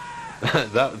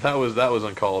 that was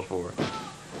uncalled for.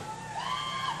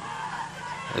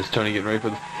 Is Tony getting ready for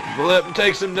the flip and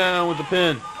takes him down with the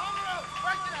pin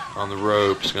on the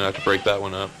ropes? Gonna have to break that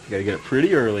one up. You gotta get up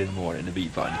pretty early in the morning to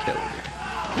beat Von Keller.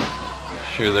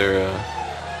 Sure, they're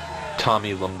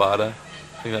Tommy Lombada.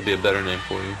 I think that'd be a better name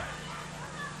for you.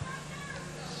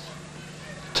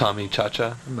 Tommy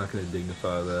Cha-Cha. I'm not gonna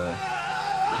dignify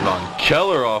that. Von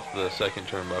Keller off the second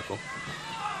turnbuckle.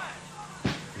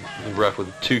 The ref with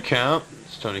a 2 count.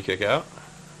 It's Tony kick out.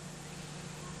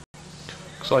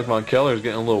 Looks like Von Keller's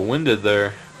getting a little winded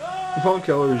there. Von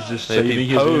Keller is just Maybe saving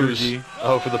his energy.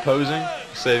 Oh, for the posing?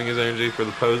 Saving his energy for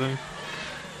the posing?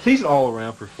 He's an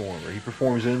all-around performer. He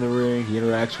performs in the ring. He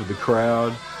interacts with the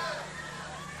crowd.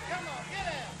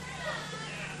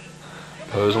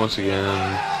 Pose once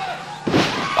again.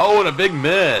 Oh, and a big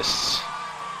miss.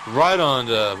 Right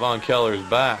onto Von Keller's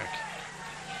back.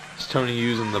 It's Tony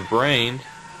using the brain.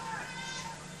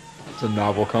 It's a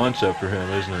novel concept for him,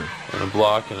 isn't it? And a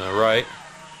block and a right.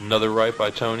 Another right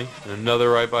by Tony. And another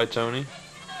right by Tony.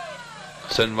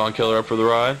 Setting Von Keller up for the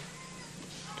ride.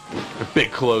 A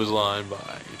big clothesline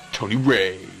by Tony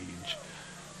Rage.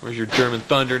 Where's your German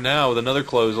Thunder now with another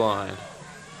clothesline?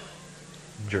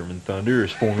 German Thunder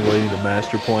is formulating the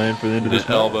master plan for the end of this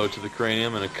An elbow to the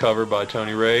cranium and a cover by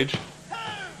Tony Rage.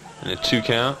 And a 2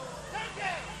 count.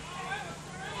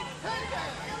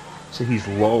 So he's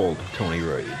lulled Tony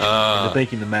Rage into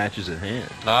thinking the match is at hand.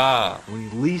 When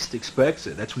he least expects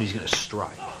it, that's when he's going to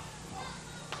strike.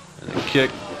 And a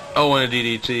kick. Oh, and a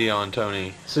DDT on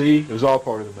Tony. See? It was all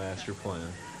part of the master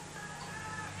plan.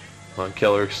 Von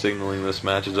Keller signaling this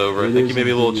match is over. I think he may be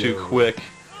a little too quick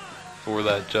for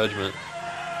that judgment.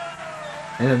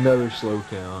 And another slow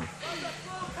count.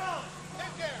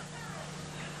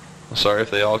 I'm sorry if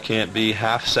they all can't be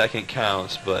half-second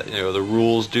counts, but the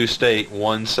rules do state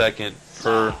 1 second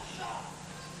per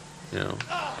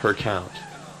per count.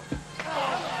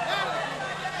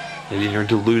 Maybe in your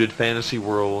diluted fantasy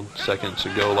world, seconds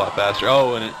would go a lot faster.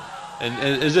 Oh,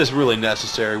 and is this really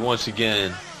necessary? Once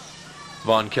again,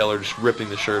 Von Keller just ripping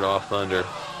the shirt off Thunder,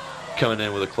 coming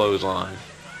in with a clothesline.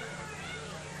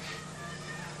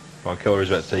 Von Keller's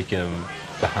about to take him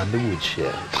behind the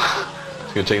woodshed.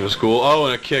 He's going to take him to school. Oh,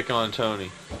 and a kick on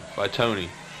Tony. By Tony.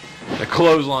 A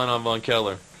clothesline on Von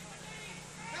Keller.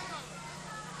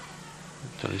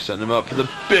 Tony setting him up for the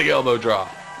big elbow drop.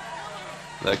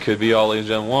 That could be all, ladies and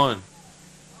gentlemen. 1.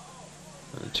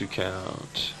 And a 2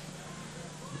 count.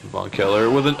 Von Keller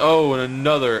with and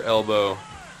another elbow.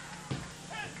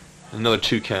 Another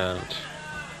 2 count.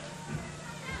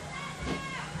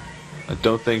 I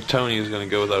don't think Tony is going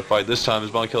to go without a fight this time as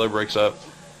Von Keller breaks up.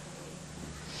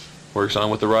 Works on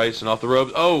with the rights and off the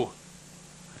ropes. Oh!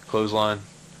 Clothesline.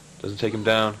 Doesn't take him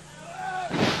down.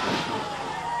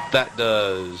 That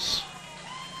does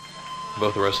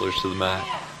both the wrestlers to the mat.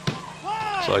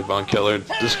 It's like Von Keller.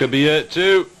 This could be it,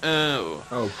 too. Oh.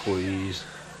 Oh, please.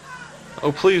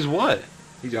 Oh, please what?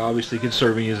 He's obviously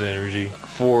conserving his energy.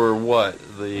 For what?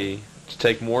 To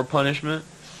take more punishment?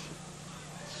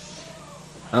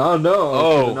 Oh, no.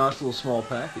 Oh. It's a nice little small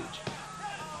package.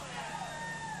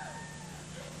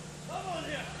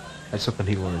 That's something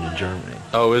he learned in Germany.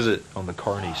 Oh, is it? On the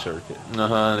Carney circuit. And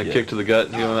a kick to the gut.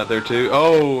 He went out there, too.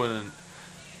 Oh, and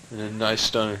a nice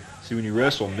stunner. See, when you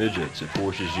wrestle midgets, it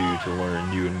forces you to learn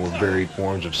new and more varied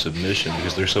forms of submission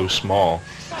because they're so small.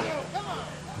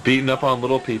 Beating up on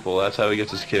little people. That's how he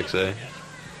gets his kicks, eh?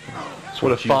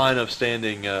 What a fine,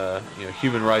 upstanding,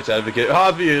 human rights advocate.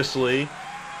 Obviously,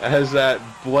 has that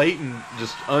blatant,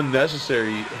 just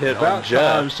unnecessary hit on Jeff.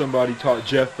 About time somebody taught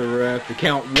Jeff the ref to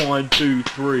count 1, 2,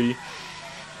 3.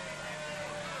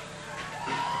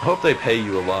 I hope they pay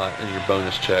you a lot in your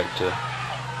bonus check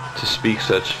to speak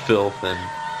such filth and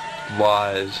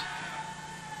lies.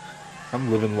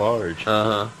 I'm living large.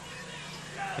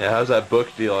 Yeah, how's that book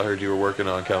deal I heard you were working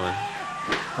on coming?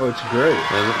 Oh, it's great.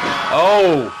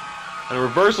 Oh! And a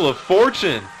reversal of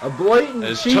fortune. A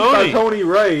blatant cheat by Tony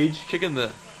Rage. Kicking the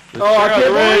oh, I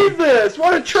can't believe this!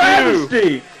 What a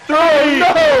travesty! 2, 3.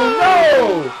 Oh,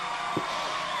 no!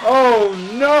 Oh,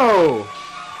 no!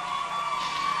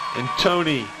 And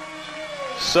Tony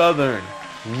Southern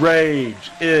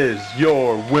Rage is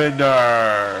your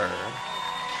winner.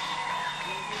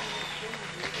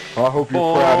 I hope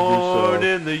you're proud of yourself. Born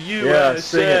in the USA. Yeah,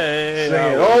 sing it.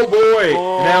 Sing it. Oh, boy.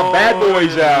 Now Bad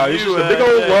Boy's out. It's just a big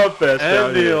old love fest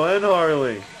out here. Neal and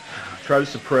Harley. Try to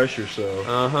suppress yourself.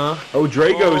 Uh-huh. Oh,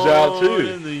 Drago's out, too. Born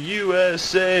in the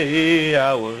USA,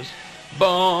 I was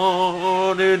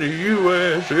born in the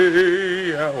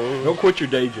USA. Don't quit your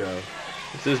day job.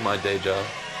 This is my day job.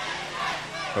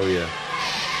 Oh, yeah.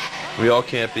 We all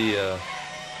can't be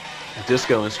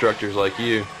disco instructors like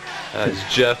you. As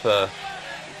Jeff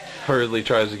hurriedly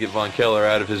tries to get Von Keller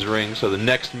out of his ring. So the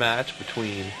next match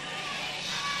between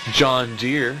John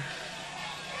Deere,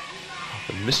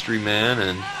 the Mystery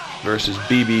Man, versus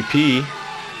BBP.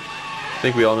 I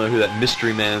think we all know who that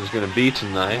Mystery Man is going to be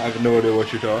tonight. I have no idea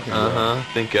what you're talking about. I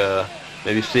think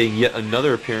maybe seeing yet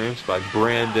another appearance by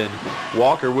Brandon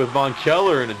Walker with Von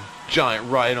Keller and a giant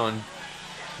right on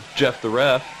Jeff the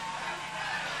ref.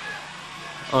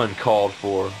 Uncalled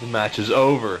for. The match is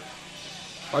over.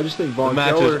 I just think Von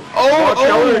Keller,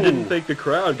 Keller didn't think the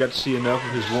crowd got to see enough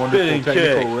of his wonderful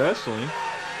technical wrestling.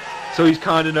 So he's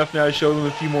kind enough now to show them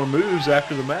a few more moves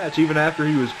after the match, even after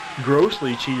he was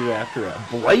grossly cheated after a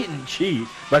blatant cheat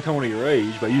by Tony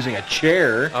Rage by using a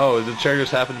chair. Oh, the chair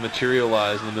just happened to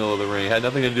materialize in the middle of the ring. It had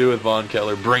nothing to do with Von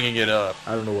Keller bringing it up.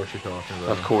 I don't know what you're talking about.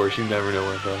 Of course, you never know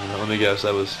what I'm talking about. Let me guess,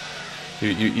 that was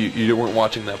you weren't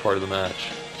watching that part of the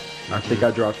match. I think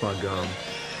I dropped my gum.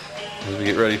 As we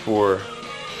get ready for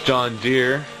John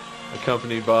Deere,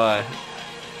 accompanied by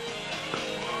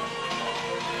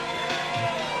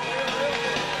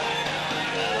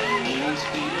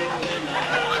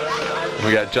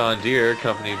we got John Deere,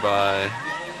 accompanied by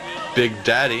Big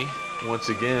Daddy, once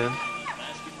again,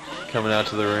 coming out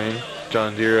to the ring.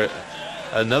 John Deere,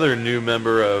 another new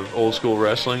member of Old School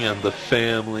Wrestling and the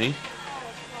family.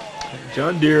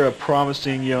 John Deere, a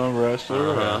promising young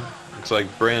wrestler. Looks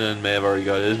like Brandon may have already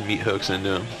got his meat hooks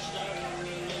into him.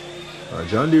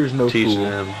 John Deere's no Teaching fool.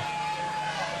 him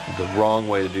the wrong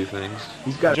way to do things.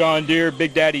 He's got John Deere,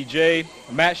 Big Daddy J,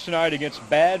 a match tonight against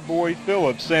Bad Boy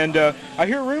Phillips. And I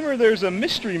hear rumor there's a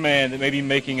mystery man that may be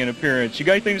making an appearance. You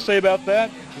got anything to say about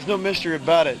that? There's no mystery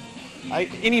about it.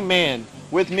 Any man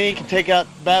with me can take out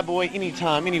Bad Boy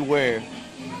anytime, anywhere.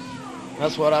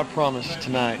 That's what I promised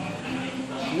tonight.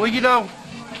 Well, you know,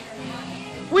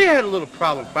 we had a little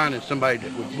problem finding somebody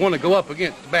that would want to go up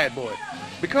against the Bad Boy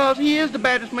because he is the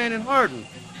baddest man in Hardin.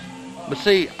 But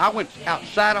see, I went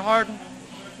outside of Hardin,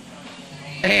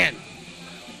 and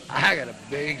I got a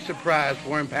big surprise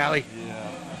for him, Pally.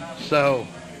 Yeah. So,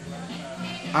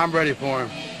 I'm ready for him.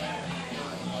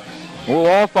 We'll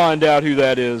all find out who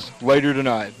that is later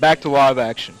tonight. Back to live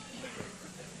action.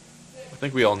 I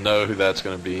think we all know who that's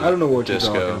going to be. I don't know what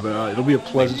Disco. you're talking about. It'll be a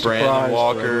pleasant surprise. Brandon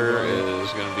Walker is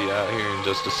going to be out here in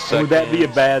just a second. Would that be a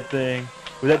bad thing?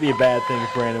 Would that be a bad thing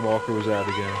if Brandon Walker was out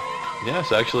again?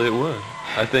 Yes, actually it would.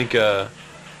 I think,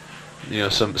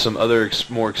 some other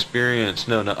more experienced.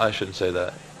 No, I shouldn't say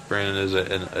that. Brandon is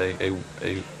a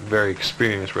very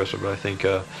experienced wrestler, but I think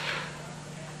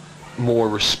more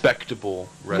respectable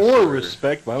wrestler. More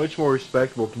respectable? How much more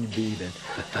respectable can you be than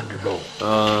the Thunderbolt?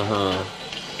 Uh-huh.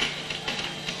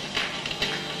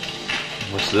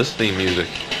 What's this theme music?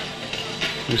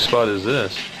 Whose spot is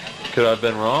this? Could I have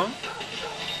been wrong?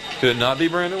 Could it not be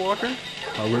Brandon Walker?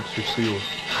 My lips are sealed.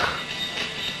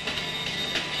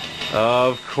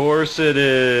 Of course it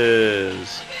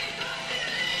is.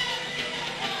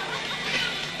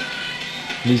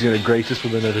 He's going to grace us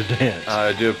with another dance.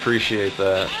 I do appreciate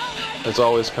that. It's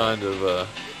always kind of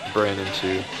Brandon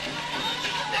to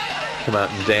come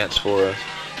out and dance for us.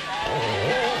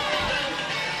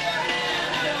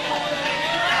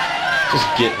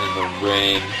 Just getting in the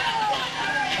ring.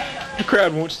 The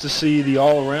crowd wants to see the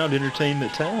all-around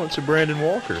entertainment talents of Brandon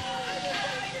Walker.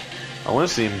 I want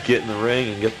to see him get in the ring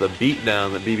and get the beat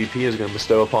down that BBP is going to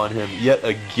bestow upon him yet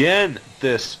again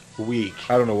this week.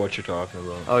 I don't know what you're talking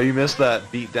about. Oh, you missed that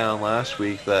beat down last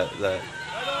week that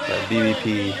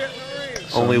BBP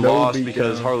only lost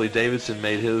because Harley Davidson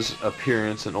made his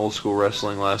appearance in Old School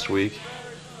Wrestling last week.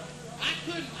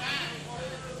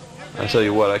 I tell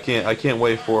you what, I can't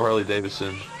wait for Harley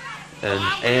Davidson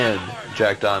and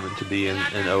Jack Diamond to be in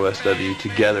OSW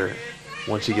together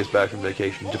once he gets back from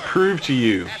vacation to prove to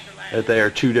you that they are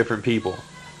two different people.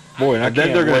 Boy, and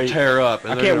then they're going to tear up.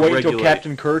 And I can't wait until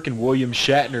Captain Kirk and William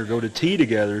Shatner go to tea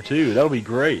together, too. That'll be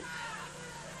great.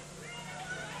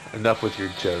 Enough with your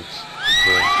jokes.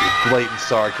 Your blatant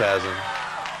sarcasm.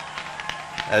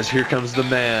 As here comes the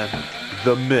man,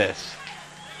 the myth,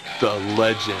 the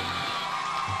legend,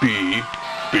 BBP.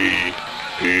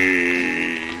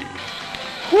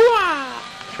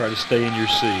 Try to stay in your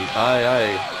seat.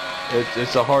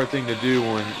 It's a hard thing to do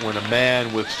when a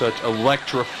man with such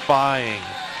electrifying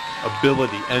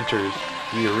ability enters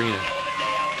the arena.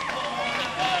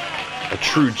 A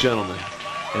true gentleman.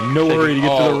 And no hurry to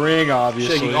get to the ring,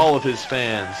 obviously. Shaking all of his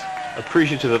fans.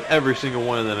 Appreciative of every single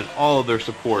one of them and all of their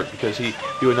support, because he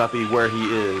would not be where he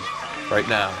is right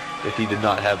now if he did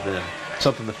not have them.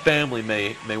 Something the family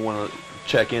may want to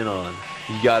check in on.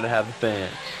 You got to have the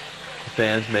fans. The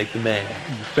fans make the man.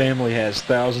 The family has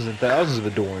thousands and thousands of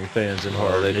adoring fans in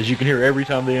Hardin, as you can hear every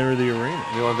time they enter the arena.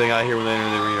 The only thing I hear when they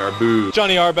enter the arena are boos.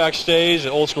 Johnny R backstage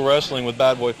at Old School Wrestling with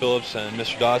Bad Boy Phillips and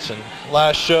Mr. Dotson.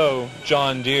 Last show,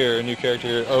 John Deare, a new character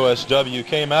here at OSW,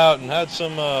 came out and had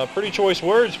some pretty choice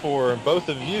words for both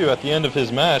of you at the end of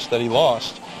his match that he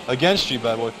lost against you,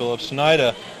 Bad Boy Phillips. Tonight,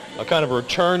 a kind of a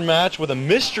return match with a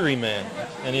mystery man.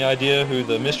 Any idea who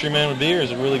the mystery man would be, or is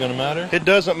it really going to matter? It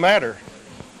doesn't matter.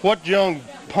 What young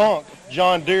punk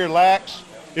John Deare lacks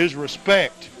is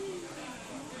respect.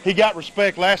 He got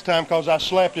respect last time because I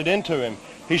slapped it into him.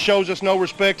 He shows us no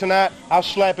respect tonight, I'll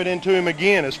slap it into him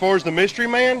again. As far as the mystery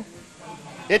man,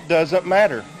 it doesn't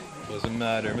matter. Doesn't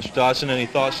matter. Mr. Dotson, any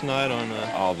thoughts tonight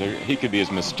on... he could be as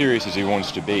mysterious as he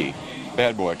wants to be.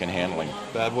 Bad Boy can handle him.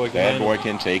 Bad Boy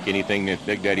can take anything that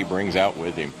Big Daddy brings out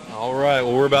with him. All right,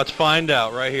 well, we're about to find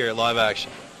out right here at Live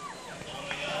Action.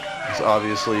 So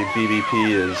obviously,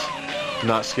 BBP is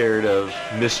not scared of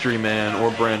Mystery Man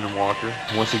or Brandon Walker.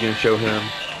 Once again, show him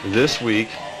this week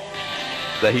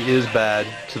that he is bad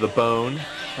to the bone.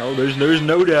 Oh, there's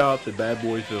no doubt that Bad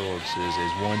Boy Phillips is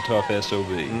one tough SOB.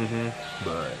 Mm-hmm.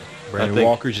 But Brandon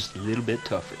Walker's just a little bit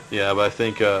tougher. Yeah, but I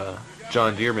think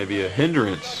John Deare may be a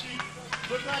hindrance.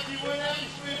 Looks like you went out and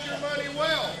spent your money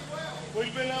well.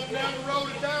 We've been up and down the road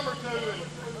a time or two, and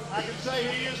I can say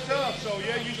he is tough. So,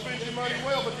 yeah, you spent your money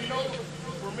well, but you know,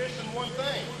 we're missing one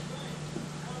thing.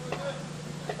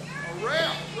 A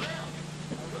ref.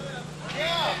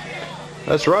 Yeah.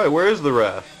 That's right. Where is the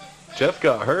ref? Jeff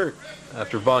got hurt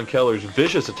after Von Keller's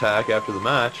vicious attack after the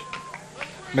match.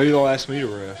 Maybe they'll ask me to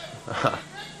ref.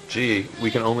 Gee, we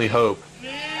can only hope.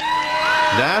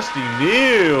 Nasty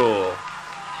Neal.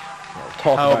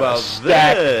 How about this?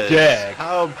 Deck.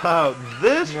 How about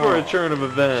this for a turn of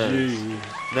events? Geez.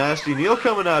 Nasty Neal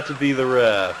coming out to be the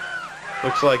ref.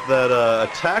 Looks like that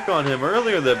attack on him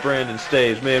earlier that Brandon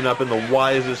staged may have not been the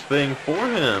wisest thing for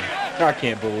him. I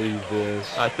can't believe this.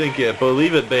 I think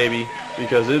believe it, baby,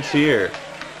 because it's here.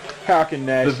 How can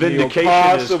Nasty the vindication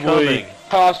Neal is coming.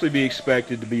 possibly be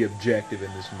expected to be objective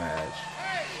in this match?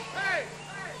 Hey,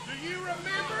 do you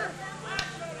remember?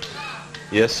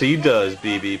 Yes, he does,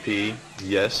 BBP.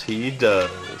 Yes, he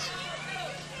does.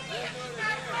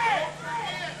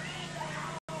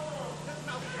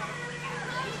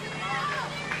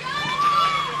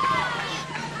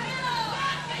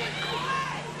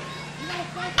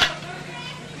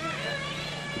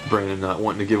 Brandon not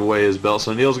wanting to give away his belt,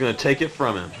 so Neal's going to take it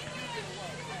from him.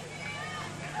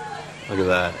 Look at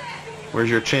that. Where's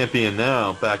your champion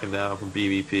now, backing down from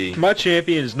BBP? My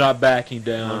champion is not backing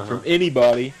down from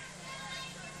anybody.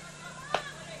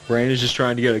 Brandon's just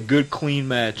trying to get a good, clean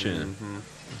match in.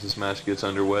 As this match gets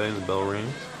underway and the bell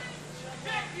rings.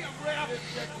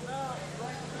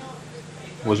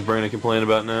 What's Brandon complaining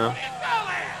about now?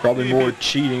 Probably more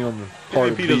cheating on the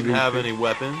part of BVP doesn't have any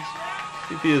weapons.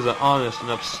 BVP is an honest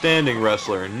and upstanding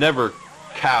wrestler and never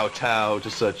kowtow to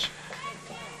such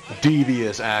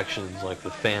devious actions like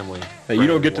the family. Hey, you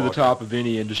don't get to the top of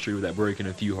any industry without breaking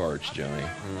a few hearts, Johnny.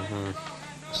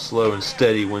 Slow and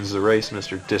steady wins the race,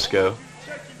 Mr. Disco.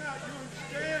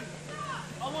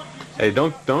 Hey,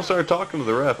 don't start talking to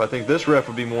the ref. I think this ref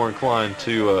would be more inclined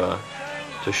to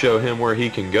show him where he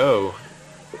can go,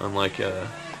 unlike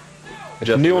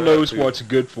if Neal knows what's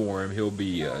good for him, he'll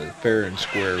be a fair and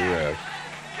square ref.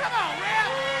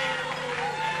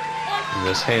 In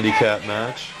this handicap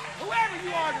match,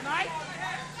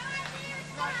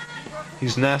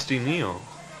 he's Nasty Neal,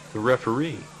 the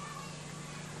referee,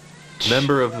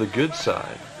 member of the good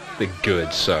side. The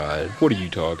good side? What are you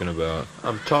talking about?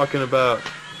 I'm talking about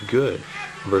good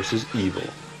versus evil,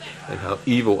 and how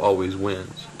evil always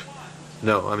wins.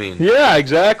 No, I mean... Yeah,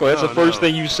 exactly. That's the first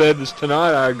thing you said this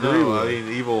tonight. I agree with. I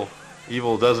mean,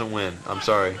 evil doesn't win. I'm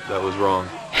sorry, that was wrong.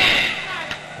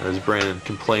 There's Brandon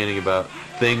complaining about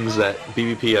things that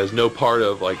BVP has no part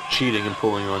of, like cheating and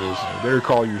pulling on his better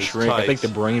call your shrink. Tights. I think the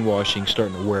brainwashing's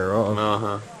starting to wear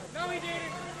off.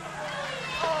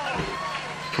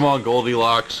 Come on,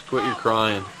 Goldilocks, quit your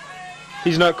crying.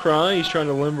 He's not crying. He's trying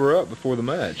to limber up before the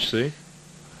match, see?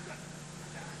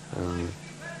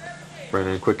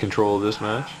 Brandon in quick control of this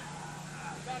match.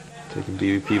 Taking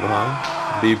BVP behind.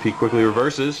 BVP quickly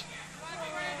reverses.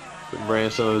 Putting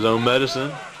Brandon some of his own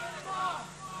medicine.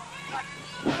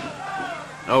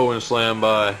 Oh, and a slam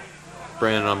by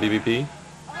Brandon on BVP.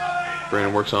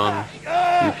 Brandon works on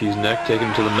BVP's neck, taking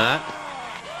him to the mat.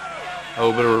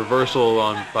 Oh, bit of reversal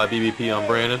by BVP on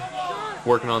Brandon.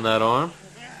 Working on that arm.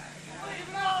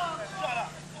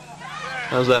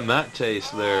 How's that mat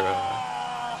taste there,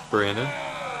 Brandon?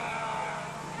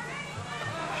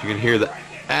 You can hear the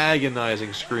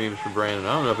agonizing screams from Brandon.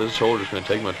 I don't know if his shoulder's going to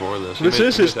take much more of this. This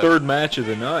is his third match of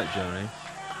the night, Johnny.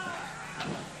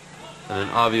 And an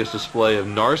obvious display of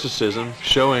narcissism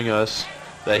showing us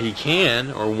that he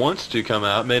can or wants to come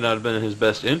out. May not have been in his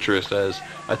best interest, as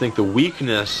I think the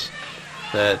weakness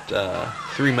that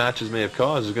 3 matches may have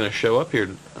caused is going to show up here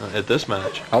at this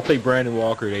match. I'll take Brandon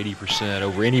Walker at 80%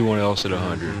 over anyone else at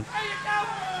 100.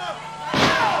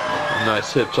 A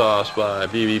nice hip toss by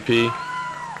BVP.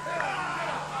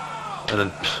 And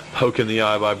then poke in the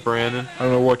eye by Brandon. I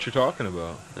don't know what you're talking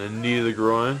about. And a knee to the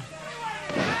groin.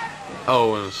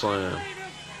 Oh, and a slam.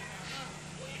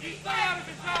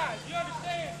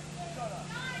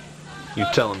 You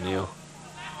tell him, Neal.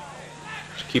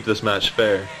 Just keep this match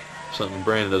fair. Something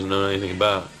Brandon doesn't know anything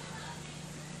about.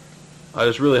 I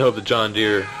just really hope that John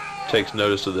Deere takes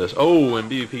notice of this. Oh,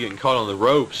 and BVP getting caught on the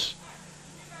ropes.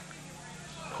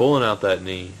 Pulling out that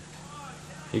knee.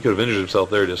 He could have injured himself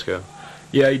there, Disco.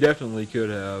 Yeah, he definitely could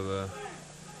have.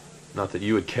 Not that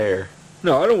you would care.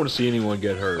 No, I don't want to see anyone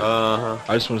get hurt. Uh-huh.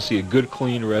 I just want to see a good,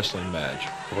 clean wrestling match.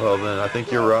 Well, then, I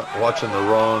think you're watching the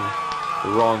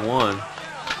wrong one.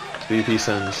 BVP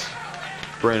sends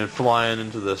Brandon flying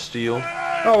into the steel.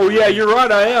 Oh, yeah, you're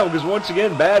right, I am, because once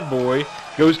again, Bad Boy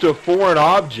goes to a foreign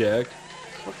object.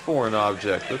 What foreign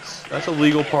object? That's a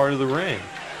legal part of the ring.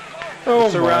 Oh,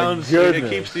 it surrounds, my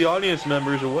goodness. It keeps the audience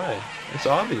members away. It's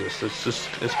obvious.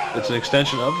 It's an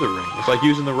extension of the ring. It's like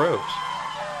using the ropes.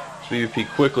 So BVP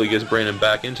quickly gets Brandon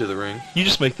back into the ring. You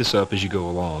just make this up as you go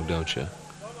along, don't you?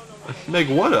 Make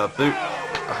what up?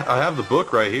 I have the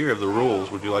book right here of the rules.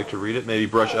 Would you like to read it? Maybe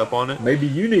brush up on it? Maybe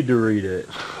you need to read it.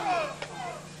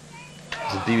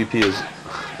 The DVP is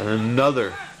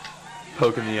another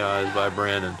poke in the eyes by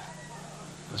Brandon.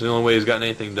 That's the only way he's gotten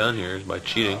anything done here is by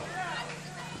cheating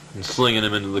and slinging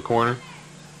him into the corner.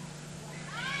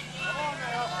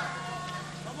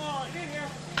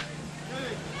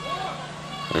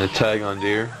 And a tag on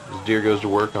Deare as Deare goes to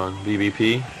work on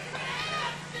BVP.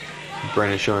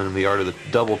 Brandon showing him the art of the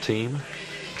double team,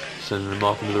 sending him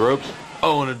off into the ropes.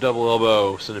 Oh, and a double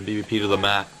elbow, sending BVP to the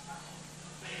mat.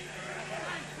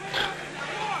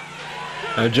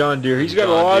 Now, John Deare, he's got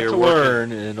a lot to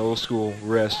learn in old school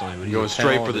wrestling. But he's going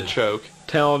straight for the choke.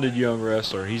 Talented young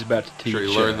wrestler. He's about to teach. Sure, he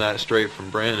learned that straight from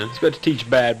Brandon. He's about to teach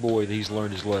Bad Boy that he's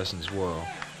learned his lessons well.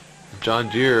 John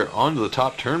Deare onto the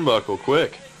top turnbuckle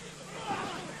quick.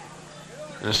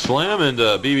 And a slam into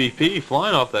BVP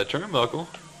flying off that turnbuckle.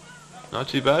 Not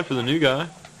too bad for the new guy.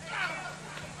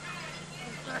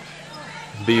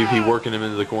 BVP working him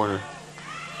into the corner.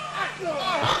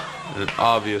 And an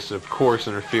obvious, of course,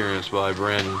 interference by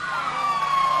Brandon.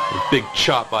 A big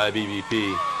chop by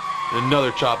BVP. And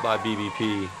another chop by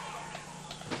BVP.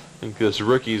 think this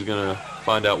rookie's going to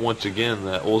find out once again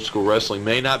that old school wrestling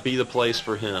may not be the place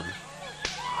for him.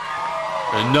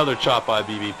 And another chop by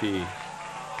BBP.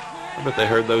 I bet they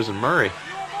heard those in Murray.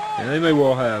 Yeah, they may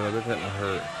well have. I bet that would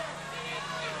hurt.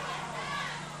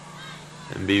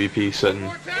 And BBP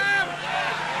sitting.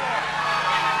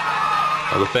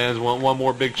 Oh, the fans want one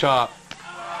more big chop.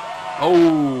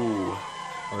 Oh!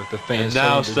 Or if the fans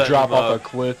now to drop off a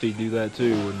cliff, he'd do that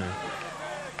too, wouldn't he?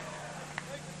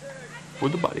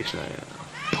 With the body slam.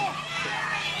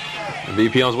 And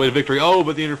BBP on his way to victory. Oh,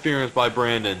 but the interference by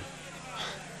Brandon.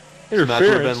 This match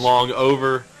would have been long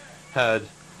over had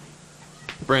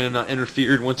Brandon not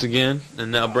interfered once again.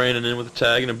 And now Brandon in with a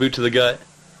tag and a boot to the gut.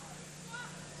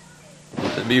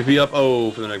 And BBP up.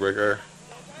 Oh, for the neck breaker.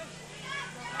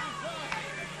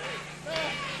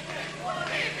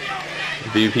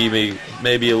 BBP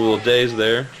may be a little dazed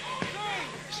there.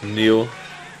 It's Neal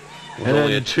with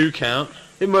only a 2 count.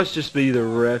 It must just be the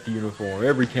ref uniform.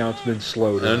 Every count's been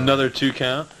slowed down. And another 2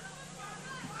 count.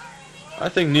 I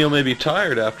think Neal may be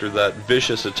tired after that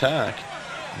vicious attack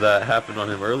that happened on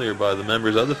him earlier by the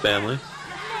members of the family.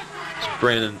 So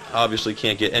Brandon obviously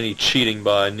can't get any cheating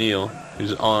by Neal,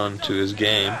 who's on to his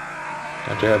game.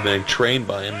 After having been trained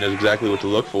by him, knows exactly what to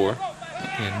look for.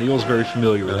 And Neal's very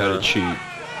familiar with how to cheat.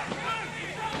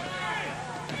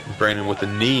 Brandon with the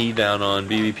knee down on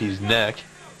BBP's neck,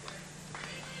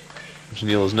 which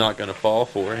Neal is not going to fall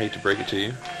for. I hate to break it to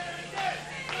you.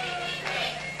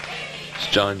 As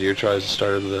John Deere tries to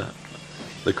start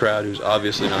the crowd, who's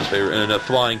obviously not his favorite, and a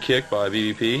flying kick by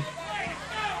BBP.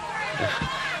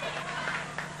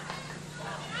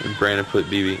 And Brandon put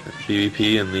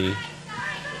BBP in the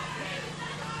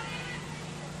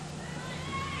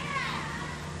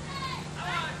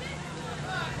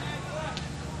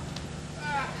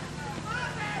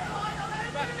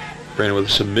Brandon with a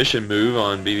submission move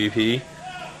on BBP.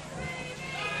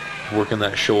 Working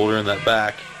that shoulder and that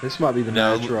back. This might be the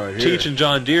match right here. Teaching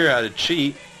John Deere how to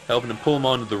cheat, helping him pull him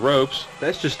onto the ropes.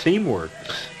 That's just teamwork.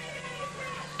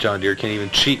 John Deere can't even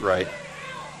cheat right.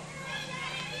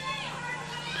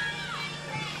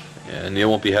 Yeah,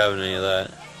 Neal won't be having any of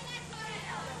that.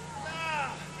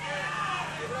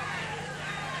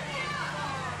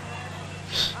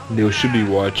 Neal should be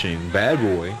watching Bad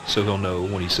Boy, so he'll know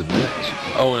when he submits.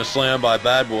 Oh, and a slam by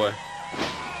Bad Boy.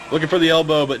 Looking for the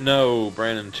elbow, but no.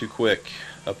 Brandon too quick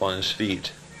up on his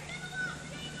feet.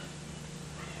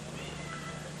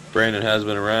 Brandon has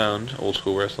been around old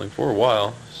school wrestling for a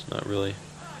while. It's not really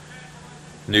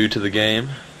new to the game.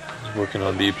 He's working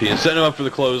on BBP and setting him up for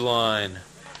the clothesline.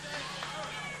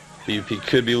 BBP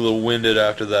could be a little winded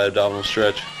after that abdominal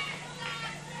stretch.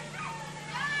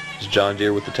 It's John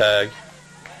Deere with the tag.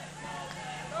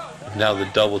 Now the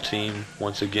double team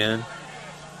once again.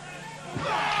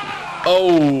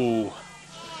 Oh!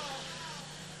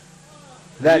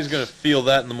 He's going to feel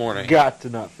that in the morning. Got to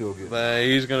not feel good.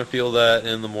 He's going to feel that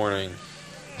in the morning.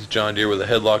 It's John Deere with a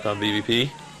headlock on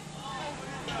BBP.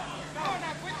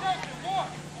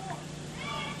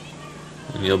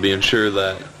 And you'll be ensured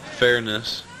that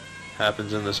fairness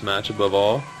happens in this match above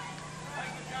all.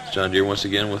 It's John Deere once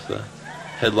again with the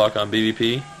headlock on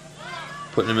BBP.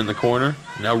 Putting him in the corner.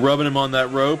 Now rubbing him on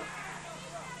that rope.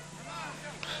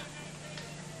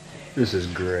 This is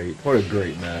great. What a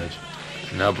great match.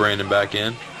 Now Brandon back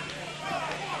in.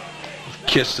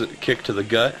 Kick to the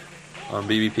gut on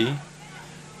BBP.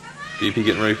 BBP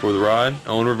getting ready for the ride.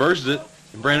 Owen reverses it.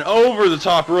 And Brandon over the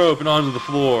top rope and onto the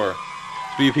floor.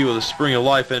 BBP with a spring of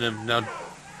life in him. Now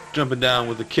jumping down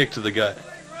with a kick to the gut.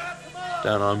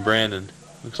 Down on Brandon.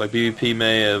 Looks like BBP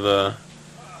may have been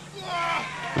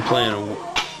playing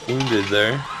wounded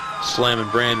there. Slamming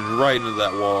Brandon right into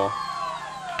that wall.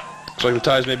 Looks like the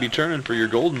tides may be turning for your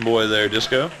golden boy there,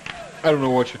 Disco. I don't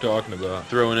know what you're talking about.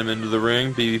 Throwing him into the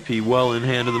ring. BBP well in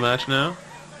hand of the match now.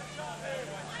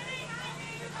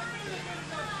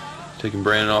 Taking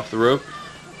Brandon off the rope.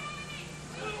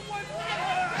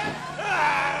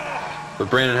 But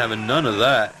Brandon having none of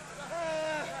that.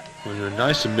 With a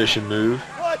nice submission move.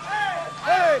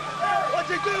 Hey, what's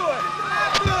he doing?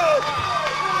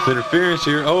 Interference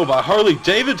here. Oh, by Harley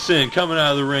Davidson coming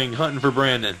out of the ring, hunting for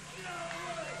Brandon.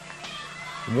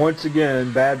 Once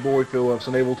again, Bad Boy Phillips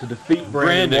unable to defeat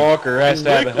Brandon Walker. Has to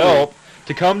have help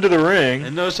to come to the ring.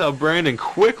 And notice how Brandon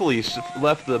quickly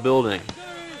left the building.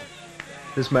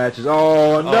 This match is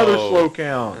another slow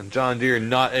count. And John Deere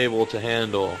not able to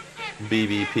handle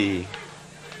BBP.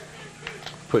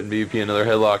 Putting BBP in another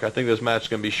headlock. I think this match is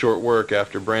going to be short work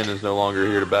after Brandon's no longer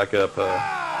here to back up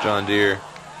John Deere.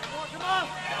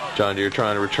 John Deere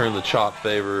trying to return the chop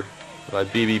favor by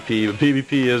BBP, but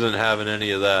BBP isn't having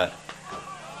any of that.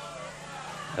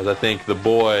 as I think the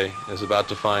boy is about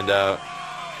to find out.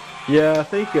 Yeah, I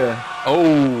think.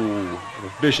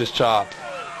 Vicious chop.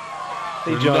 I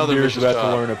think John Deere's about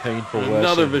to learn a painful lesson.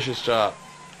 Another vicious chop.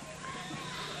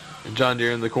 And John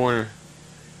Deere in the corner.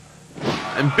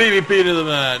 And BVP to the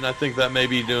mat, and I think that may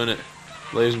be doing it,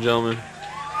 ladies and gentlemen.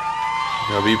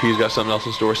 Now BVP's got something else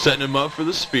in store, setting him up for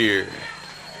the spear.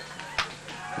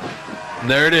 And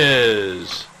there it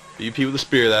is. BVP with the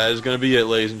spear. That is going to be it,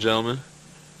 ladies and gentlemen.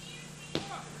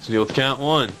 Let's deal with the count.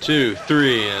 1, 2,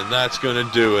 3, and that's going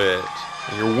to do it.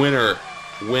 And your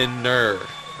winner,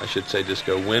 I should say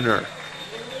Disco, winner.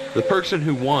 The person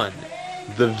who won,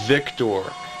 the victor,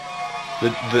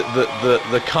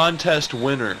 the contest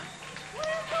winner.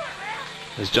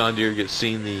 As John Deere gets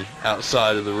seen the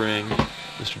outside of the ring,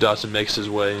 Mr. Dotson makes his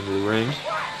way into the ring.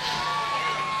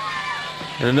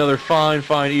 And another fine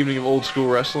evening of old school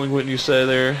wrestling, wouldn't you say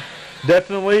there?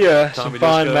 Definitely some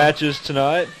fine matches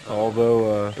tonight,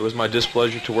 although... it was my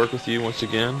displeasure to work with you once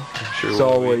again. I'm sure it's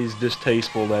always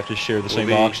distasteful to have to share the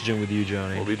same oxygen with you,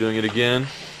 Johnny. We'll be doing it again.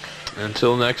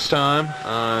 Until next time,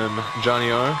 I'm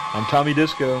Johnny R. I'm Tommy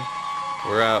Disco.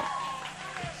 We're out.